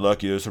guys are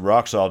lucky there's some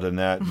rock salt in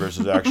that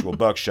versus actual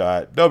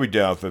buckshot. They'll be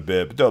down for a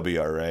bit, but they'll be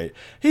all right.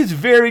 He's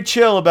very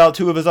chill about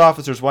 2 of his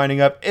officers winding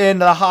up in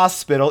the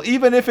hospital,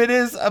 even if it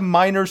is a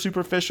minor,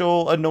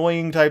 superficial,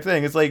 annoying type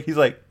thing. It's like, he's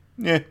like,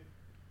 yeah,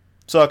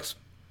 sucks.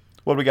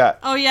 What do we got?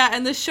 Oh, yeah,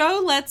 and the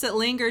show lets it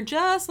linger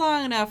just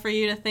long enough for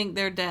you to think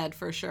they're dead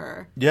for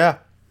sure. Yeah.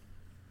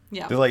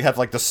 Yeah. They like have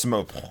like the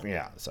smoke.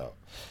 Yeah. So,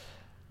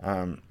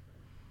 that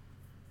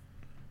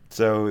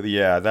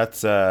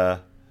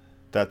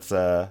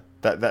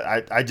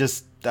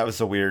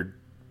was a weird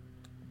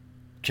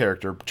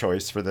character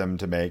choice for them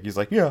to make. He's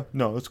like, yeah,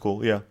 no, that's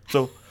cool. Yeah.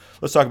 So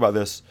let's talk about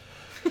this.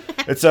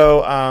 And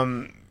so,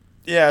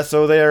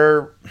 so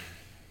they're,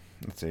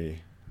 let's see.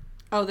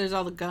 Oh, there's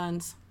all the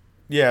guns.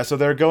 Yeah, so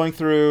they're going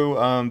through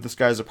this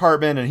guy's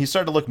apartment, and he's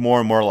starting to look more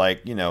and more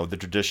like, the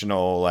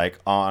traditional,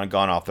 like, gone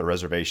off the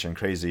reservation,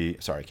 crazy.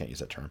 Sorry, I can't use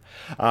that term.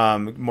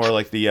 More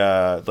like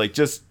the,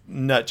 just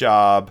nut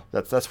job.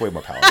 That's way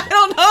more palatable. I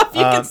don't know if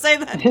you can say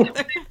that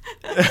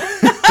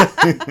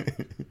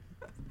either.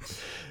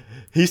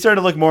 He's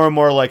starting to look more and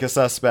more like a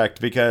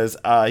suspect because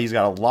he's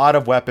got a lot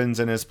of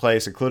weapons in his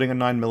place, including a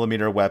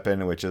 9mm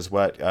weapon, which is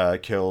what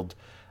killed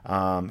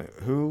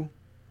who?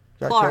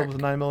 Got killed with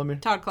a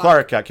 9mm? Todd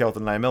Clark got killed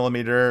with a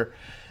 9mm,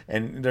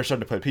 and they're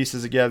starting to put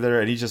pieces together,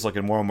 and he's just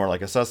looking more and more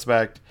like a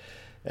suspect.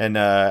 And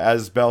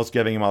as Belle's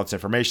giving him all this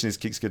information, he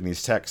keeps getting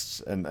these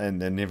texts, and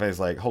everybody's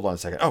like, hold on a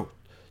second. Oh,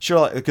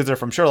 Sherlock, because they're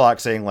from Sherlock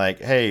saying like,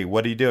 hey,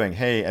 what are you doing?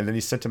 Hey, and then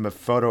he sent him a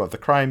photo of the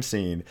crime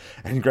scene,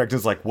 and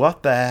Gregton's like,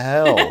 what the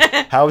hell?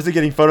 How is he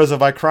getting photos of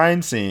my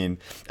crime scene?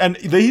 And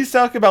he's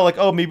talking about like,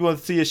 oh, maybe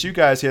with CSU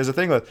guys he has a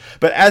thing with.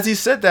 But as he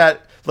said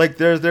that, like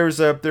there's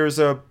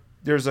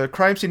a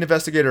crime scene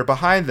investigator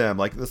behind them,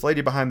 like this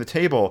lady behind the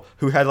table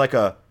who had like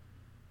a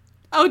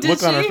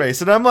look on her face,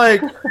 and I'm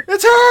like,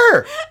 it's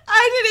her.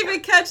 I didn't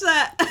even catch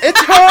that.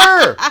 It's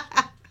her.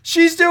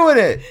 She's doing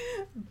it.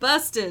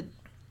 Busted.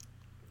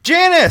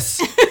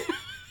 Janice,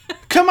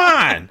 come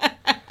on.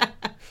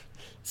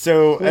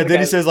 So, and then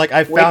he says, like,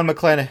 I found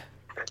McClanahan.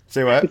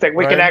 Say what? He's like,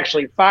 we could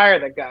actually fire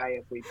the guy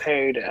if we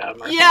paid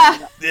him.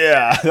 Yeah.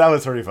 Yeah, that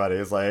was pretty funny.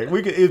 It's like,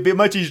 it'd be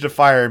much easier to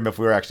fire him if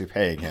we were actually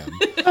paying him.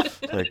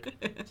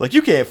 like,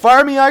 you can't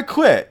fire me, I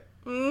quit.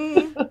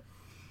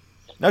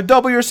 Now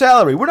double your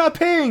salary. We're not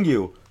paying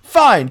you.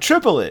 Fine,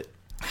 triple it.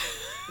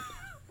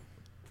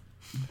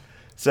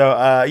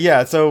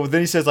 So so then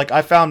he says like,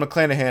 I found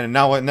McClanahan, and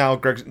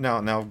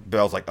now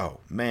Belle's like, oh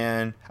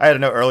man, I had a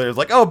note earlier. It was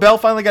like, oh, Belle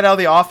finally got out of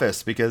the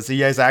office because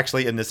he is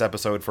actually in this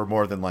episode for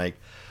more than like,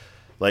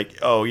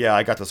 oh yeah,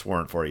 I got this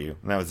warrant for you,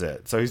 and that was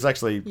it. So he's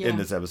actually in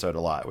this episode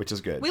a lot, which is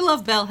good. We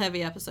love Belle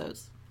heavy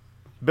episodes.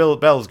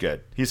 Belle's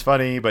good. He's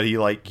funny, but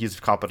he's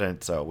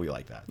competent, so we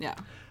like that. Yeah.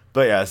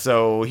 But yeah,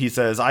 so he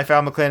says, I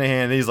found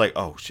McClanahan, and he's like,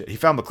 oh shit, he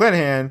found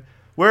McClanahan.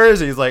 Where is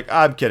he? He's like,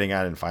 I'm kidding,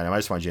 I didn't find him. I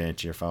just wanted you to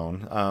answer your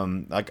phone.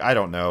 I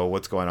don't know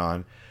what's going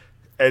on.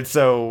 And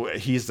so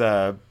he's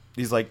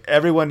like,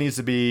 everyone needs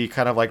to be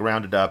kind of like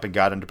rounded up and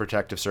got into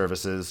protective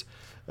services.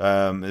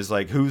 Is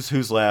like,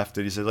 who's left?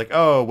 And he says like,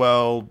 oh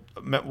well,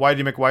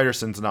 Whitey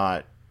McWhiterson's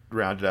not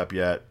rounded up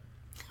yet.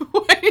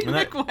 Whitey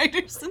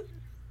McWhiterson?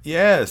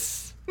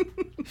 Yes.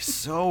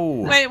 So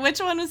wait, which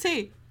one was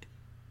he?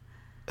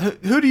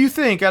 Who do you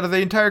think out of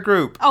the entire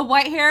group? Oh,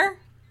 white hair?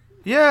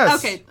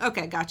 Yes.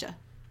 Okay, gotcha.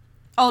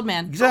 Old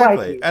man.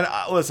 Exactly. And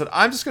listen,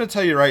 I'm just going to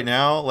tell you right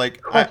now, like,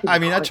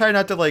 I try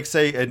not to like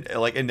say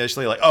like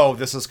initially like, oh,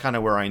 this is kind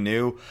of where I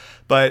knew.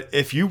 But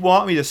if you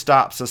want me to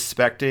stop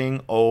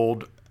suspecting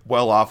old,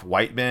 well-off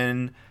white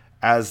men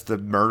as the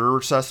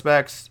murder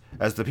suspects,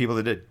 as the people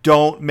that did,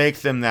 don't make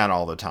them that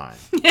all the time.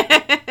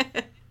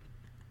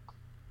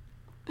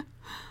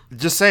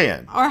 Just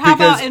saying. Or how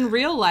about in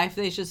real life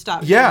they should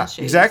stop? Yeah,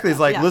 exactly. It's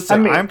like,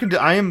 listen, I mean,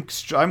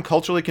 I'm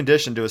culturally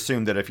conditioned to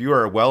assume that if you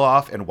are well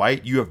off and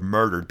white, you have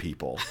murdered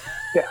people.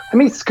 Yeah, I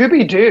mean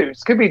Scooby-Doo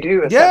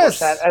established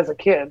that as a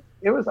kid.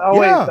 It was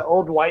always the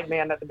old white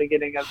man at the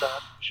beginning of the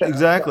show.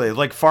 Exactly,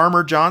 like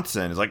Farmer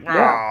Johnson is like,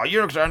 oh,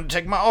 you're trying to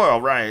take my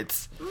oil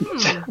rights.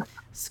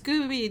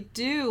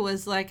 Scooby-Doo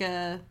was like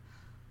a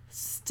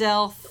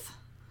stealth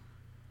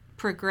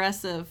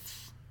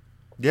progressive.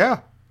 Yeah.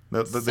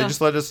 They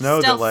just let us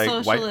know that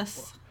like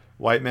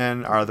white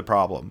men are the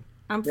problem.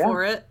 I'm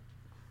for it.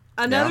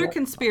 Another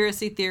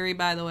conspiracy theory,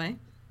 by the way.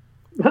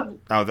 No,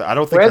 I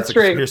don't think that's a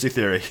conspiracy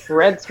theory.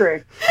 Red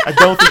string. I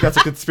don't think that's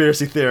a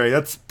conspiracy theory.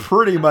 That's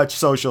pretty much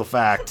social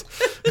fact.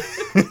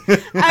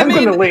 I'm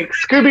going to link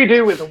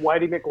Scooby-Doo with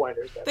Whitey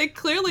McWhiterson. They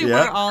clearly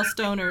were all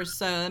stoners,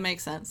 so that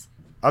makes sense.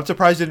 I'm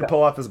surprised he didn't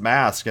pull off his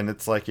mask, and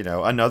it's like,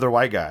 another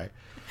white guy.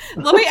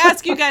 Let me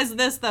ask you guys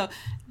this though: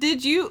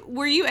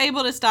 were you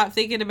able to stop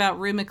thinking about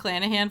Rue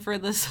McClanahan for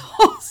this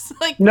whole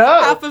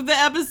half of the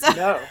episode?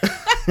 No.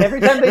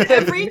 Every time they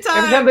said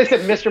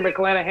Mr.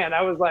 McClanahan,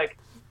 I was like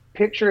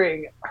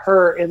picturing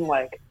her in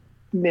like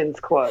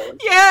men's clothes.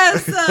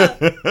 Yes.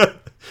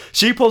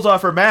 She pulls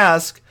off her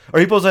mask,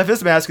 or he pulls off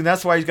his mask, and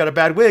that's why he's got a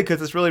bad wig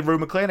because it's really Rue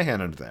McClanahan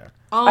under there.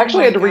 Oh, I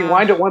actually had to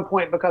rewind at one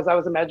point because I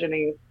was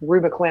imagining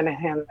Rue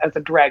McClanahan as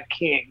a drag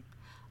king.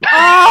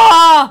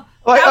 Oh.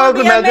 I was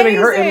imagining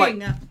her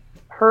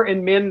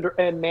in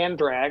man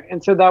drag,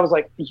 and so that was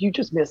like, you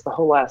just missed the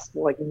whole last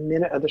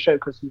minute of the show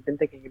because you've been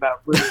thinking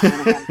about Rue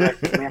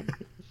McClanahan drag.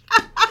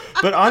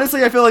 But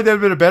honestly, I feel like that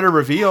would have been a better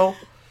reveal.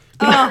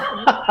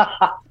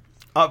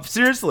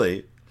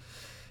 Seriously,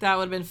 that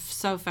would have been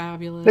so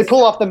fabulous. They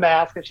pull off the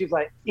mask, and she's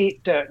like,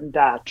 "Eat dirt and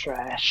die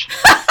trash."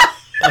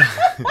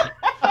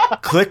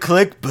 Click,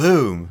 click,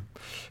 boom.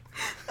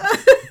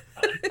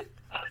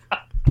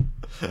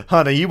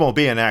 Honey, you won't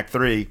be in Act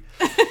 3.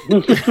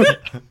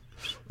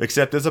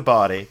 Except as a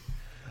body.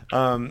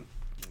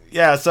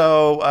 Yeah,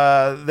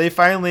 so they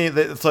finally...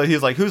 So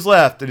he's like, who's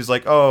left? And he's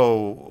like,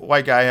 oh,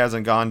 white guy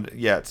hasn't gone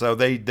yet. So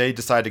they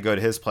decide to go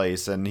to his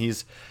place, and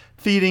he's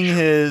feeding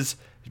his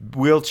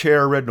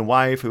wheelchair-ridden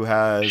wife who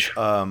has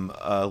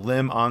a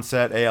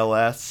limb-onset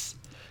ALS,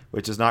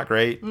 which is not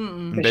great.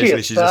 And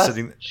basically, she's just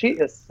sitting... She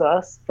is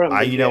sus from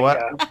the you know what?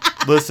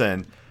 get-go.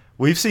 Listen,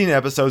 we've seen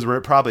episodes where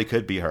it probably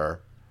could be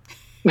her.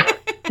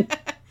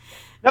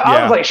 No,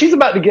 I was like, she's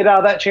about to get out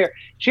of that chair.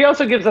 She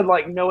also gives a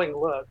like knowing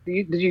look.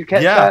 Did you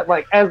catch that?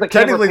 Like as the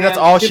technically, camera that's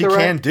all pans she to the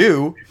can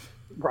do.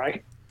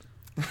 Right.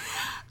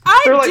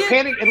 They're like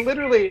panning, and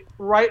literally,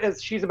 right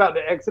as she's about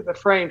to exit the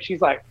frame,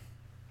 she's like,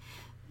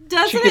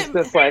 Doesn't she gets it?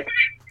 this like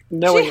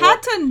knowing She had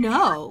look. to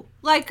know.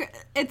 Like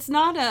it's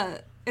not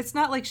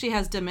like she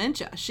has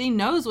dementia. She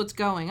knows what's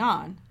going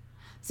on.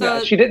 So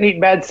Yeah, she didn't eat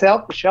bad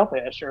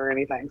shellfish or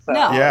anything. So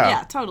no, Yeah.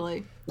 yeah,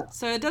 totally.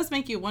 So it does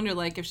make you wonder,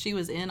 like, if she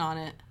was in on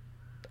it.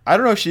 I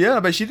don't know if she is,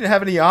 but she didn't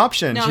have any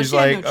option. No, She's she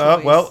had like, no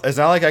choice. well, it's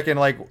not like I can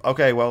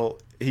okay, well,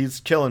 he's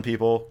killing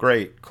people.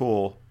 Great,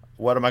 cool.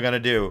 What am I going to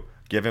do?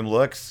 Give him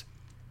looks?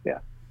 Yeah.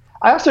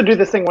 I also do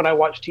this thing when I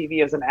watch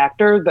TV as an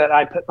actor that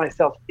I put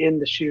myself in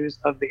the shoes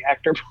of the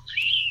actor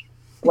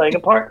playing a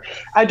part.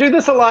 I do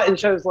this a lot in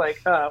shows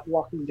like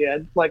Walking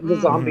Dead, like the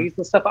zombies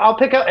and stuff. I'll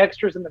pick out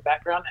extras in the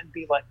background and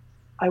be like,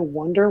 I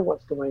wonder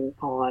what's going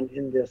on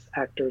in this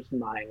actor's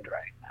mind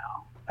right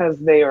now as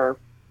they are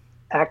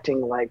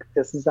acting like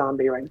this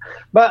zombie right now.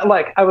 But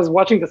like I was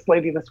watching this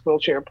lady in this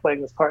wheelchair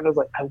playing this part and I was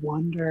like, I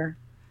wonder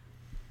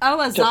Oh,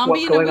 a just zombie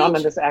what's in a going on in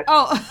wheelchair? this act.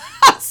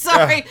 Oh,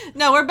 sorry.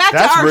 No, we're back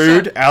That's to our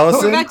rude, show.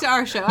 Allison. We're back to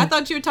our show. I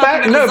thought you were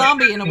talking about a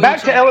zombie in a wheelchair.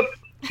 Back to Ella.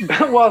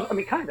 Well, I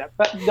mean, kind of.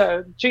 But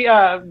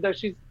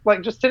she's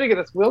like just sitting in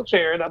this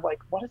wheelchair, and I'm like,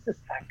 what is this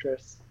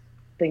actress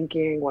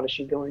thinking? What is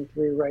she going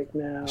through right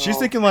now? She's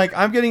thinking like,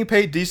 I'm getting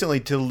paid decently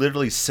to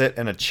literally sit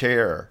in a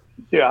chair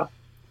yeah.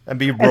 and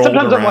be rolled And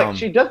sometimes around. I'm like,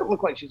 she doesn't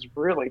look like she's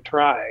really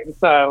trying.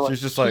 So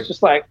She's just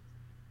like-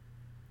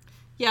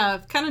 Yeah,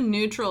 kind of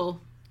neutral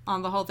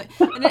on the whole thing.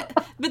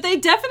 But they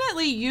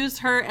definitely used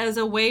her as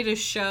a way to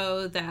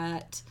show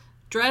that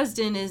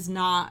Dresden is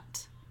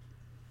not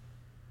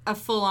a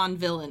full-on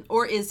villain,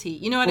 or is he?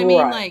 You know what I mean?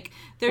 Right. Like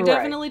they're Right.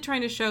 definitely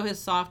trying to show his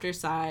softer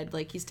side.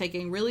 Like he's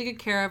taking really good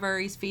care of her.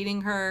 He's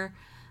feeding her,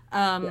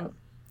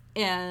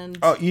 and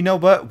oh, you know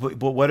what?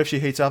 But what if she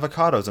hates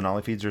avocados and all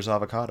he feeds her is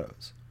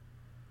avocados?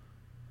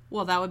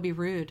 well, that would be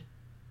rude.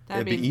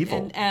 It'd be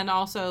evil. and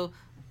also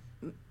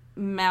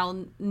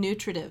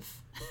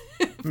malnutritive.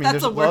 I mean,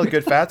 there's a lot of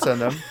good fats in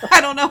them.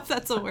 I don't know if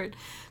that's a word,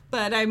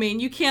 but I mean,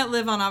 you can't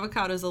live on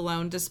avocados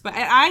alone. Despite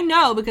I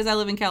know because I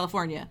live in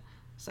California,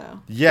 so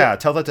Yeah,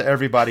 tell that to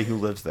everybody who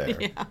lives there.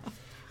 yeah.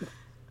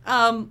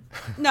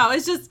 No,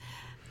 it's just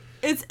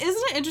isn't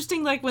it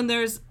interesting? Like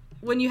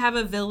when you have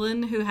a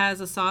villain who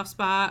has a soft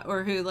spot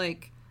or who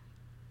like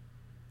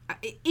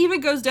it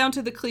even goes down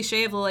to the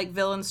cliche of the like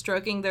villain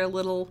stroking their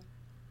little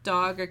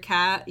dog or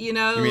cat. You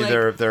know, You mean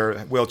like, their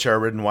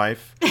wheelchair-ridden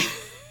wife?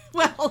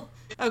 well.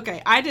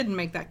 Okay, I didn't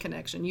make that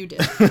connection. You did.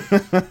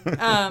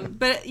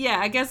 But yeah,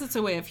 I guess it's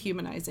a way of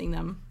humanizing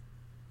them.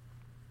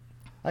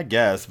 I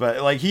guess,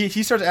 but like he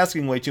starts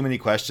asking way too many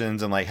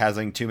questions and like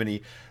having too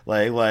many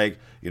like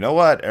you know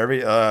what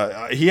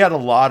he had a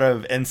lot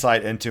of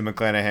insight into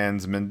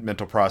McClanahan's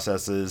mental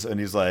processes, and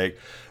he's like,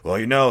 well,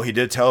 you know, he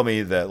did tell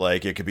me that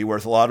like it could be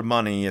worth a lot of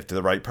money if to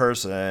the right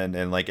person,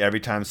 and like every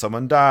time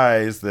someone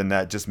dies, then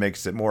that just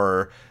makes it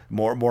more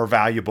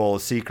valuable, a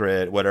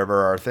secret,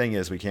 whatever our thing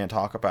is we can't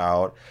talk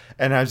about.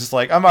 And I was just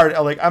like, I'm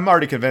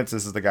already convinced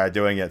this is the guy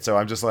doing it, so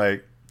I'm just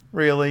like,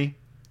 really?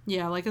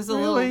 Yeah, like it's a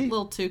Really?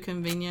 little too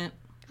convenient.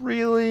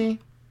 Really?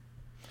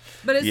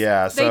 But it's,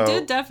 Yeah, they so-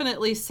 did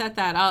definitely set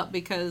that up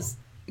because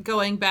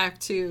going back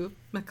to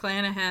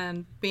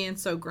McClanahan being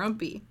so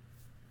grumpy,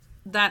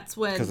 that's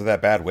when Because of that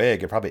bad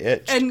wig, it probably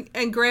itched.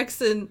 and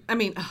Gregson, I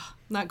mean,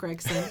 not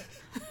Gregson.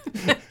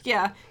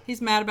 Yeah,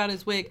 he's mad about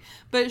his wig.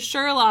 But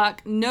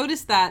Sherlock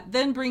noticed that,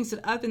 then brings it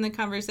up in the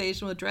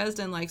conversation with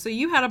Dresden, like, so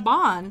you had a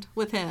bond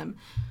with him.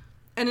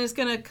 And it's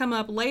going to come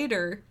up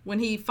later when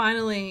he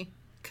finally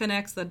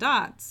connects the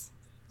dots.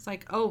 It's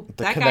like, oh,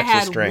 that guy connects the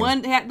had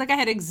string. that guy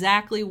had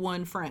exactly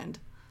one friend.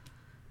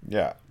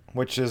 Yeah,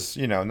 which is,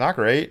 not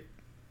great.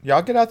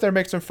 Y'all get out there and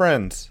make some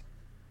friends.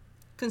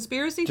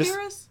 Conspiracy Just-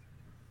 theorists?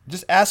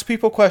 Just ask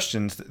people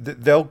questions.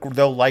 They'll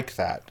like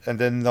that, and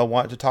then they'll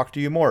want to talk to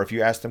you more if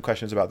you ask them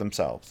questions about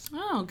themselves.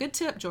 Oh, good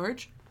tip,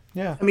 George.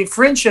 Yeah. I mean,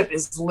 friendship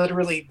is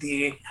literally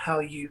how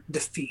you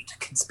defeat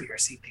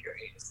conspiracy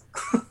theories.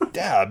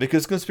 Yeah,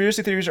 because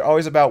conspiracy theories are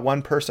always about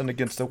one person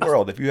against the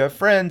world. If you have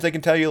friends, they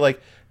can tell you like,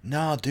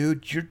 no,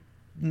 dude,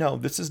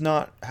 this is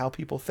not how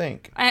people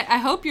think. I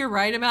hope you're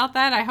right about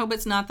that. I hope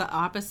it's not the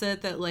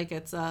opposite, that like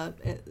it's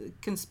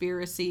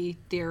conspiracy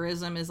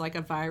theorism is like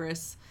a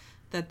virus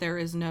that there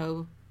is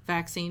no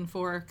vaccine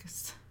for.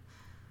 'Cause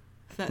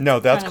No,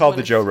 that's kind of called what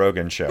the it- Joe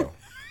Rogan Show.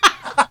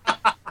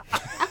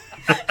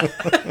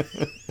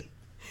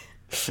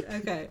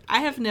 Okay, I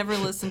have never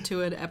listened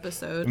to an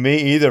episode.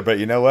 Me either, but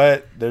you know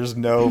what? There's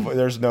no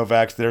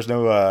vaccine in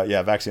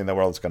the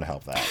world that's going to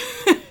help that.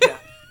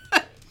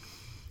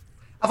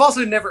 I've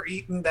also never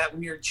eaten that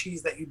weird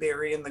cheese that you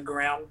bury in the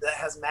ground that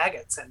has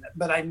maggots in it,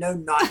 but I know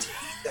not to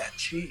eat that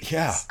cheese.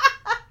 Yeah.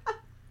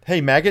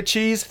 Hey, maggot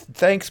cheese?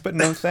 Thanks, but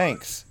no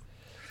thanks.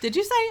 Did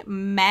you say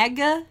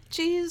MAGA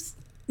cheese?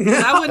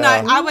 I would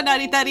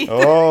not eat that either.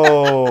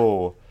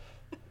 Oh.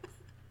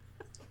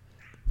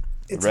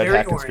 It's Red very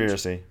hat orange.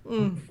 conspiracy.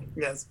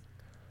 Yes.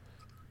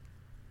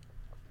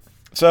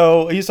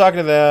 So he's talking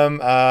to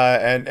them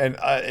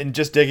and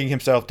just digging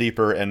himself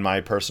deeper in my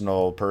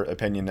personal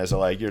opinion as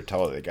like, you're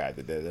totally the guy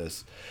that did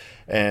this.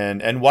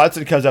 And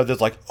Watson comes out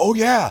that's like, oh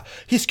yeah,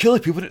 he's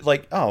killing people.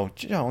 Like, oh,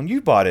 Joan,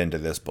 you bought into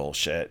this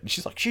bullshit. And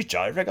she's like, she's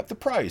driving up the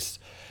price.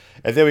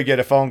 And then we get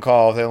a phone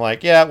call. They're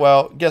like, yeah,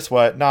 well, guess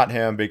what? Not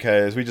him,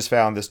 because we just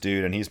found this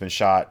dude and he's been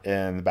shot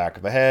in the back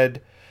of the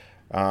head.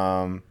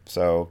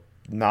 So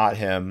not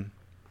him.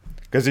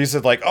 Because he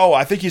said like, oh,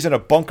 I think he's in a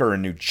bunker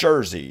in New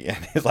Jersey. And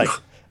he's like,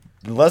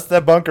 unless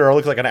that bunker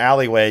looks like an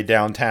alleyway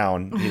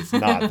downtown, he's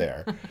not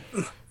there.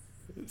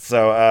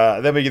 So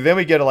then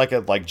we get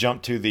a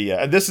jump to the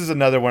and this is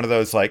another one of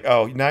those like,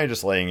 oh, now you're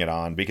just laying it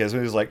on, because he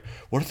was like,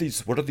 what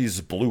are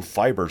these blue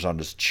fibers on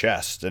his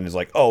chest? And he's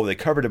like, oh, they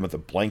covered him with a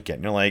blanket.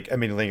 And you're like, I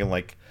mean, thinking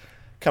like,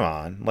 come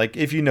on, like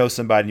if you know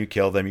somebody and you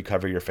kill them, you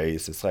cover your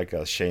face. It's like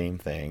a shame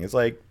thing. It's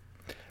like,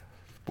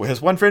 well,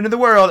 his one friend in the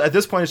world. At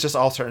this point, it's just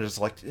all starting.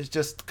 It's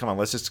just come on,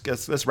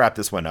 let's wrap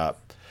this one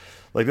up.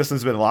 Like, this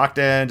one's been locked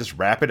in. Just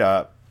wrap it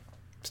up.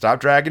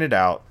 Stop dragging it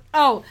out.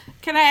 Oh,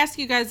 can I ask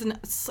you guys an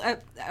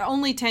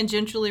only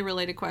tangentially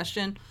related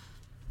question?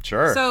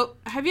 Sure. So,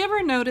 have you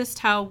ever noticed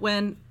how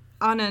when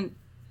on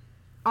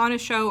a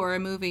show or a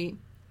movie,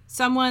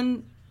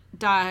 someone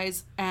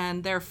dies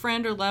and their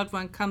friend or loved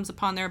one comes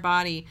upon their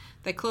body,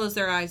 they close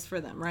their eyes for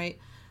them, right?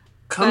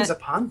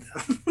 Upon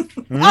them. Oh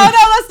no,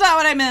 that's not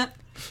what I meant.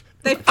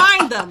 They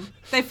find them.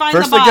 They find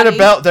First the body. they get a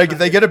belt. They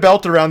get a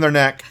belt around their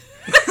neck,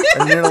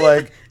 and you're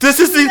like,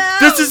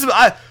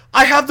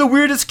 I have the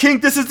weirdest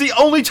kink. This is the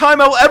only time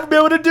I will ever be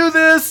able to do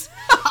this.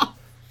 Oh,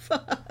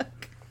 fuck.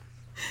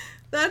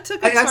 That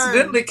took a turn. I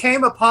accidentally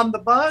came upon the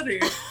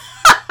body.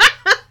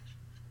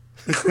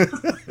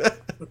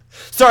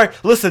 Sorry,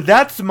 listen,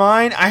 that's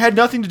mine. I had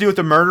nothing to do with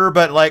the murder,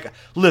 but like,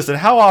 listen,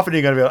 how often are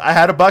you going to be able? I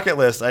had a bucket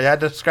list. I had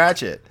to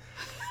scratch it.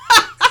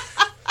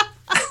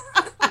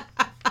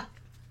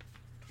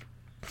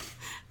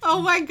 Oh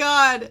my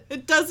god.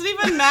 It doesn't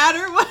even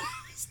matter what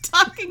I was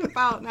talking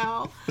about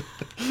now.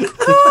 In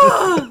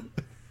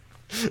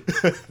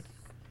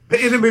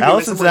a movie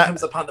when someone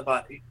comes upon the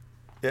body.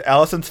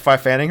 Allison's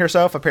fanning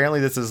herself. Apparently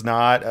this is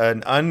not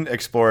an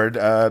unexplored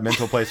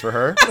mental place for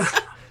her.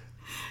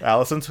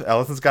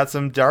 Allison's got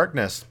some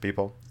darkness,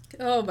 people.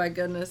 Oh my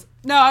goodness.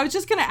 No, I was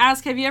just going to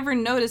ask, have you ever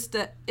noticed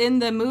that in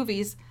the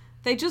movies,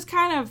 they just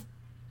kind of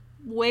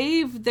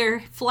wave their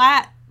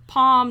flat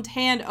palmed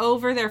hand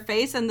over their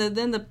face and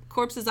then the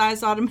corpse's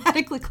eyes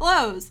automatically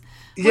close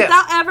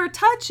without ever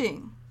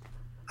touching?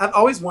 I've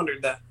always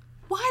wondered that.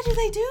 Why do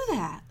they do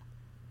that?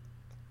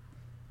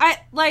 I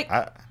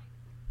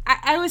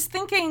was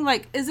thinking,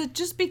 like, is it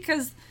just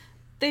because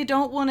they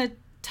don't want to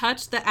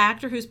touch the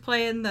actor who's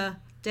playing the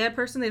dead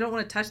person? They don't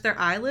want to touch their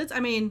eyelids? I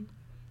mean,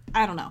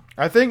 I don't know.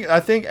 I think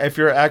if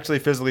you're actually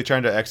physically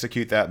trying to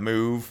execute that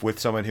move with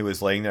someone who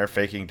is laying there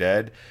faking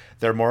dead,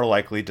 they're more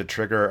likely to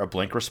trigger a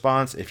blink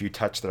response if you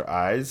touch their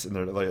eyes and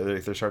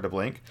they're starting to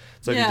blink.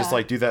 So if you just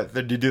like do that,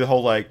 you do the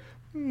whole like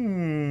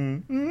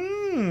you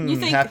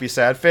think, happy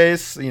sad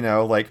face, you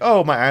know, like,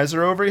 oh, my eyes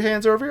are over your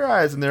hands are over your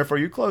eyes, and therefore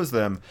you close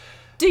them.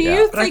 Do you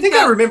think? But I think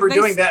I remember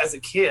doing that as a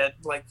kid.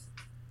 Like,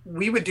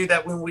 we would do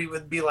that when we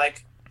would be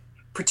like,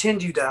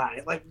 pretend you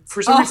die. Like,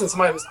 for some reason,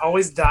 somebody was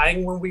always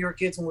dying when we were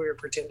kids when we were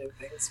pretending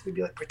things. We'd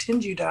be like,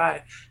 pretend you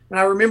die. And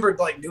I remembered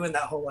like doing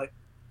that whole like.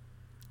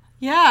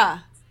 Yeah,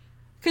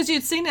 because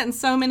you'd seen it in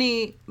so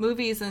many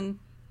movies and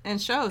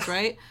shows,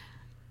 right?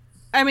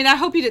 I mean, I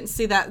hope you didn't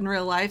see that in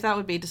real life. That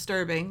would be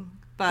disturbing.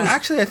 But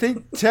actually, I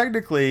think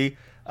technically,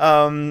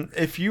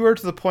 if you are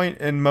to the point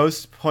in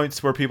most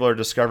points where people are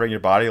discovering your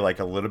body, like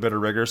a little bit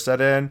of rigor set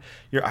in,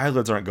 your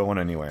eyelids aren't going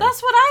anywhere.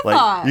 That's what I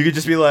thought. You could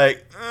just be like,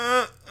 you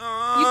could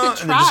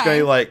try. and they're just going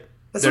to like,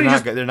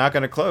 they're not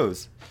going to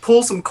close.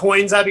 Pull some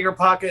coins out of your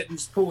pocket and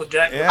just pull a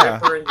Jack the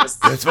Ripper and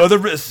just. This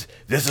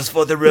is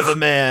for the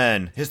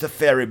Riverman. Here's the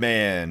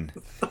ferryman.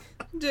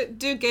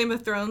 Do Game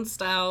of Thrones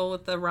style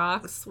with the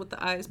rocks with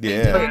the eyes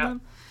painted on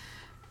them.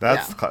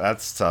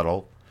 That's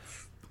subtle.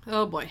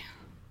 Oh boy.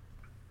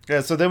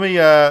 Yeah, so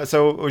then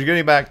so we're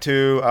getting back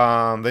to,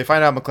 they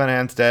find out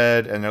McClanahan's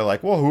dead, and they're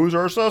like, well, who's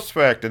our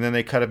suspect? And then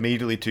they cut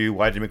immediately to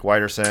Whitey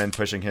McWhiterson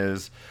pushing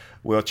his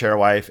wheelchair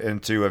wife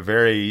into a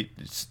very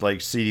like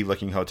seedy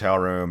looking hotel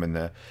room, and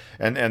the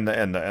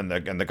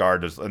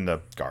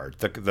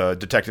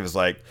detective is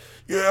like,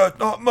 yeah, it's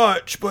not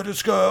much, but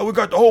it's we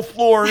got the whole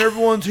floor and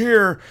everyone's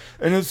here,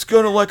 and it's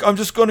gonna like, I'm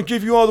just gonna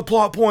give you all the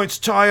plot points,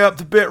 tie up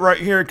the bit right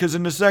here, because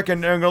in a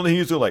second they're gonna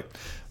use it like,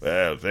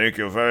 well, thank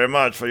you very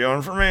much for your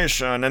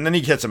information. And then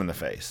he hits him in the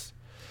face.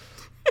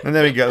 And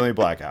then we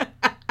black out.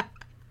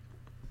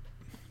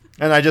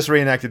 And I just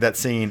reenacted that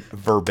scene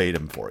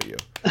verbatim for you.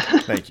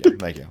 Thank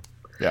you.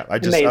 Yeah, I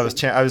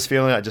was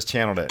feeling it. I just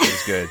channeled it. It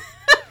was good.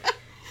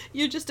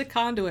 You're just a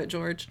conduit,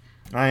 George.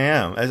 I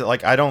am.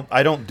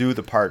 I don't do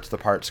the parts. The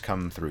parts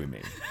come through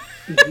me.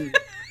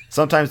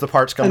 Sometimes the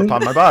parts come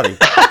upon my body.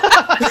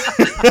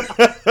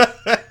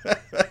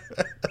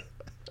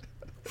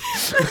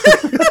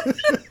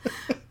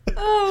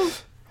 Oh,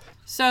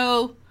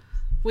 so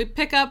we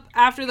pick up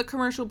after the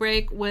commercial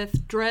break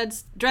with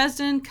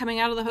Dresden coming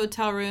out of the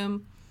hotel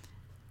room.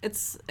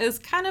 It's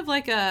kind of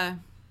like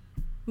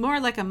more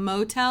like a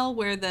motel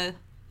where the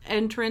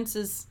entrance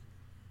is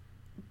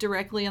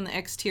directly on the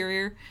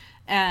exterior,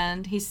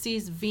 and he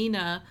sees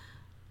Vina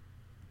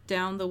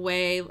down the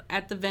way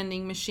at the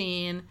vending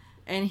machine,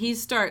 and he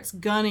starts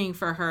gunning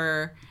for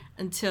her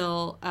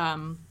until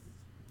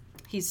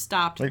he's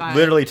stopped by...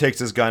 literally takes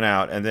his gun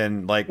out, and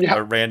then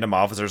a random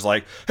officer's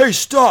like, hey,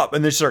 stop!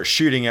 And they start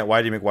shooting at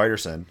Whitey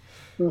McWhiterson.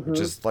 Which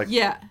is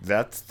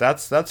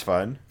that's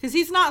fun. Because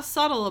he's not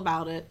subtle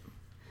about it.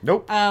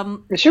 Nope.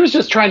 She was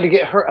just trying to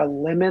get her a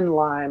lemon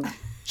lime.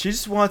 She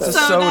just wants a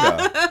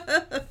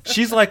soda.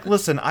 She's like,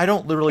 listen, I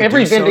don't literally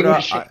every do vending soda.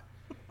 machine.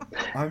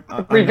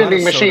 Every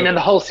vending machine in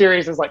the whole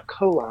series is like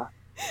cola,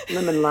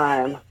 lemon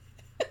lime,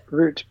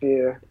 root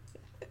beer.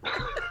 I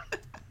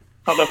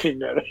don't know if you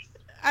noticed.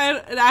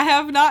 I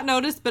have not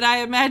noticed, but I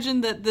imagine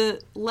that the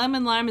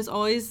lemon lime is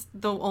always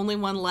the only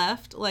one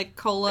left. Like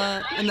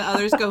cola and the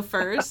others go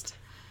first.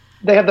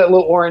 They have that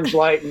little orange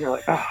light, and you're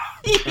like, oh.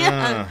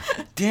 Yeah.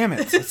 Damn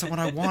it. That's the one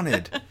I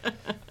wanted.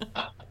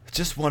 I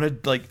just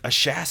wanted, a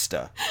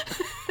Shasta.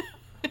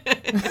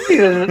 It's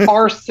an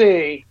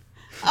RC.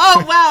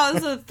 Oh, wow.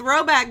 It's a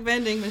throwback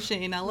vending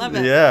machine. I love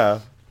it. Yeah.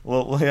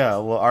 Well,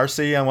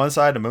 RC on one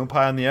side, a moon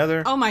pie on the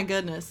other. Oh, my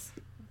goodness.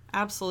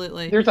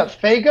 Absolutely. There's a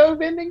Faygo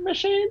vending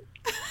machine?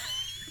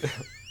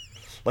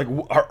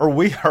 Are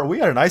we at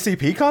an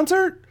ICP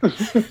concert?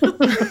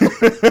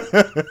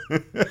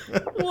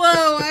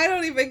 Whoa, I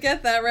don't even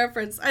get that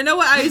reference. I know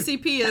what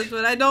ICP is,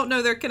 but I don't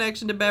know their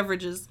connection to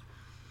beverages.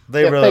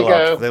 They really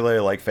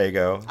like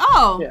Faygo.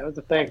 Oh. Yeah, it was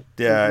a thing.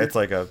 Yeah, it's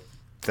like a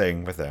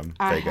thing with them.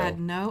 I Faygo. had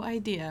no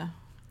idea.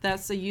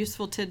 That's a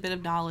useful tidbit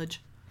of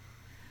knowledge.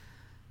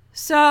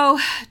 So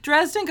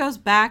Dresden goes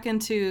back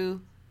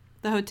into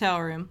the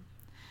hotel room,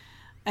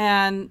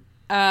 and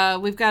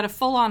we've got a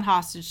full-on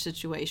hostage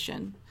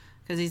situation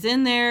because he's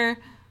in there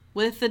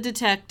with the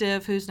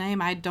detective whose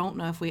name I don't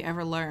know if we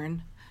ever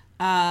learn.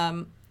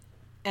 And,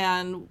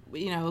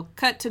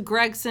 cut to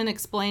Gregson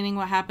explaining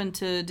what happened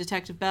to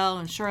Detective Bell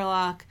and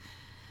Sherlock.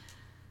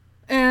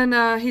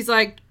 And he's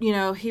like,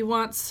 he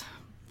wants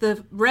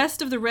the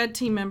rest of the Red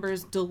Team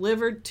members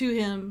delivered to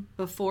him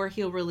before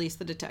he'll release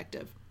the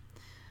detective.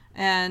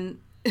 And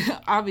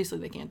obviously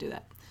they can't do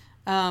that.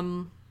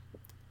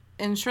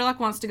 And Sherlock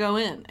wants to go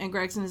in, and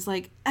Gregson is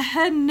like,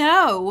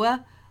 no,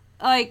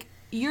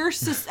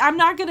 I'm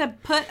not going to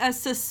put a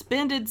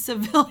suspended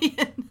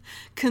civilian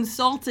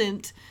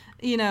consultant,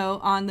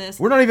 on this.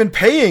 We're not even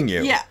paying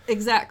you. Yeah,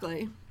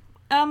 exactly.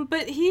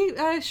 But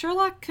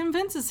Sherlock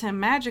convinces him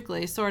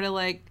magically, sort of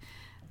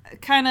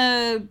kind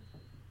of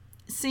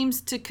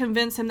seems to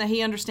convince him that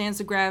he understands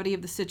the gravity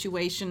of the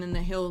situation and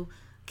that he'll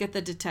get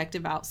the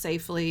detective out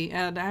safely.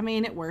 And I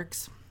mean, it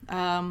works.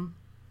 I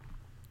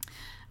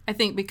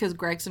think because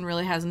Gregson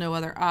really has no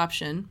other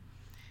option.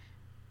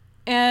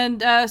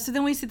 And so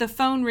then we see the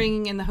phone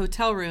ringing in the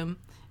hotel room,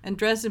 and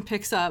Dresden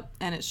picks up,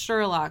 and it's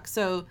Sherlock.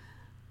 So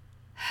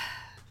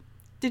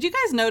did you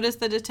guys notice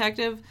the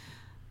detective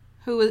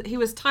he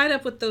was tied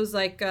up with those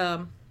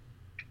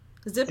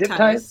zip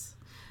ties?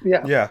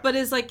 Yeah. But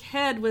his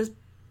head was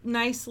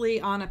nicely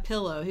on a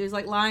pillow. He was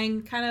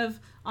lying kind of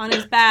on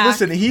his back.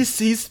 Listen, he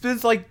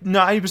spends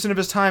 90% of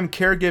his time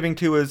caregiving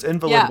to his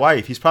invalid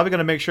wife. He's probably going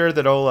to make sure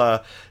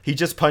that he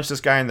just punched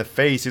this guy in the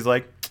face. He's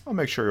like, I'll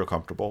make sure you're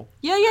comfortable.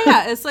 Yeah.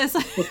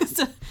 It's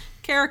a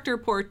character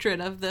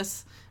portrait of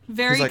this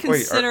very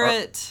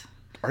considerate.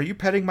 Wait, are you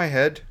petting my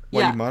head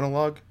while you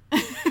monologue?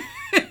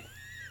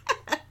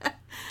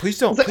 Please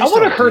don't. I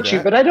want to hurt you,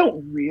 but I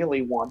don't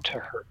really want to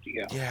hurt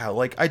you. Yeah,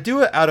 I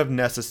do it out of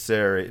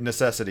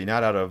necessity,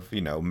 not out of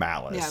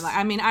malice. Yeah,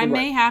 I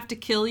may have to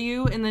kill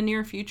you in the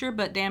near future,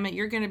 but damn it,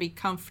 you're going to be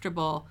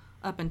comfortable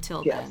up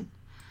until then.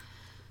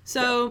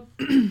 So,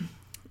 can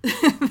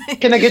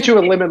I get you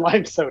a lemon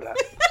lime soda?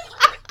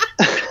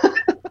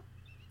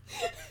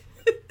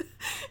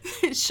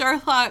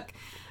 Sherlock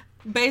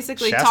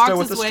basically Shasta talks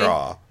with his a way.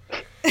 Straw.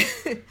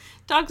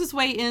 Talks his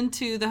way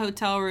into the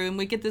hotel room.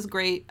 We get this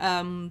great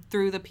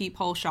through the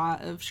peephole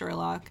shot of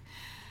Sherlock.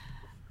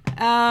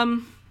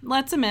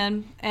 Lets him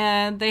in,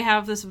 and they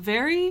have this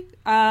very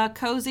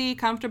cozy,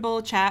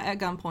 comfortable chat at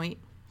gunpoint.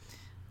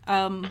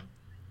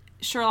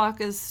 Sherlock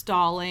is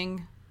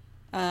stalling,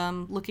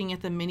 looking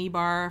at the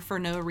minibar for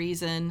no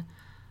reason.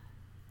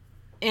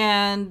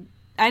 And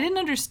I didn't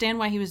understand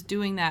why he was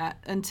doing that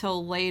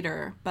until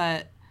later,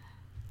 but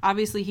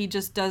obviously he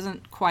just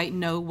doesn't quite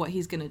know what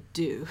he's going to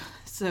do.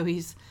 So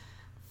he's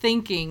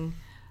thinking.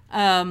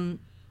 And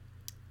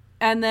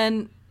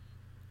then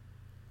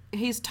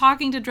he's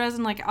talking to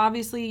Dresden like,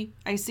 obviously,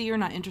 I see you're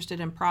not interested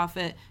in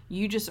profit.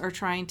 You just are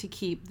trying to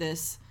keep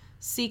this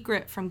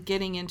secret from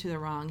getting into the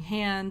wrong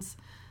hands.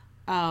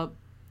 So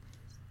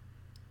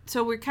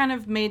we're kind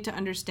of made to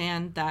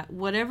understand that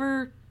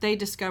whatever they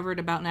discovered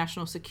about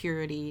national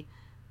security,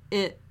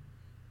 it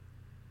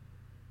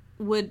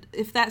would,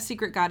 if that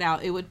secret got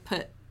out, it would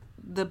put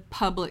the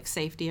public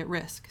safety at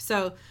risk.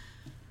 So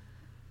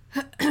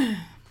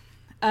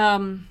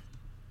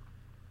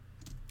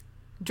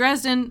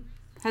Dresden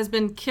has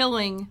been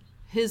killing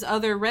his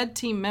other red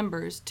team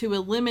members to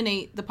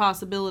eliminate the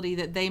possibility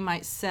that they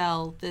might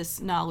sell this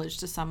knowledge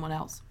to someone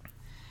else.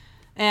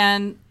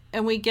 And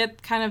we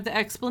get kind of the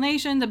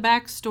explanation, the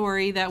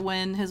backstory, that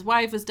when his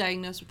wife was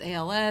diagnosed with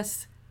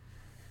ALS,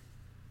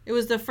 it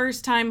was the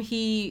first time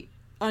he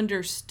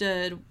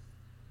understood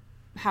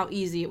how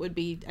easy it would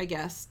be, I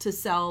guess, to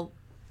sell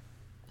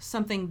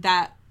something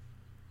that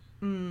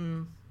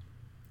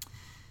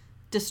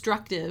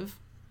destructive,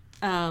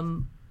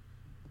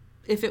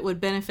 if it would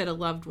benefit a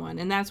loved one.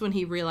 And that's when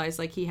he realized,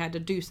 like, he had to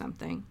do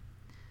something,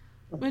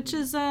 which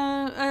is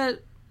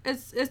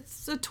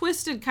it's a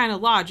twisted kind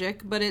of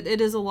logic, but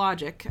it is a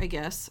logic, I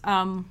guess.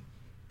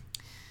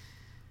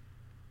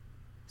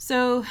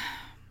 So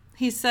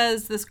he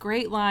says this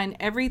great line,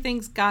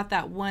 everything's got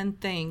that one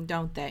thing,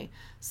 don't they?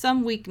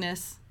 Some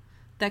weakness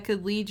that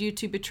could lead you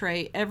to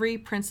betray every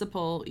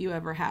principle you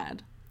ever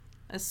had.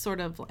 It's sort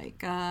of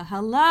like,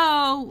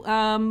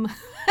 hello,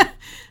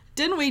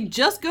 didn't we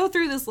just go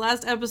through this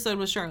last episode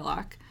with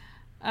Sherlock?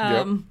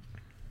 Yep.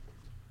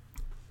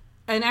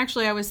 And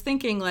actually, I was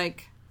thinking,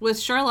 like, with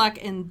Sherlock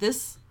in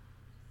this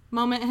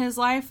moment in his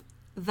life,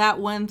 that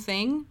one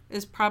thing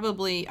is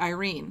probably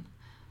Irene.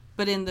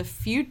 But in the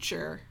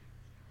future,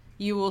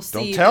 you will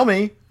see... Don't tell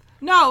me.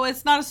 No,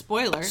 it's not a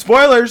spoiler.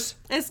 Spoilers!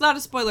 It's not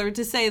a spoiler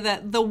to say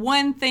that the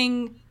one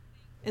thing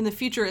in the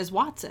future is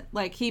Watson.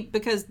 Like,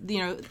 because, you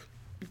know,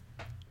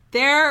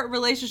 their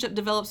relationship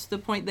develops to the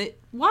point that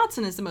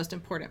Watson is the most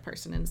important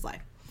person in his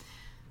life.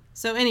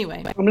 So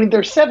anyway. I mean,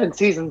 there's 7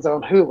 seasons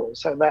on Hulu,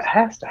 so that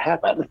has to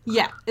happen.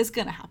 Yeah, it's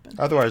going to happen.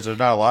 Otherwise, there's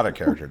not a lot of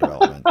character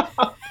development.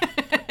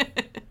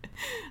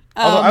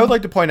 Although I would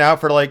like to point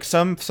out, for like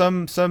some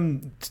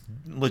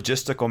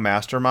logistical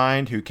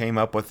mastermind who came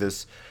up with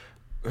this,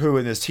 who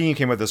in his team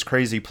came up with this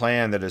crazy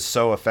plan that is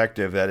so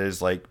effective that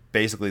is like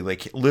basically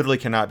like literally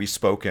cannot be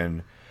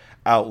spoken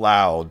out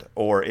loud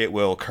or it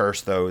will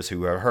curse those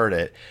who have heard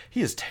it.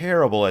 He is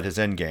terrible at his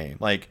end game.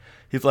 Like,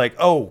 he's like,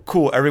 oh,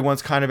 cool,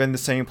 everyone's kind of in the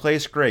same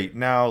place. Great.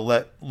 Now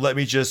let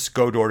me just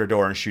go door to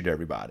door and shoot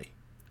everybody.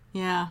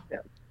 Yeah.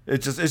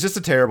 It's just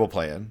a terrible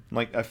plan.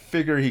 Like, I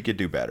figure he could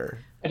do better.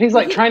 And he's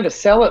like trying to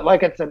sell it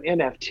like it's an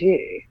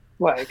NFT.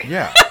 Like,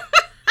 yeah.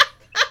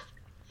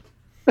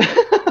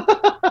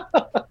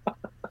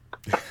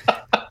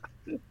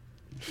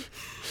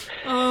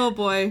 Oh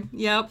boy.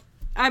 Yep.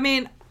 I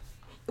mean,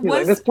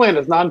 like, this plan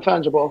is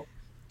non-fungible.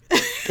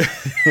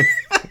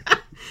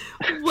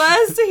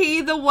 Was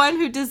he the one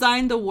who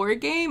designed the war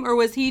game, or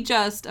was he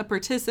just a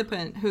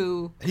participant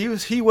who... He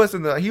was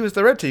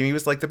the red team. He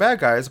was like the bad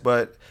guys,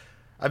 but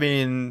I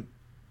mean,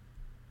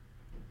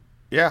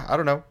 yeah, I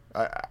don't know.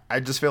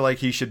 I just feel like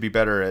he should be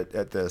better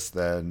at this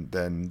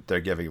than they're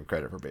giving him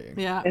credit for being.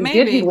 Yeah, and maybe.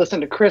 did he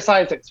listen to Chris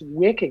Isaac's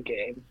Wicked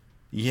game?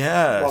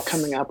 Yes. While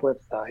coming up with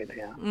the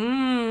idea.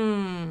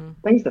 Mm.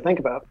 Things to think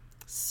about.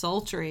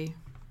 Sultry.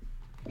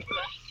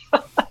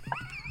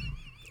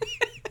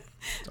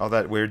 All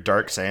that weird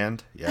dark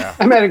sand. Yeah.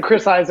 I'm adding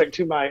Chris Isaac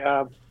to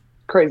my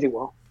crazy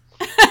wall.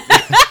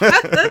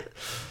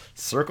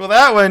 Circle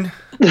that one.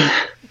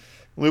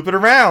 Loop it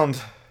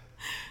around.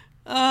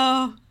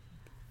 Oh.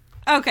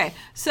 Okay,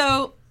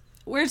 so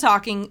we're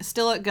talking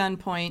still at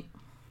gunpoint.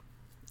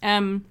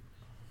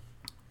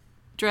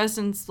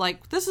 Dresden's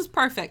like, this is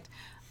perfect.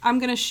 I'm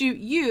going to shoot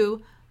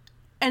you,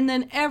 and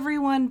then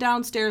everyone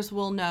downstairs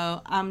will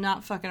know I'm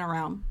not fucking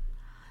around.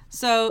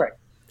 So right.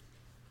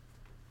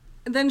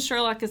 Then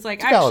Sherlock is like,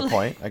 it's a valid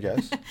point, I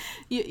guess.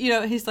 you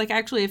know, he's like,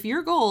 actually, if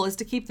your goal is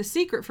to keep the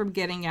secret from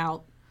getting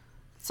out,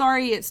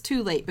 sorry, it's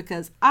too late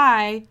because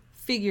I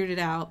figured it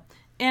out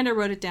and I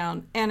wrote it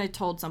down and I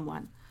told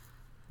someone.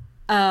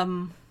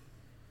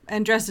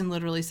 And Dresden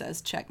literally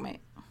says, checkmate.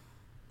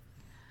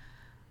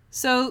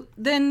 So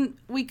then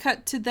we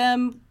cut to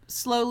them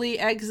slowly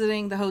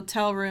exiting the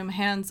hotel room,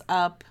 hands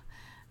up,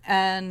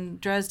 and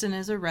Dresden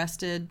is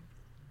arrested.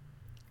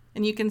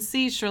 And you can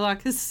see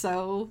Sherlock is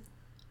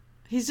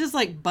he's just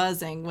like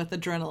buzzing with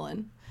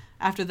adrenaline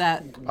after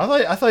that.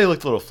 I thought he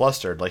looked a little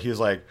flustered. Like he was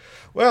like,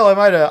 well, I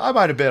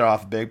might have bit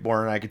off a bit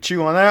more than I could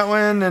chew on that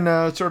one,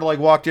 and sort of like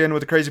walked in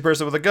with a crazy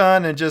person with a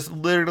gun and just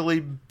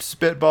literally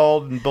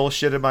spitballed and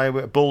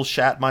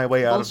bullshat my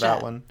way out of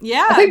that one.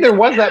 Yeah, I think there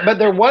was that, but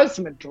there was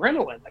some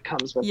adrenaline that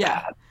comes with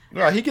that.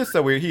 Yeah, he gets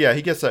that weird. Yeah,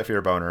 he gets that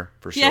fear boner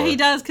for sure. Yeah, he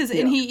does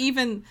and he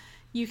even,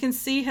 you can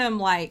see him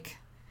like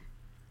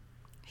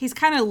he's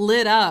kind of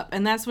lit up,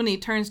 and that's when he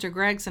turns to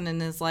Gregson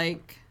and is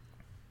like,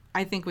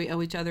 I think we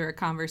owe each other a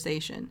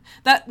conversation.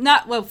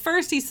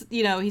 First he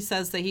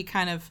says that he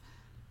kind of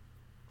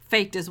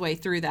faked his way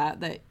through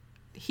that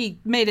he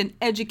made an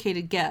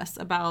educated guess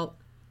about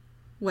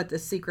what the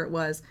secret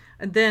was.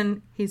 And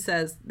then he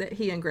says that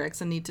he and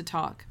Gregson need to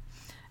talk.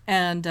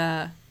 And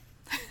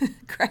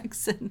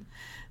Gregson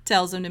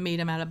tells him to meet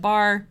him at a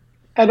bar.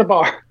 At a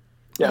bar.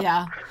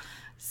 Yeah.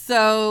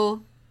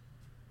 So,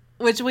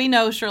 which we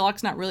know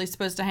Sherlock's not really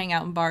supposed to hang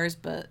out in bars,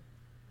 but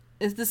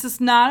this is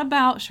not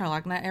about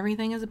Sherlock. Not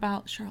everything is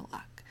about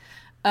Sherlock.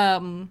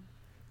 Even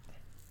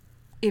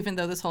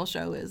though this whole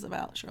show is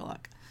about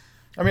Sherlock.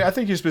 I mean, I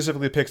think he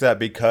specifically picks that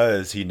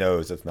because he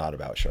knows it's not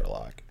about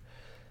Sherlock.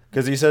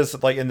 Because he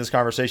says, like, in this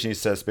conversation, he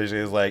says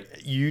basically, like,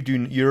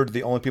 you're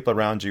the only people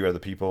around you are the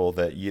people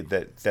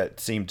that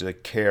seem to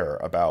care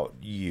about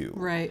you.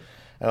 Right.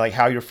 And, like,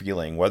 how you're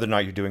feeling, whether or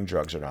not you're doing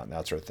drugs or not, and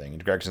that sort of thing.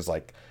 And Gregson's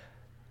like,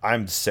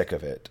 I'm sick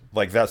of it.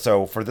 Like that.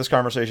 So for this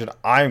conversation,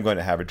 I'm going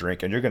to have a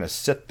drink and you're going to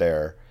sit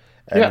there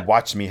and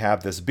watch me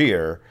have this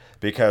beer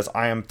because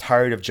I am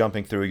tired of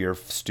jumping through your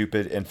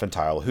stupid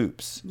infantile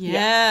hoops.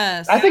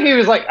 Yes. I think he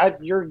was like,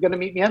 you're going to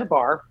meet me at a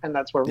bar and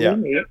that's where we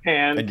meet.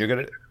 And you're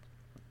going to...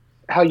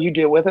 How you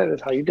deal with it is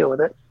how you deal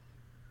with it.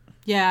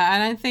 Yeah.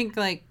 And I think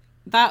like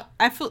that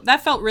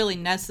felt really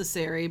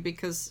necessary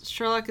because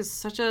Sherlock is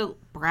such a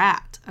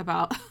brat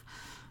about...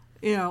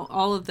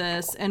 all of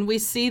this. And we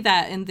see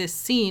that in this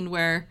scene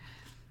where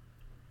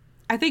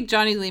I think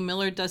Johnny Lee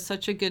Miller does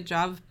such a good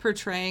job of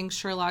portraying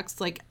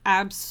Sherlock's like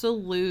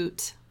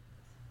absolute.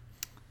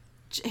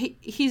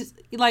 He's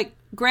like,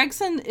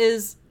 Gregson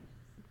is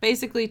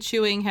basically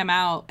chewing him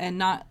out and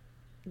not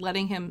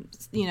letting him,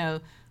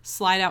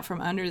 slide out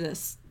from under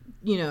this.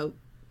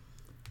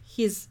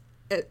 He's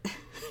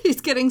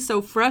getting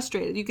so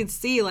frustrated. You can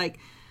see like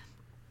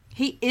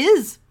he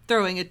is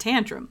throwing a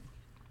tantrum.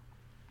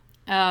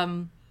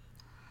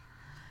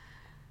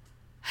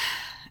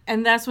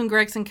 And that's when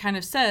Gregson kind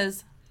of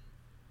says,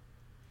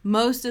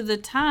 most of the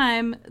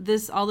time,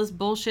 all this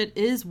bullshit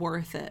is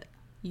worth it.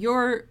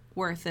 You're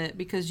worth it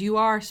because you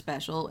are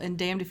special and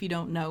damned if you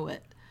don't know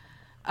it.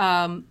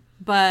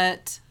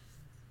 But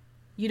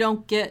you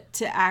don't get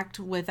to act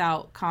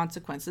without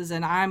consequences.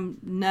 And I'm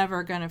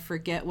never going to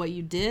forget what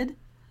you did.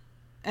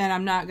 And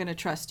I'm not going to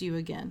trust you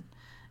again.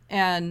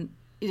 And,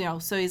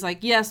 so he's like,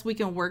 yes, we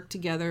can work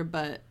together,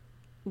 but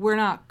we're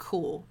not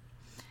cool.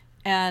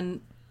 And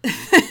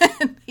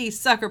he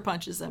sucker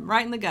punches him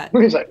right in the gut.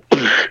 He's like,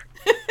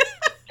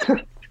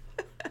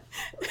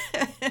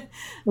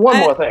 one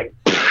more thing.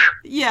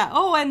 Yeah.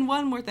 Oh, and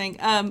one more thing.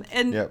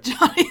 And yep.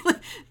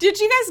 Did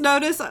you guys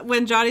notice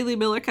when Johnny Lee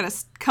Miller kind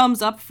of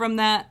comes up from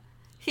that?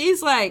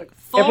 He's like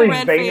full every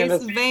red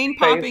face, vein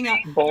popping up.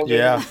 Bulging.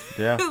 Yeah.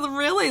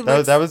 Really.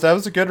 That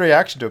was a good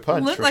reaction to a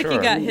punch. Looked for like sure. he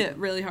got hit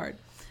really hard.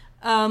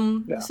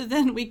 So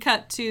then we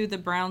cut to the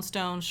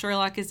brownstone.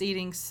 Sherlock is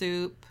eating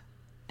soup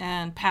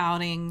and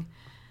pouting.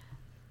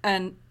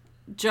 And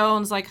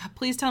Joan's like,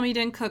 please tell me you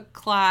didn't cook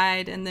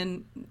Clyde. And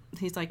then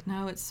he's like,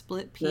 no, it's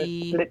split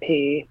pea. Split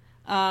pea.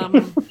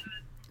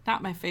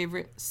 Not my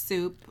favorite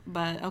soup,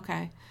 but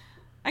okay.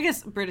 I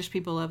guess British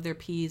people love their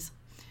peas.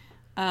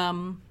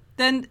 Then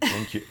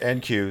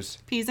and cues.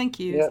 Peas and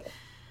cues. Yeah.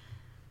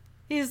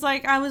 He's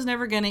like, I was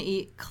never going to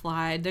eat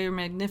Clyde. They're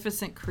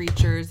magnificent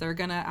creatures. They're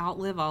going to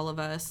outlive all of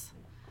us.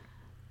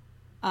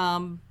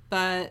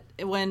 But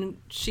when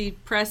she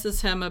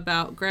presses him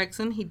about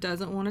Gregson, he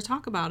doesn't want to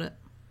talk about it.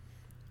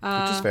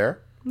 Which is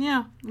fair.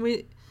 Yeah.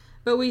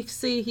 But we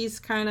see he's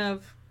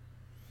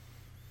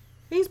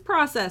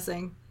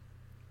processing.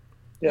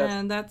 Yes.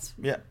 And that's...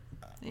 Yeah.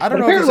 I don't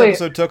know if this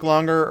episode took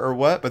longer or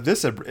what, but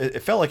it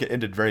felt like it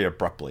ended very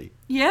abruptly.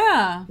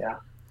 Yeah. Yeah.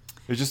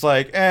 It was just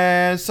like,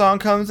 and song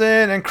comes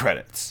in and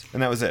credits.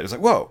 And that was it. It was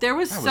like, whoa. There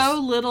was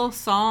little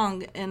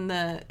song in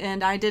the...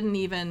 And I didn't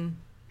even,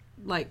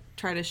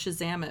 try to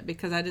Shazam it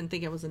because I didn't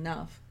think it was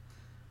enough.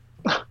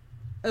 I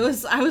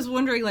was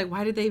wondering,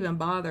 why did they even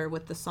bother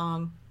with the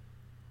song?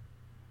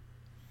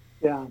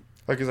 Yeah.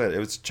 Like I said, it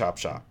was chop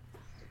shop.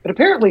 But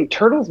apparently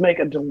turtles make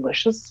a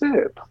delicious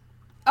soup.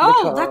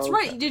 Oh, that's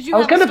right. Did you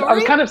have a story? I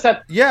was kind of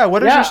sad. Yeah,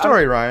 what is your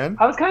story, Ryan?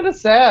 I was kind of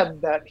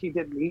sad that he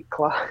didn't eat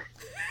Clyde.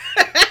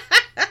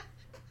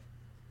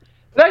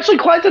 But actually,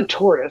 Clyde's a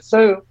tourist.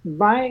 So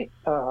my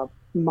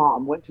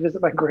mom went to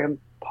visit my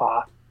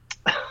grandpa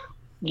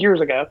years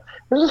ago.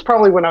 This was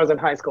probably when I was in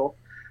high school.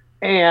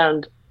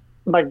 And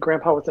my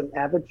grandpa was an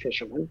avid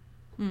fisherman.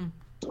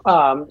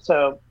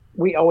 So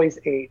we always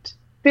ate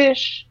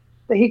fish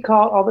that he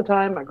caught all the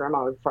time. My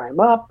grandma would fry him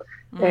up.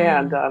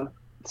 And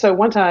so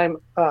one time,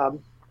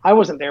 I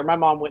wasn't there. My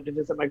mom went to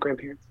visit my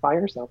grandparents by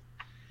herself.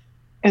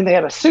 And they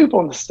had a soup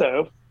on the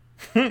stove.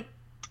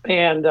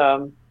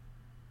 And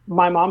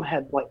my mom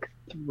had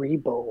 3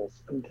 bowls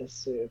of this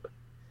soup.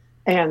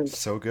 And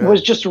so good.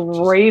 Was just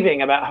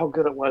raving about how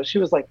good it was. She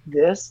was like,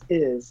 this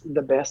is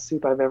the best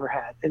soup I've ever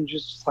had. And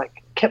just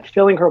kept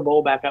filling her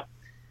bowl back up.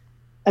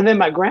 And then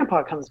my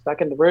grandpa comes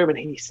back in the room and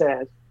he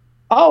said,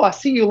 oh, I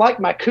see you like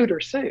my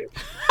cooter soup.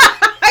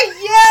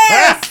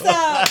 Yes!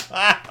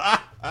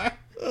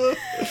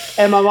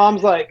 And my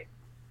mom's like,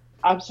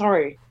 I'm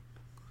sorry,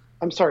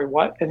 I'm sorry,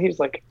 what? And he was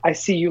like, I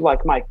see you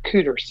like my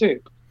cooter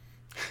soup.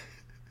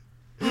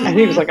 And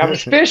he was like, I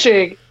was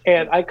fishing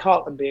and I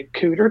caught a big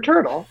cooter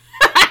turtle.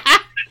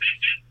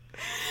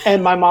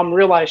 And my mom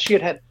realized she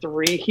had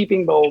 3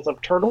 heaping bowls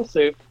of turtle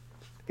soup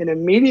and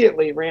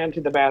immediately ran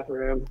to the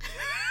bathroom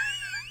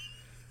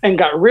and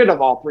got rid of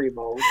all 3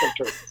 bowls of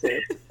turtle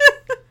soup.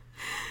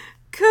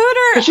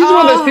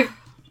 Cooter.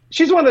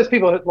 She's one of those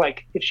people that,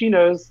 like, if she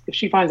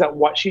finds out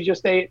what she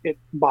just ate, it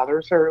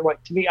bothers her.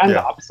 Like, to me, I'm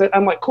the opposite.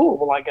 I'm like, cool.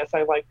 Well, I guess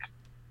I like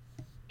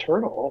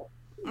turtle.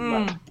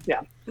 But,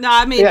 yeah. No,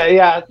 I mean,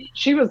 yeah.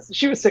 She was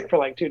sick for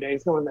like 2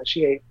 days, knowing that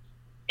she ate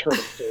turtle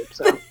soup.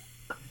 So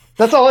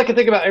that's all I could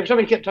think about. Every time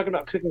he kept talking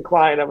about cooking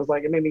Clyde, I was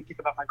like, it made me think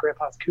about my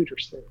grandpa's cooter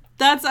soup.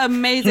 That's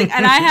amazing.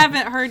 And I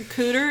haven't heard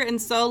cooter in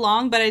so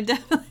long, but I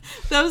definitely,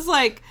 that was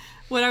like,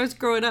 when I was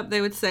growing up, they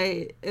would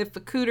say, if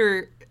a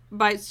cooter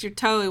bites your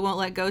toe, it won't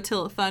let go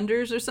till it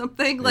thunders or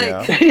something.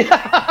 Like,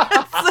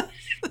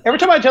 Every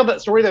time I tell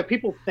that story, though,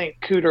 people think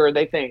cooter,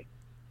 they think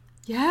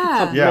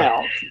something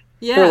else.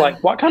 Yeah. They're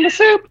like, what kind of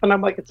soup? And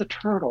I'm like, it's a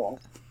turtle.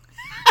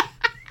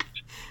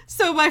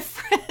 So my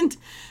friend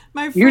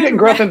you didn't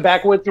grow up in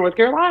backwoods North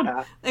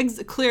Carolina.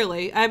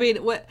 Clearly. I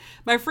mean, what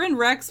my friend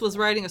Rex was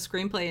writing a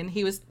screenplay, and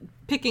he was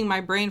picking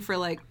my brain for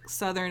like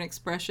Southern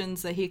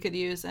expressions that he could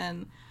use.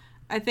 And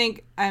I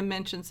think I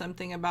mentioned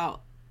something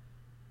about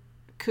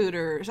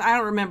cooters. I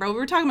don't remember. We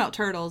were talking about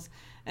turtles,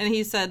 and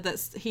he said that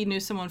he knew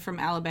someone from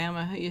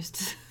Alabama who used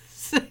to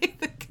say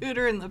the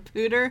cooter and the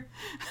pooter.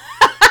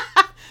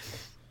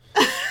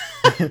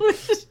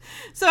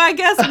 So I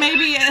guess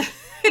maybe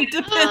it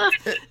depends.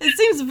 It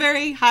seems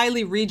very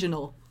highly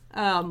regional.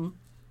 I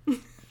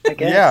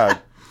guess. Yeah,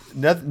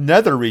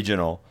 nether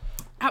regional.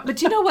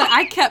 But you know what?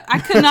 I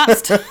could not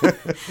stop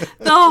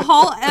the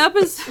whole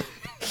episode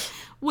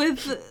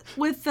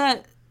with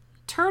that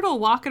turtle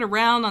walking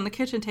around on the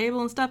kitchen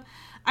table and stuff.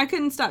 I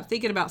couldn't stop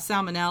thinking about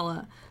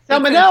salmonella.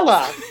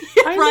 Salmonella.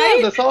 Right?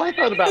 That's all I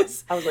thought about.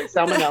 I was like,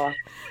 salmonella.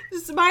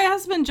 My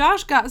husband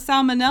Josh got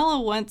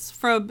salmonella once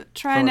from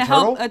trying to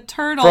help a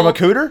turtle. From a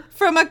cooter?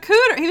 From a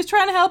cooter. He was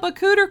trying to help a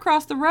cooter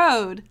cross the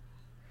road.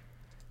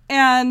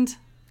 And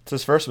it's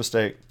his first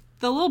mistake.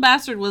 The little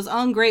bastard was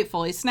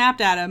ungrateful. He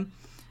snapped at him,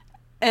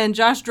 and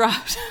Josh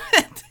dropped.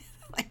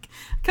 Like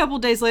a couple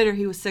days later,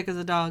 he was sick as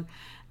a dog.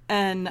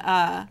 And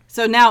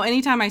so now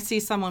anytime I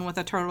see someone with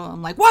a turtle,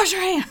 I'm like, wash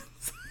your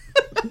hands.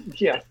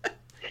 Yeah.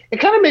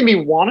 It kind of made me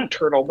want a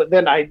turtle, but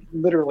then I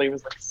literally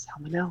was like,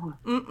 salmonella.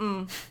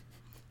 Mm-mm.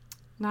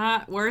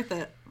 Not worth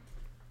it.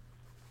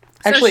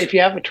 Actually, if you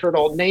have a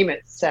turtle, name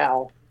it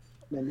Sal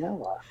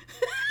Manila.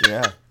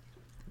 Yeah.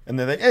 And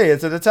they're like, hey,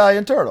 it's an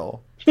Italian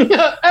turtle.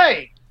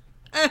 Hey!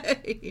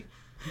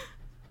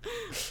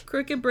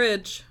 Crooked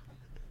Bridge.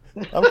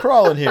 I'm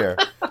crawling here.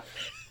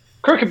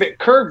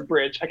 Curved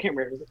Bridge. I can't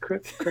remember. Is it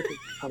crooked?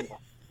 I don't know.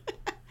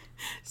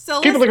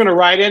 So people are going to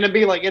write in and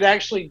be like, it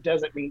actually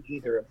doesn't mean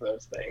either of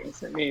those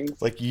things. It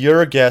means like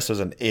your guess was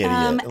an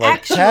idiot. Like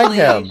actually, tag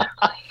him.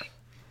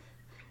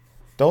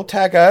 Don't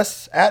tag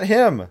us. At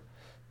him.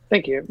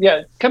 Thank you.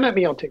 Yeah, come at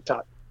me on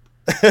TikTok.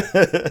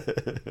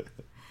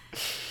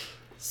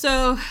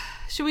 So,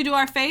 should we do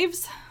our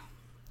faves?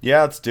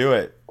 Yeah, let's do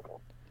it.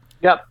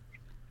 Yep.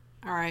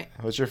 All right.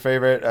 What's your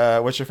favorite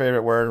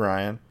word,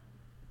 Ryan?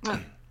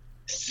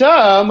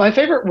 So, my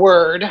favorite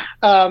word,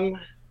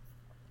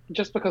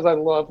 just because I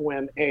love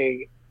when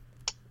a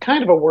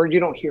kind of a word you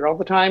don't hear all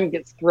the time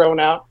gets thrown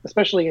out,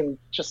 especially in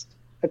just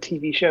a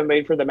TV show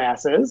made for the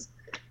masses,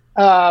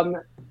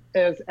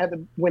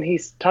 when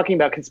he's talking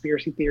about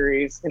conspiracy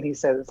theories and he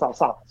says it's all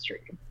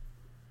sophistry.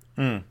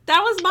 Mm.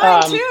 That was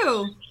mine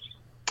too.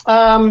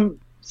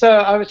 So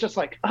I was just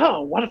like,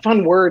 oh, what a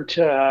fun word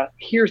to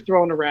hear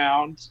thrown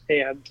around.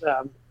 And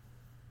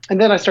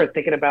then I started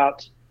thinking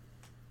about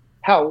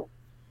how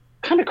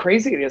kind of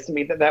crazy it is to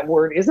me that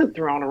word isn't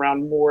thrown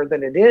around more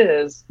than it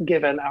is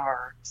given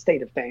our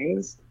state of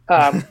things.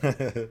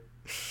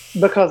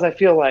 Because I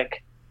feel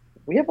like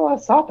we have a lot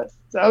of sophists.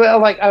 I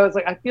was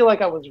like, I feel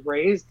like I was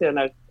raised in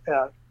a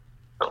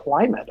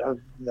climate of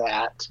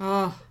that.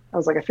 Oh. I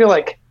was like, I feel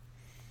like,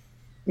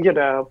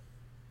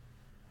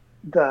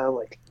 the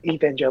like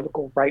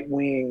evangelical right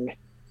wing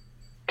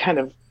kind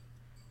of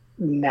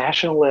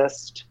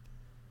nationalist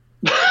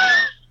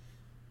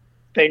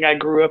thing I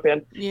grew up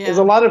in is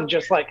a lot of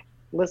just like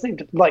listening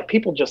to like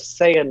people just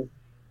saying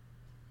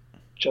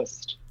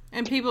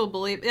and people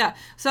believe. Yeah.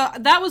 So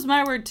that was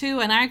my word too.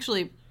 And I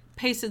actually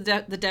pasted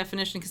the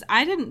definition because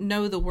I didn't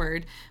know the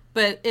word,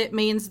 but it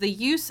means the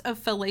use of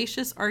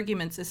fallacious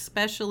arguments,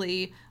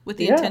 especially with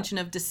the intention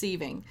of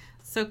deceiving.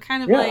 So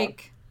kind of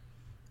like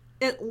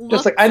it looks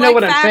just like I know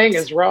what fact. I'm saying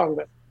is wrong,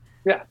 but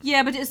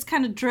yeah, but it's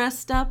kind of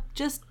dressed up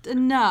just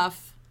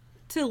enough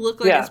to look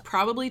like it's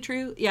probably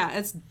true. Yeah,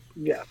 it's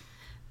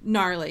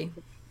gnarly.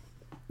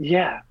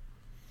 Yeah,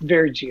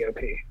 very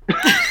GOP.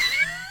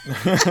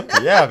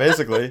 Yeah,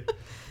 basically.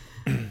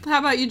 How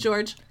about you,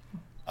 George?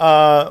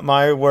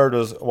 My word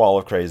was wall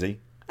of crazy.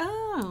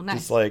 Oh, nice.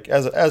 Just like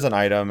as an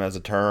item, as a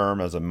term,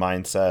 as a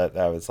mindset.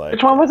 I was like,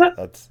 which one was it?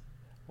 That's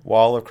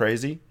wall of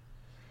crazy.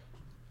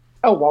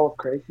 Oh, Wall of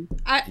Crazy.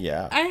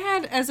 Yeah. I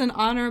had as an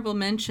honorable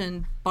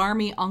mention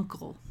Barmy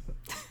Uncle.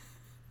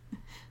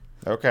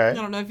 Okay. I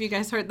don't know if you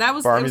guys heard that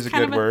was, Barmy's it was a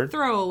kind good of word. a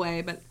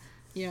throwaway, but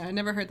yeah, I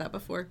never heard that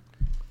before.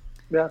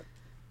 Yeah.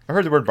 I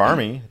heard the word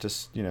barmy,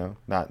 just,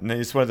 not.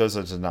 It's one of those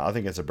that's not. I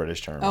think it's a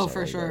British term. Oh, It's not for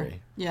really sure.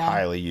 very Yeah.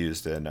 Highly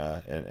used in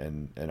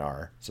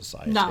our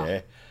society.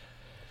 No.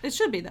 It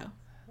should be though.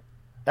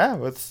 Yeah,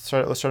 let's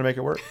try to make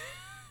it work.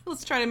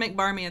 Let's try to make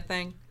Barmy a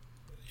thing.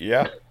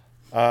 Yeah.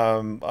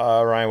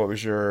 Ryan, what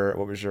was your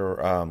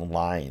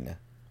line?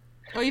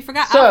 Oh, you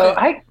forgot So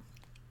outfit.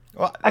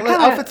 Well, kinda-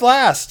 outfit's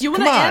last. You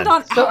want Come to end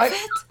on So I-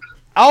 outfit?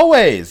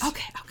 Always.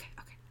 Okay.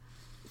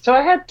 So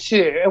I had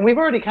two, and we've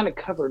already kind of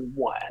covered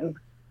one,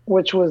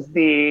 which was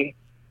the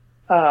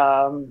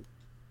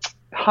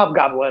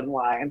Hobgoblin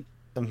line.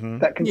 Mm-hmm.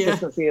 That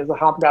consistency is the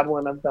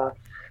Hobgoblin of the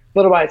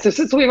Little Bites. So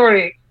since we've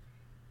already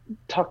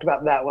talked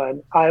about that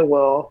one, I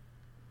will.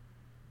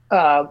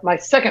 My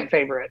second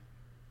favorite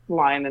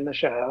line in the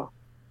show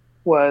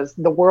was,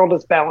 "The world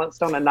is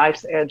balanced on a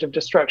knife's edge of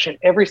destruction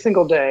every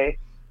single day.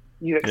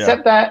 You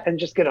accept that and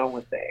just get on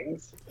with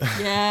things."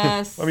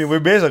 Yes. I mean, we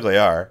basically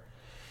are.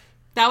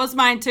 That was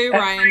mine too,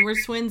 Ryan. We're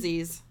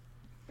twinsies.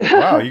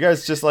 Wow, you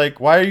guys just like,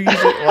 why are you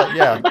using,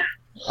 yeah.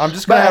 I'm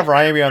just going to have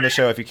Ryan be on the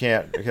show if you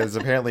can't, because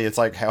apparently it's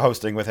like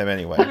hosting with him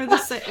anyway. We're the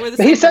same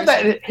He said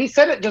person. that. He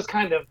said it just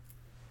kind of.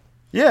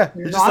 Yeah,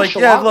 you're just like,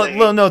 yeah,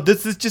 Nonchalantly. no,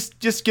 this is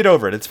just get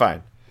over it. It's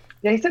fine.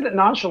 Yeah, he said it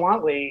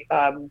nonchalantly,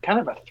 kind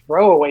of a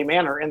throwaway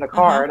manner in the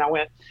car, and I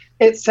went.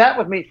 It sat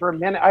with me for a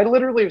minute. I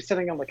literally was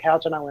sitting on the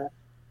couch, and I went,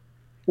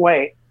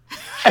 "Wait,"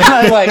 and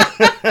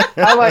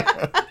I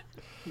like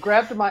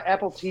grabbed my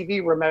Apple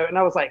TV remote, and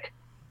I was like,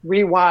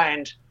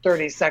 "Rewind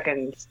 30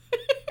 seconds,"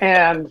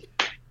 and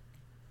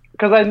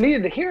because I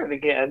needed to hear it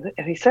again,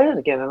 and he said it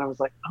again, and I was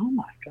like, "Oh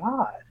my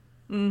god!"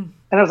 And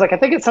I was like, "I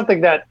think it's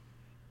something that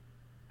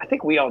I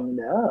think we all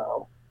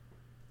know."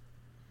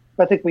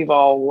 I think we've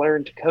all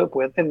learned to cope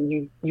with, and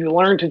you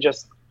learn to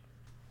just,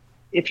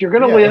 if you're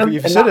going to live if you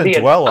and sit not be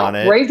and dwell on a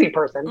it, crazy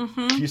person.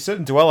 if you sit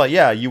and dwell on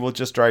it, you will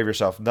just drive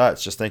yourself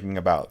nuts just thinking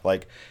about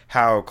like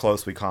how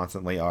close we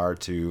constantly are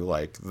to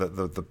like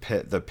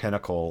the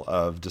pinnacle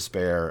of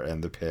despair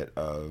and the pit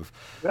of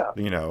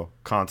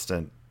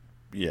constant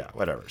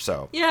whatever.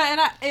 So yeah,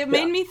 and it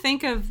made me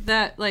think of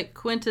that like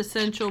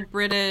quintessential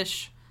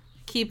British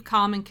keep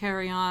calm and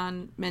carry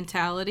on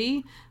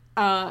mentality.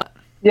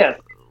 Yes.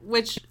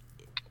 Which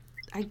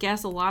I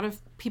guess a lot of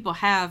people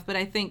have, but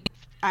I think,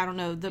 I don't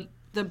know, the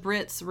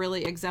Brits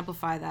really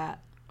exemplify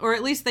that. Or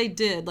at least they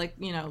did, like,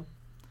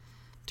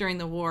 during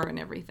the war and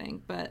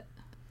everything. But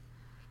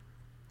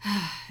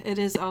it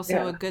is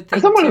also a good thing.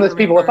 Because I'm one of to those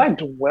people, if I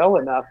remember. dwell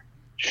enough,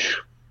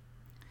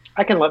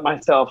 I can let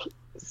myself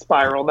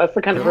spiral. That's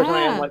the kind of person I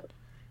am. Like,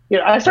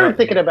 I started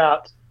thinking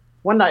about,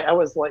 one night I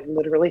was like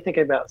literally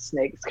thinking about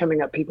snakes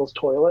coming up people's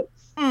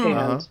toilets.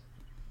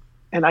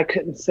 And I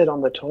couldn't sit on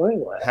the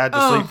toilet. Had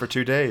to sleep for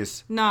 2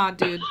 days. Nah,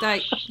 dude,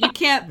 that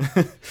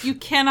you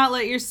cannot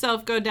let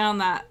yourself go down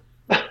that.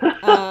 Or day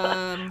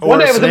I a was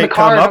in the snake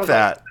car come and I up was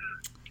that.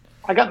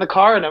 I got in the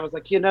car and I was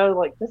like,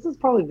 this is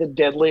probably the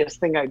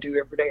deadliest thing I do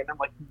every day. And I'm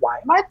like, why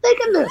am I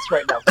thinking this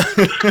right now?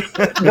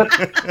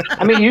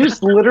 I mean, you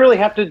just literally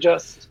have to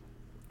just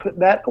put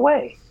that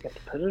away. You have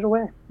to put it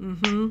away.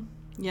 Mm-hmm.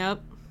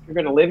 Yep. You're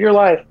going to live your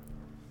life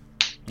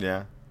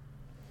Yeah.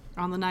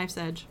 On the knife's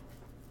edge.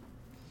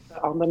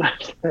 on the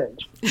knife's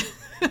edge.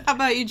 How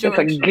about you, It's George?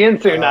 a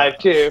Ginsu knife,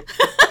 too.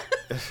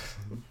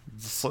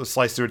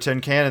 Slice through a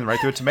tin can and right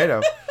through a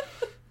tomato.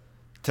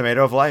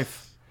 Tomato of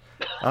life.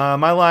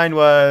 My line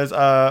was,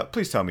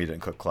 please tell me you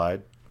didn't cook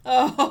Clyde.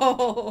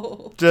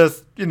 Oh.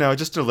 Just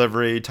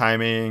delivery,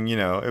 timing,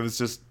 it was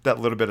just that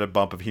little bit of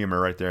bump of humor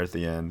right there at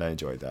the end. I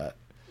enjoyed that.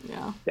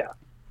 Yeah. Yeah.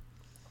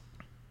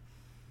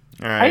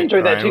 All right, I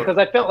enjoyed that, Ryan, too, because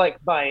I felt like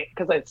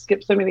because I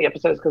skipped so many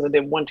episodes because I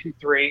did 1, 2,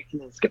 3, and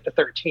then skipped to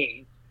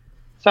 13.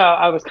 So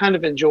I was kind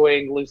of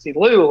enjoying Lucy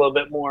Liu a little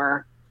bit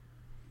more,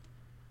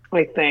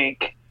 I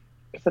think,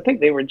 because I think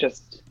they were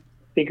just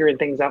figuring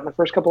things out in the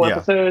first couple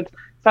episodes.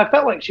 So I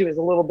felt like she was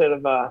a little bit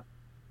of a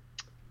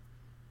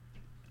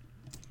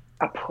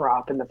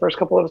prop in the first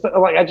couple episodes.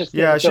 Like I just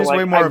didn't feel she's like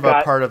way more I of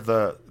a part of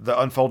the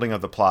unfolding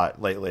of the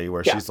plot lately,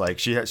 where she's like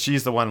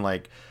she's the one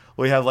like.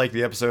 We had like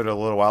the episode a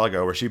little while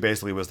ago where she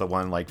basically was the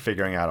one like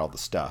figuring out all the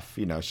stuff.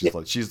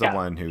 She's the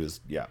one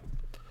who's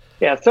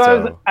Yeah,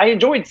 so I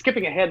enjoyed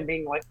skipping ahead and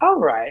being like, all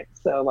right,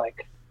 so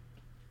like,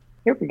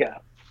 here we go.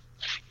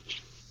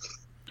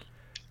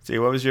 See,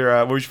 what was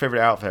your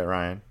favorite outfit,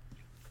 Ryan?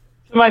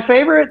 So my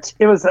favorite,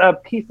 it was a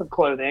piece of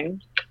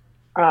clothing,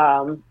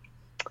 and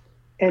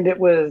it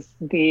was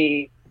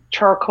the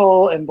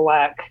charcoal and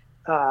black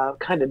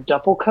kind of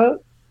duffel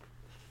coat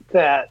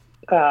that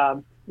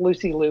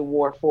Lucy Liu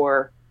wore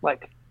for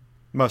like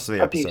most of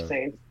the a few episode.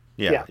 scenes.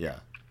 Yeah.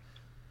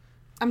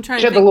 I'm trying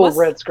She to had the think. little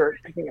red skirt.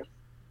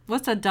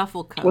 What's a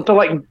duffel coat? With the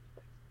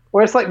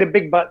where it's like the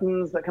big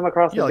buttons that come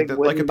across the like big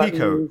like a wooden pea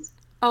coat. buttons.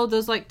 Oh,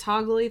 those like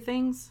toggly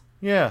things?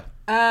 Yeah.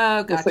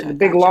 Oh, It's gotcha. like the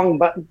big long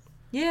buttons.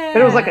 Yeah.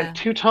 But it was like a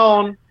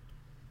two-tone.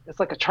 It's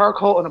like a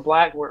charcoal and a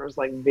black, where it was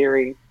like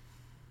very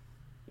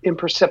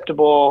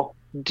imperceptible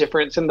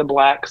difference in the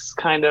blacks,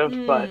 kind of.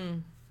 But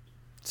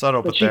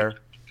Subtle, but there.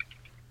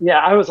 yeah,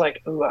 I was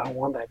like, ooh, I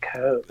want that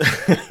coat.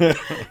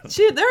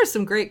 Shoot, there are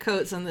some great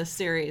coats in this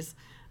series.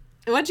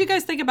 What'd you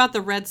guys think about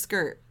the red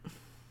skirt?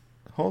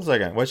 Hold a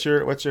second. What's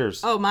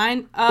yours? Oh,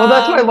 mine? Well,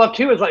 that's what I love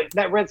too, is like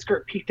that red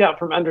skirt peeked out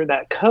from under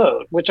that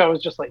coat, which I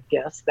was just like,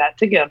 yes, that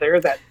together,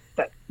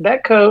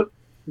 that coat,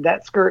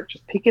 that skirt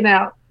just peeking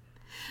out.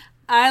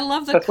 I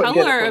love the That's what did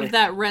it color for me. of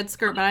that red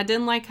skirt, but I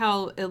didn't like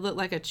how it looked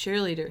like a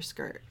cheerleader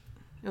skirt.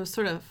 It was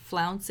sort of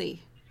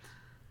flouncy.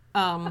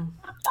 It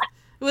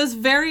was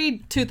very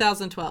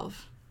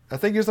 2012. I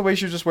think it's the way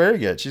she was just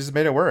wearing it. She's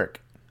made it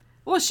work.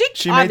 Well,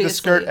 she made the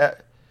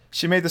skirt.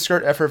 She made the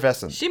skirt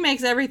effervescent. She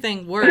makes everything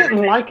I work.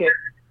 didn't like it.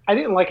 I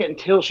didn't like it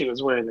until she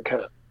was wearing the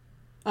coat.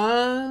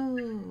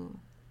 Oh.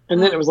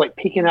 And then it was like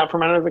peeking out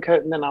from under the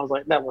coat, and then I was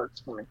like, that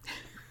works for me.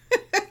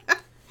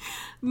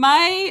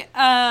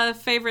 My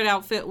favorite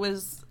outfit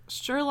was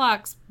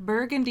Sherlock's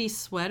burgundy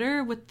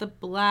sweater with the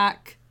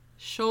black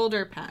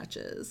shoulder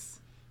patches.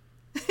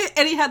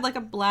 And he had like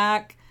a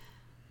black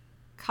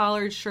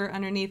collared shirt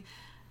underneath.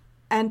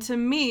 And to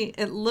me,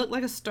 it looked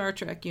like a Star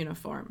Trek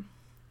uniform.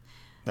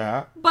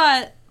 Yeah.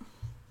 But,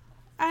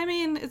 I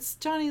mean, it's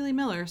Johnny Lee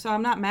Miller, so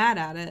I'm not mad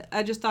at it.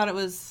 I just thought it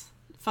was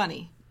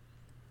funny.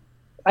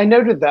 I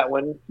noted that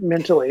one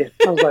mentally.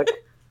 I was like,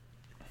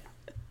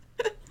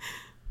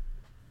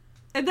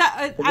 And that,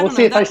 I we'll don't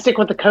see know, if I stick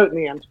with the coat in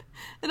the end.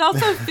 It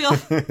also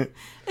feels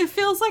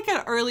like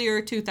an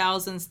earlier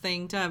 2000s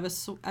thing to have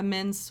a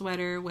men's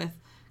sweater with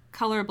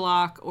color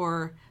block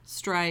or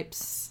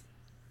stripes.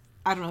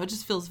 I don't know. It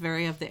just feels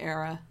very of the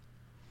era.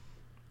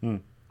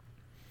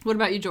 What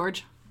about you,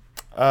 George?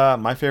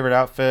 My favorite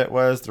outfit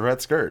was the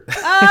red skirt.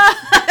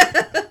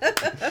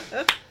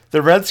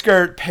 The red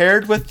skirt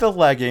paired with the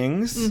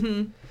leggings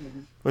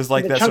was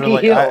like The that sort of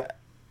chunky like heel.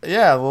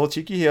 yeah, a little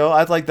cheeky heel.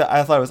 I thought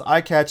it was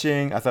eye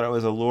catching. I thought it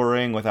was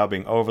alluring without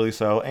being overly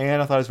so,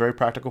 and I thought it was very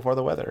practical for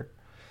the weather.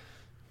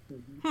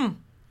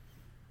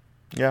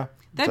 Yeah.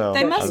 They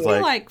I must was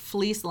be like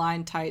fleece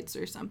lined tights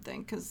or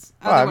something, because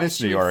I miss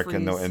New York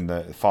in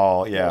the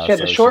fall. Yeah, She had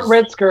so the short she's-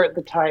 red skirt,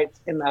 the tights,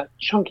 and the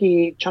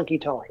chunky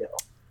tall heel.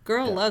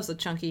 Girl loves a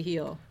chunky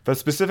heel. But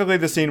specifically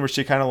the scene where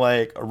she kind of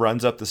like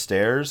runs up the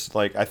stairs,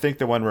 like I think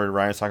the one where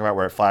Ryan's talking about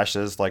where it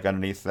flashes like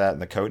underneath that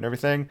and the coat and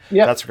everything.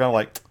 Yep. That's kind of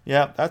like,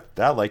 yeah,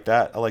 I like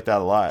that. I like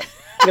that a lot.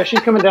 Yeah, she's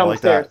coming down I the like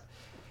stairs.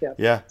 that.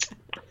 Yeah.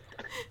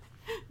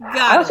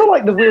 I also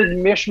like the weird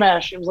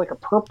mishmash. It was like a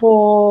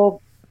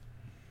purple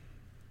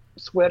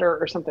sweater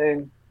or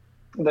something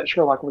that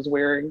Sherlock was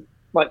wearing,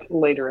 like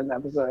later in the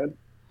episode.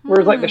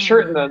 Whereas like the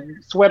shirt and the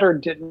sweater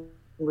didn't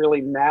really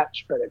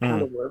match, but it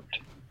kind of worked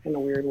in a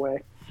weird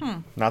way.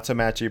 Not so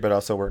matchy, but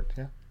also worked.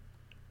 Yeah.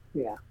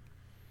 Yeah.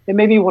 It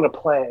made me want to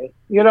play.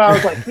 I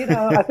was like,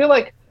 I feel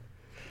like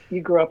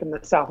you grew up in the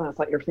South and it's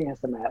like everything has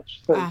to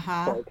match. So it's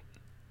like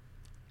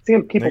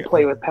seeing people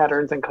play with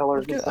patterns and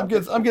colors and I'm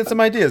stuff. getting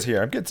some ideas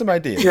here. I'm getting some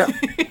ideas. Yeah.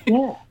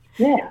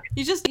 Yeah.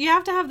 You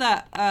have to have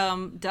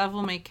that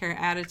devil may care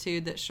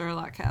attitude that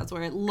Sherlock has,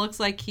 where it looks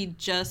like he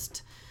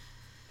just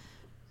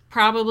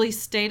probably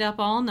stayed up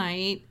all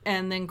night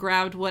and then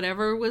grabbed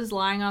whatever was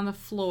lying on the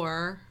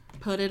floor,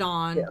 put it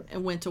on,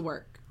 and went to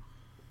work.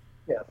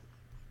 Yeah.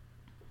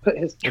 Put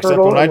his turtle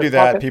Except when in I his do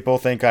that, pocket. people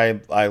think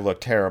I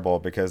look terrible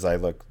because I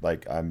look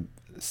like I'm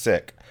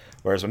sick.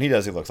 Whereas when he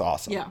does, he looks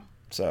awesome. Yeah.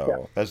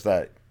 So that's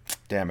that.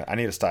 Damn it. I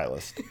need a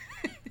stylist.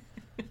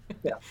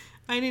 Yeah.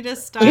 I need a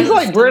stylist. He's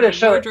like British,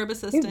 so wardrobe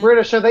assistant. he's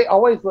British, so they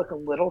always look a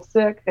little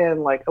sick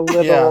and like a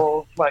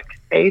little like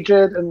aged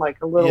and like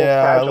a little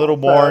fragile. a little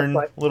So worn, it's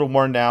like, a little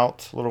worn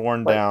out, a little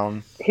worn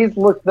down. he's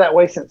looked that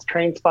way since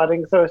Train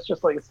Spotting, so it's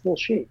just like it's full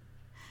sheet.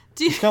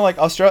 It's kind of like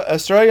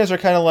Australians are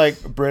kind of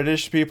like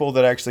British people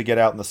that actually get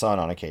out in the sun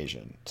on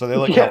occasion. So they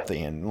look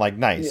healthy and like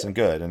nice and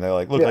good, and they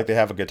like look like they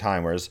have a good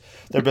time. Whereas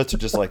their Brits are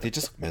just like they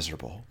just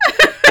miserable.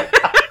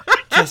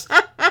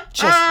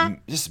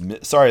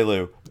 Sorry,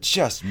 Lou.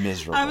 Just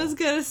miserable. I was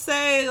gonna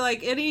say,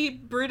 like, any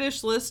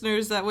British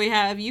listeners that we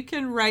have, you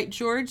can write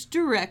George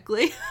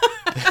directly.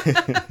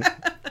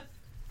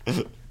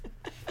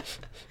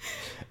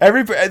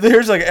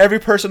 Every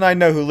person I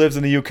know who lives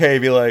in the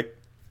UK be like,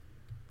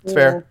 it's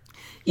fair.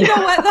 You know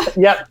what?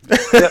 Yep.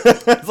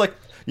 It's like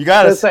you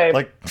got it. Same.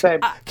 Like Same.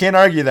 can't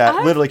argue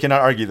that. Literally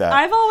cannot argue that.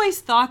 I've always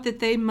thought that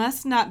they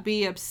must not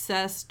be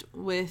obsessed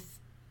with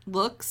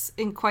looks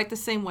in quite the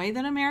same way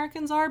that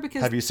Americans are,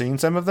 because Have you seen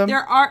some of them?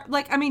 there are,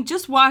 like, I mean,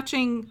 just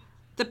watching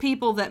the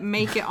people that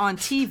make it on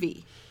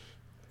TV,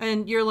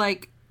 and you're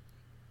like,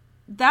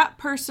 that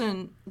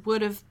person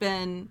would have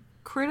been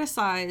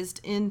criticized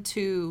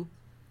into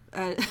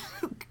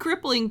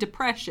crippling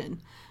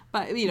depression,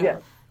 but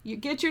you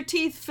get your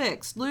teeth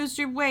fixed, lose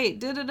your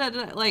weight,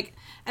 like,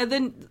 and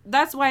then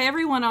that's why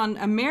everyone on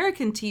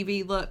American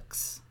TV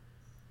looks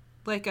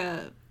like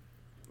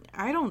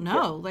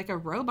like a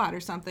robot or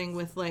something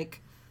with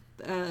like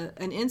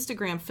an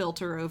Instagram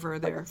filter over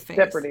their face.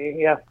 Jeopardy,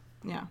 yeah.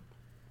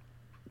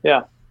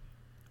 Yeah.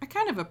 I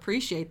kind of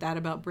appreciate that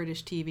about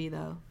British TV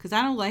though, because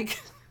I don't like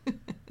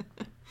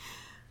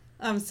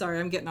I'm sorry,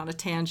 I'm getting on a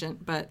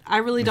tangent, but I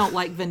really don't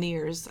like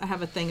veneers. I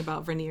have a thing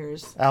about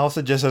veneers.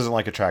 Allison just doesn't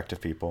like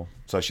attractive people,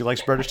 so she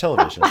likes British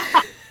television.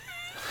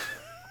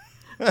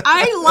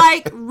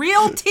 I like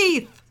real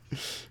teeth.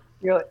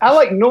 You're like, I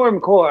like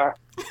normcore.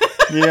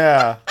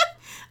 Yeah.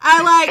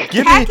 I like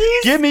khakis.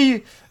 Give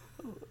me.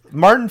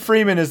 Martin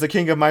Freeman is the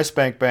king of my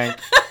spank bank.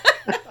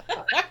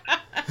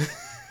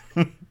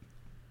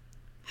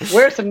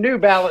 Wear some New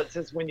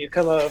Balances when you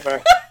come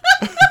over.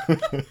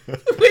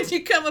 When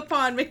you come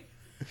upon me.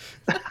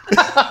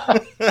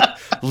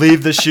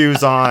 Leave the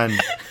shoes on.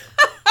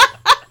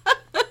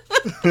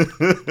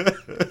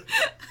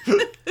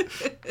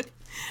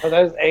 Are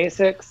those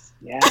Asics?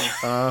 Yeah.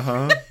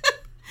 Uh-huh.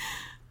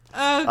 Okay.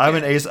 I'm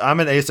an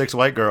A6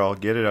 white girl.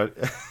 Get it out.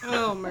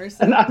 Oh, mercy.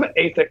 And I'm an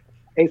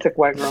Asic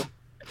white girl.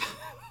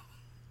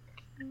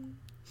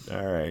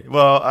 All right.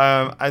 Well,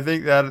 I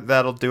think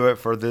that'll do it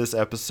for this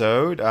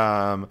episode.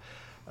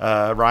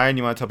 Ryan,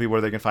 you want to tell people where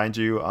they can find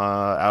you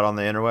out on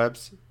the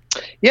interwebs?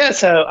 Yeah,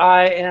 so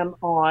I am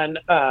on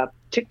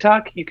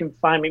TikTok. You can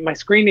find me. My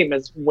screen name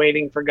is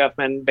Waiting for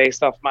Guffman,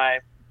 based off my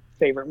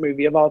favorite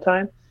movie of all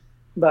time.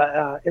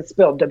 But it's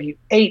spelled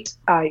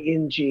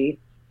W8ING,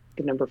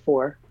 the number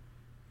 4,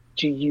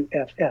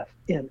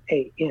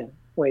 GUFFMAN,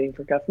 Waiting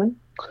for Guffman.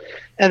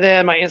 And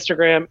then my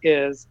Instagram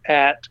is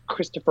at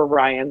Christopher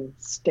Ryan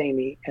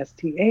Stamey,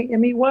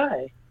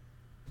 STAMEY.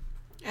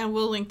 And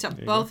we'll link to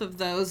both of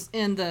those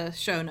in the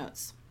show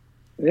notes.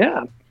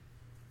 Yeah.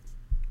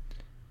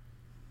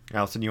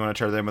 Allison, you want to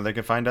tell them where they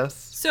can find us?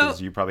 So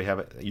 'cause you probably have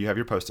it. You have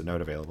your Post-it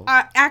note available.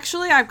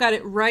 Actually, I've got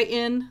it right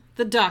in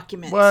the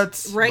document.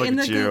 What? Right Look in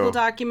the at you. Google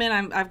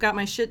document. I've got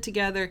my shit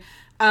together.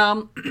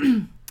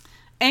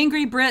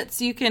 Angry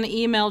Brits, you can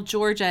email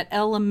George at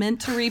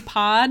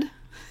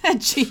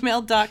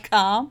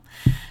elementarypod@gmail.com.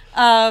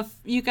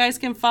 You guys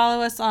can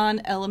follow us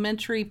on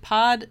Elementary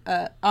Pod,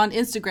 on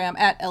Instagram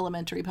at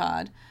Elementary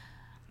Pod,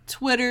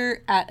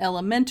 Twitter at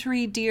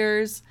Elementary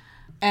Dears,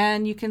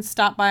 and you can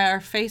stop by our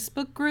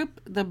Facebook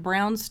group, the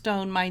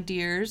Brownstone My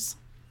Dears.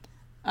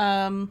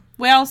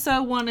 We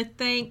also want to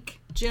thank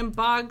Jim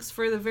Boggs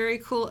for the very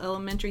cool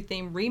elementary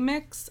theme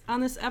remix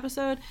on this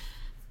episode.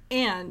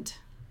 And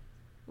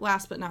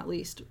last but not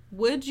least,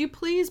 would you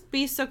please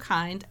be so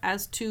kind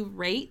as to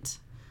rate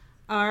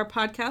our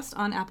podcast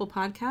on Apple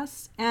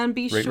Podcasts and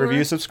be Rate, sure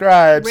review,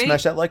 subscribe, rate-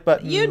 smash that like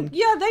button.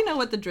 Yeah, they know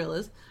what the drill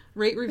is.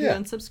 Rate, review, Yeah.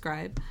 and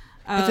subscribe.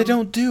 But they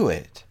don't do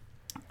it.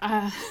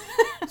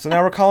 So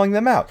now we're calling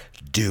them out.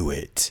 Do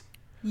it.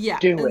 Yeah,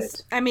 Do and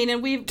it. I mean,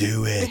 and we've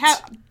Do it. We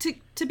have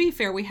to be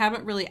fair, we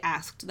haven't really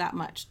asked that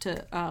much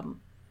to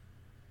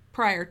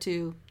prior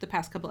to the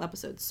past couple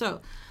episodes.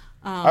 So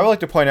I would like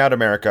to point out,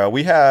 America,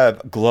 we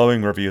have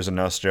glowing reviews in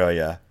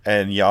Australia,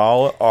 and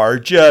y'all are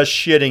just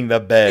shitting the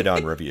bed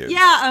on reviews.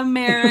 yeah,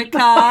 America.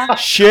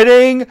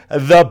 Shitting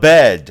the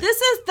bed. This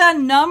is the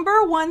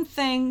number one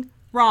thing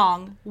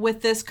wrong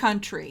with this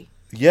country.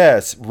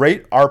 Yes,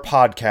 rate our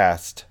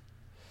podcast.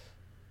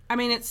 I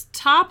mean, it's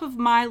top of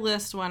my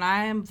list when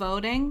I am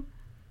voting.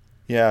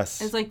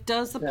 Yes. It's like,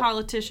 does the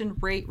politician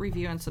rate,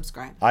 review, and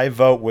subscribe? I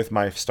vote with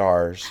my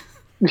stars.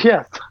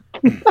 Yes.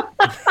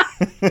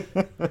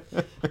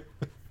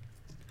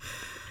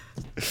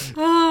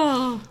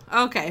 Oh,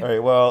 okay. All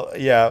right. Well,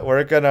 yeah,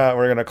 we're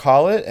gonna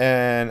call it.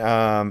 And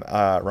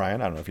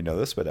Ryan, I don't know if you know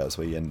this, but as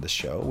we end the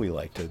show, we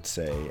like to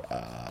say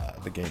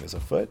the game is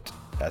afoot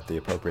at the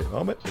appropriate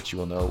moment, which you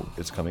will know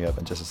is coming up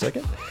in just a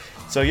second.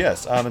 So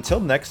yes, until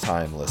next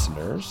time,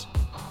 listeners,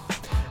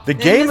 the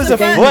game is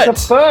afoot.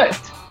 It's a foot.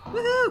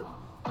 Woohoo!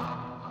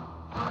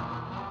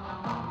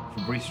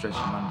 For a brief stretch in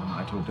London,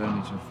 I talked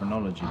only to a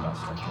phrenology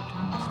bust I kept in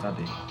my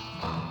study.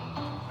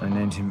 I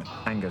named him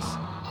Angus.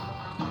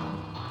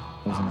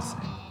 Wasn't the same.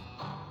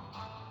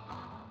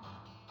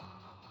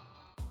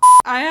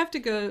 I have to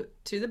go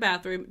to the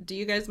bathroom. Do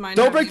you guys mind?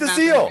 Don't having break the a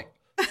bathroom seal.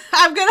 break?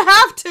 I'm gonna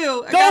have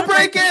to. Don't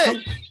break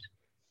it.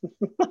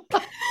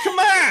 Come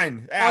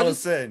on,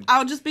 Allison.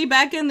 I'll just be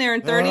back in there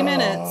in 30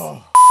 minutes.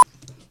 Oh.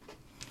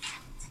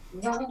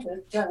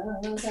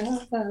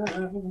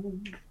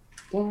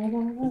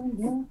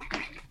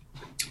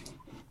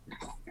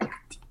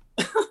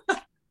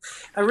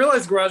 I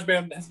realize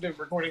GarageBand has been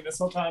recording this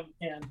whole time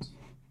and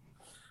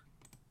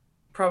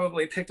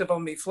probably picked up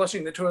on me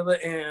flushing the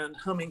toilet and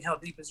humming "How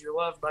Deep Is Your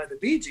Love" by the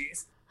Bee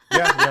Gees.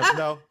 Yeah,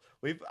 no,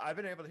 I've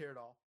been able to hear it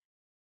all.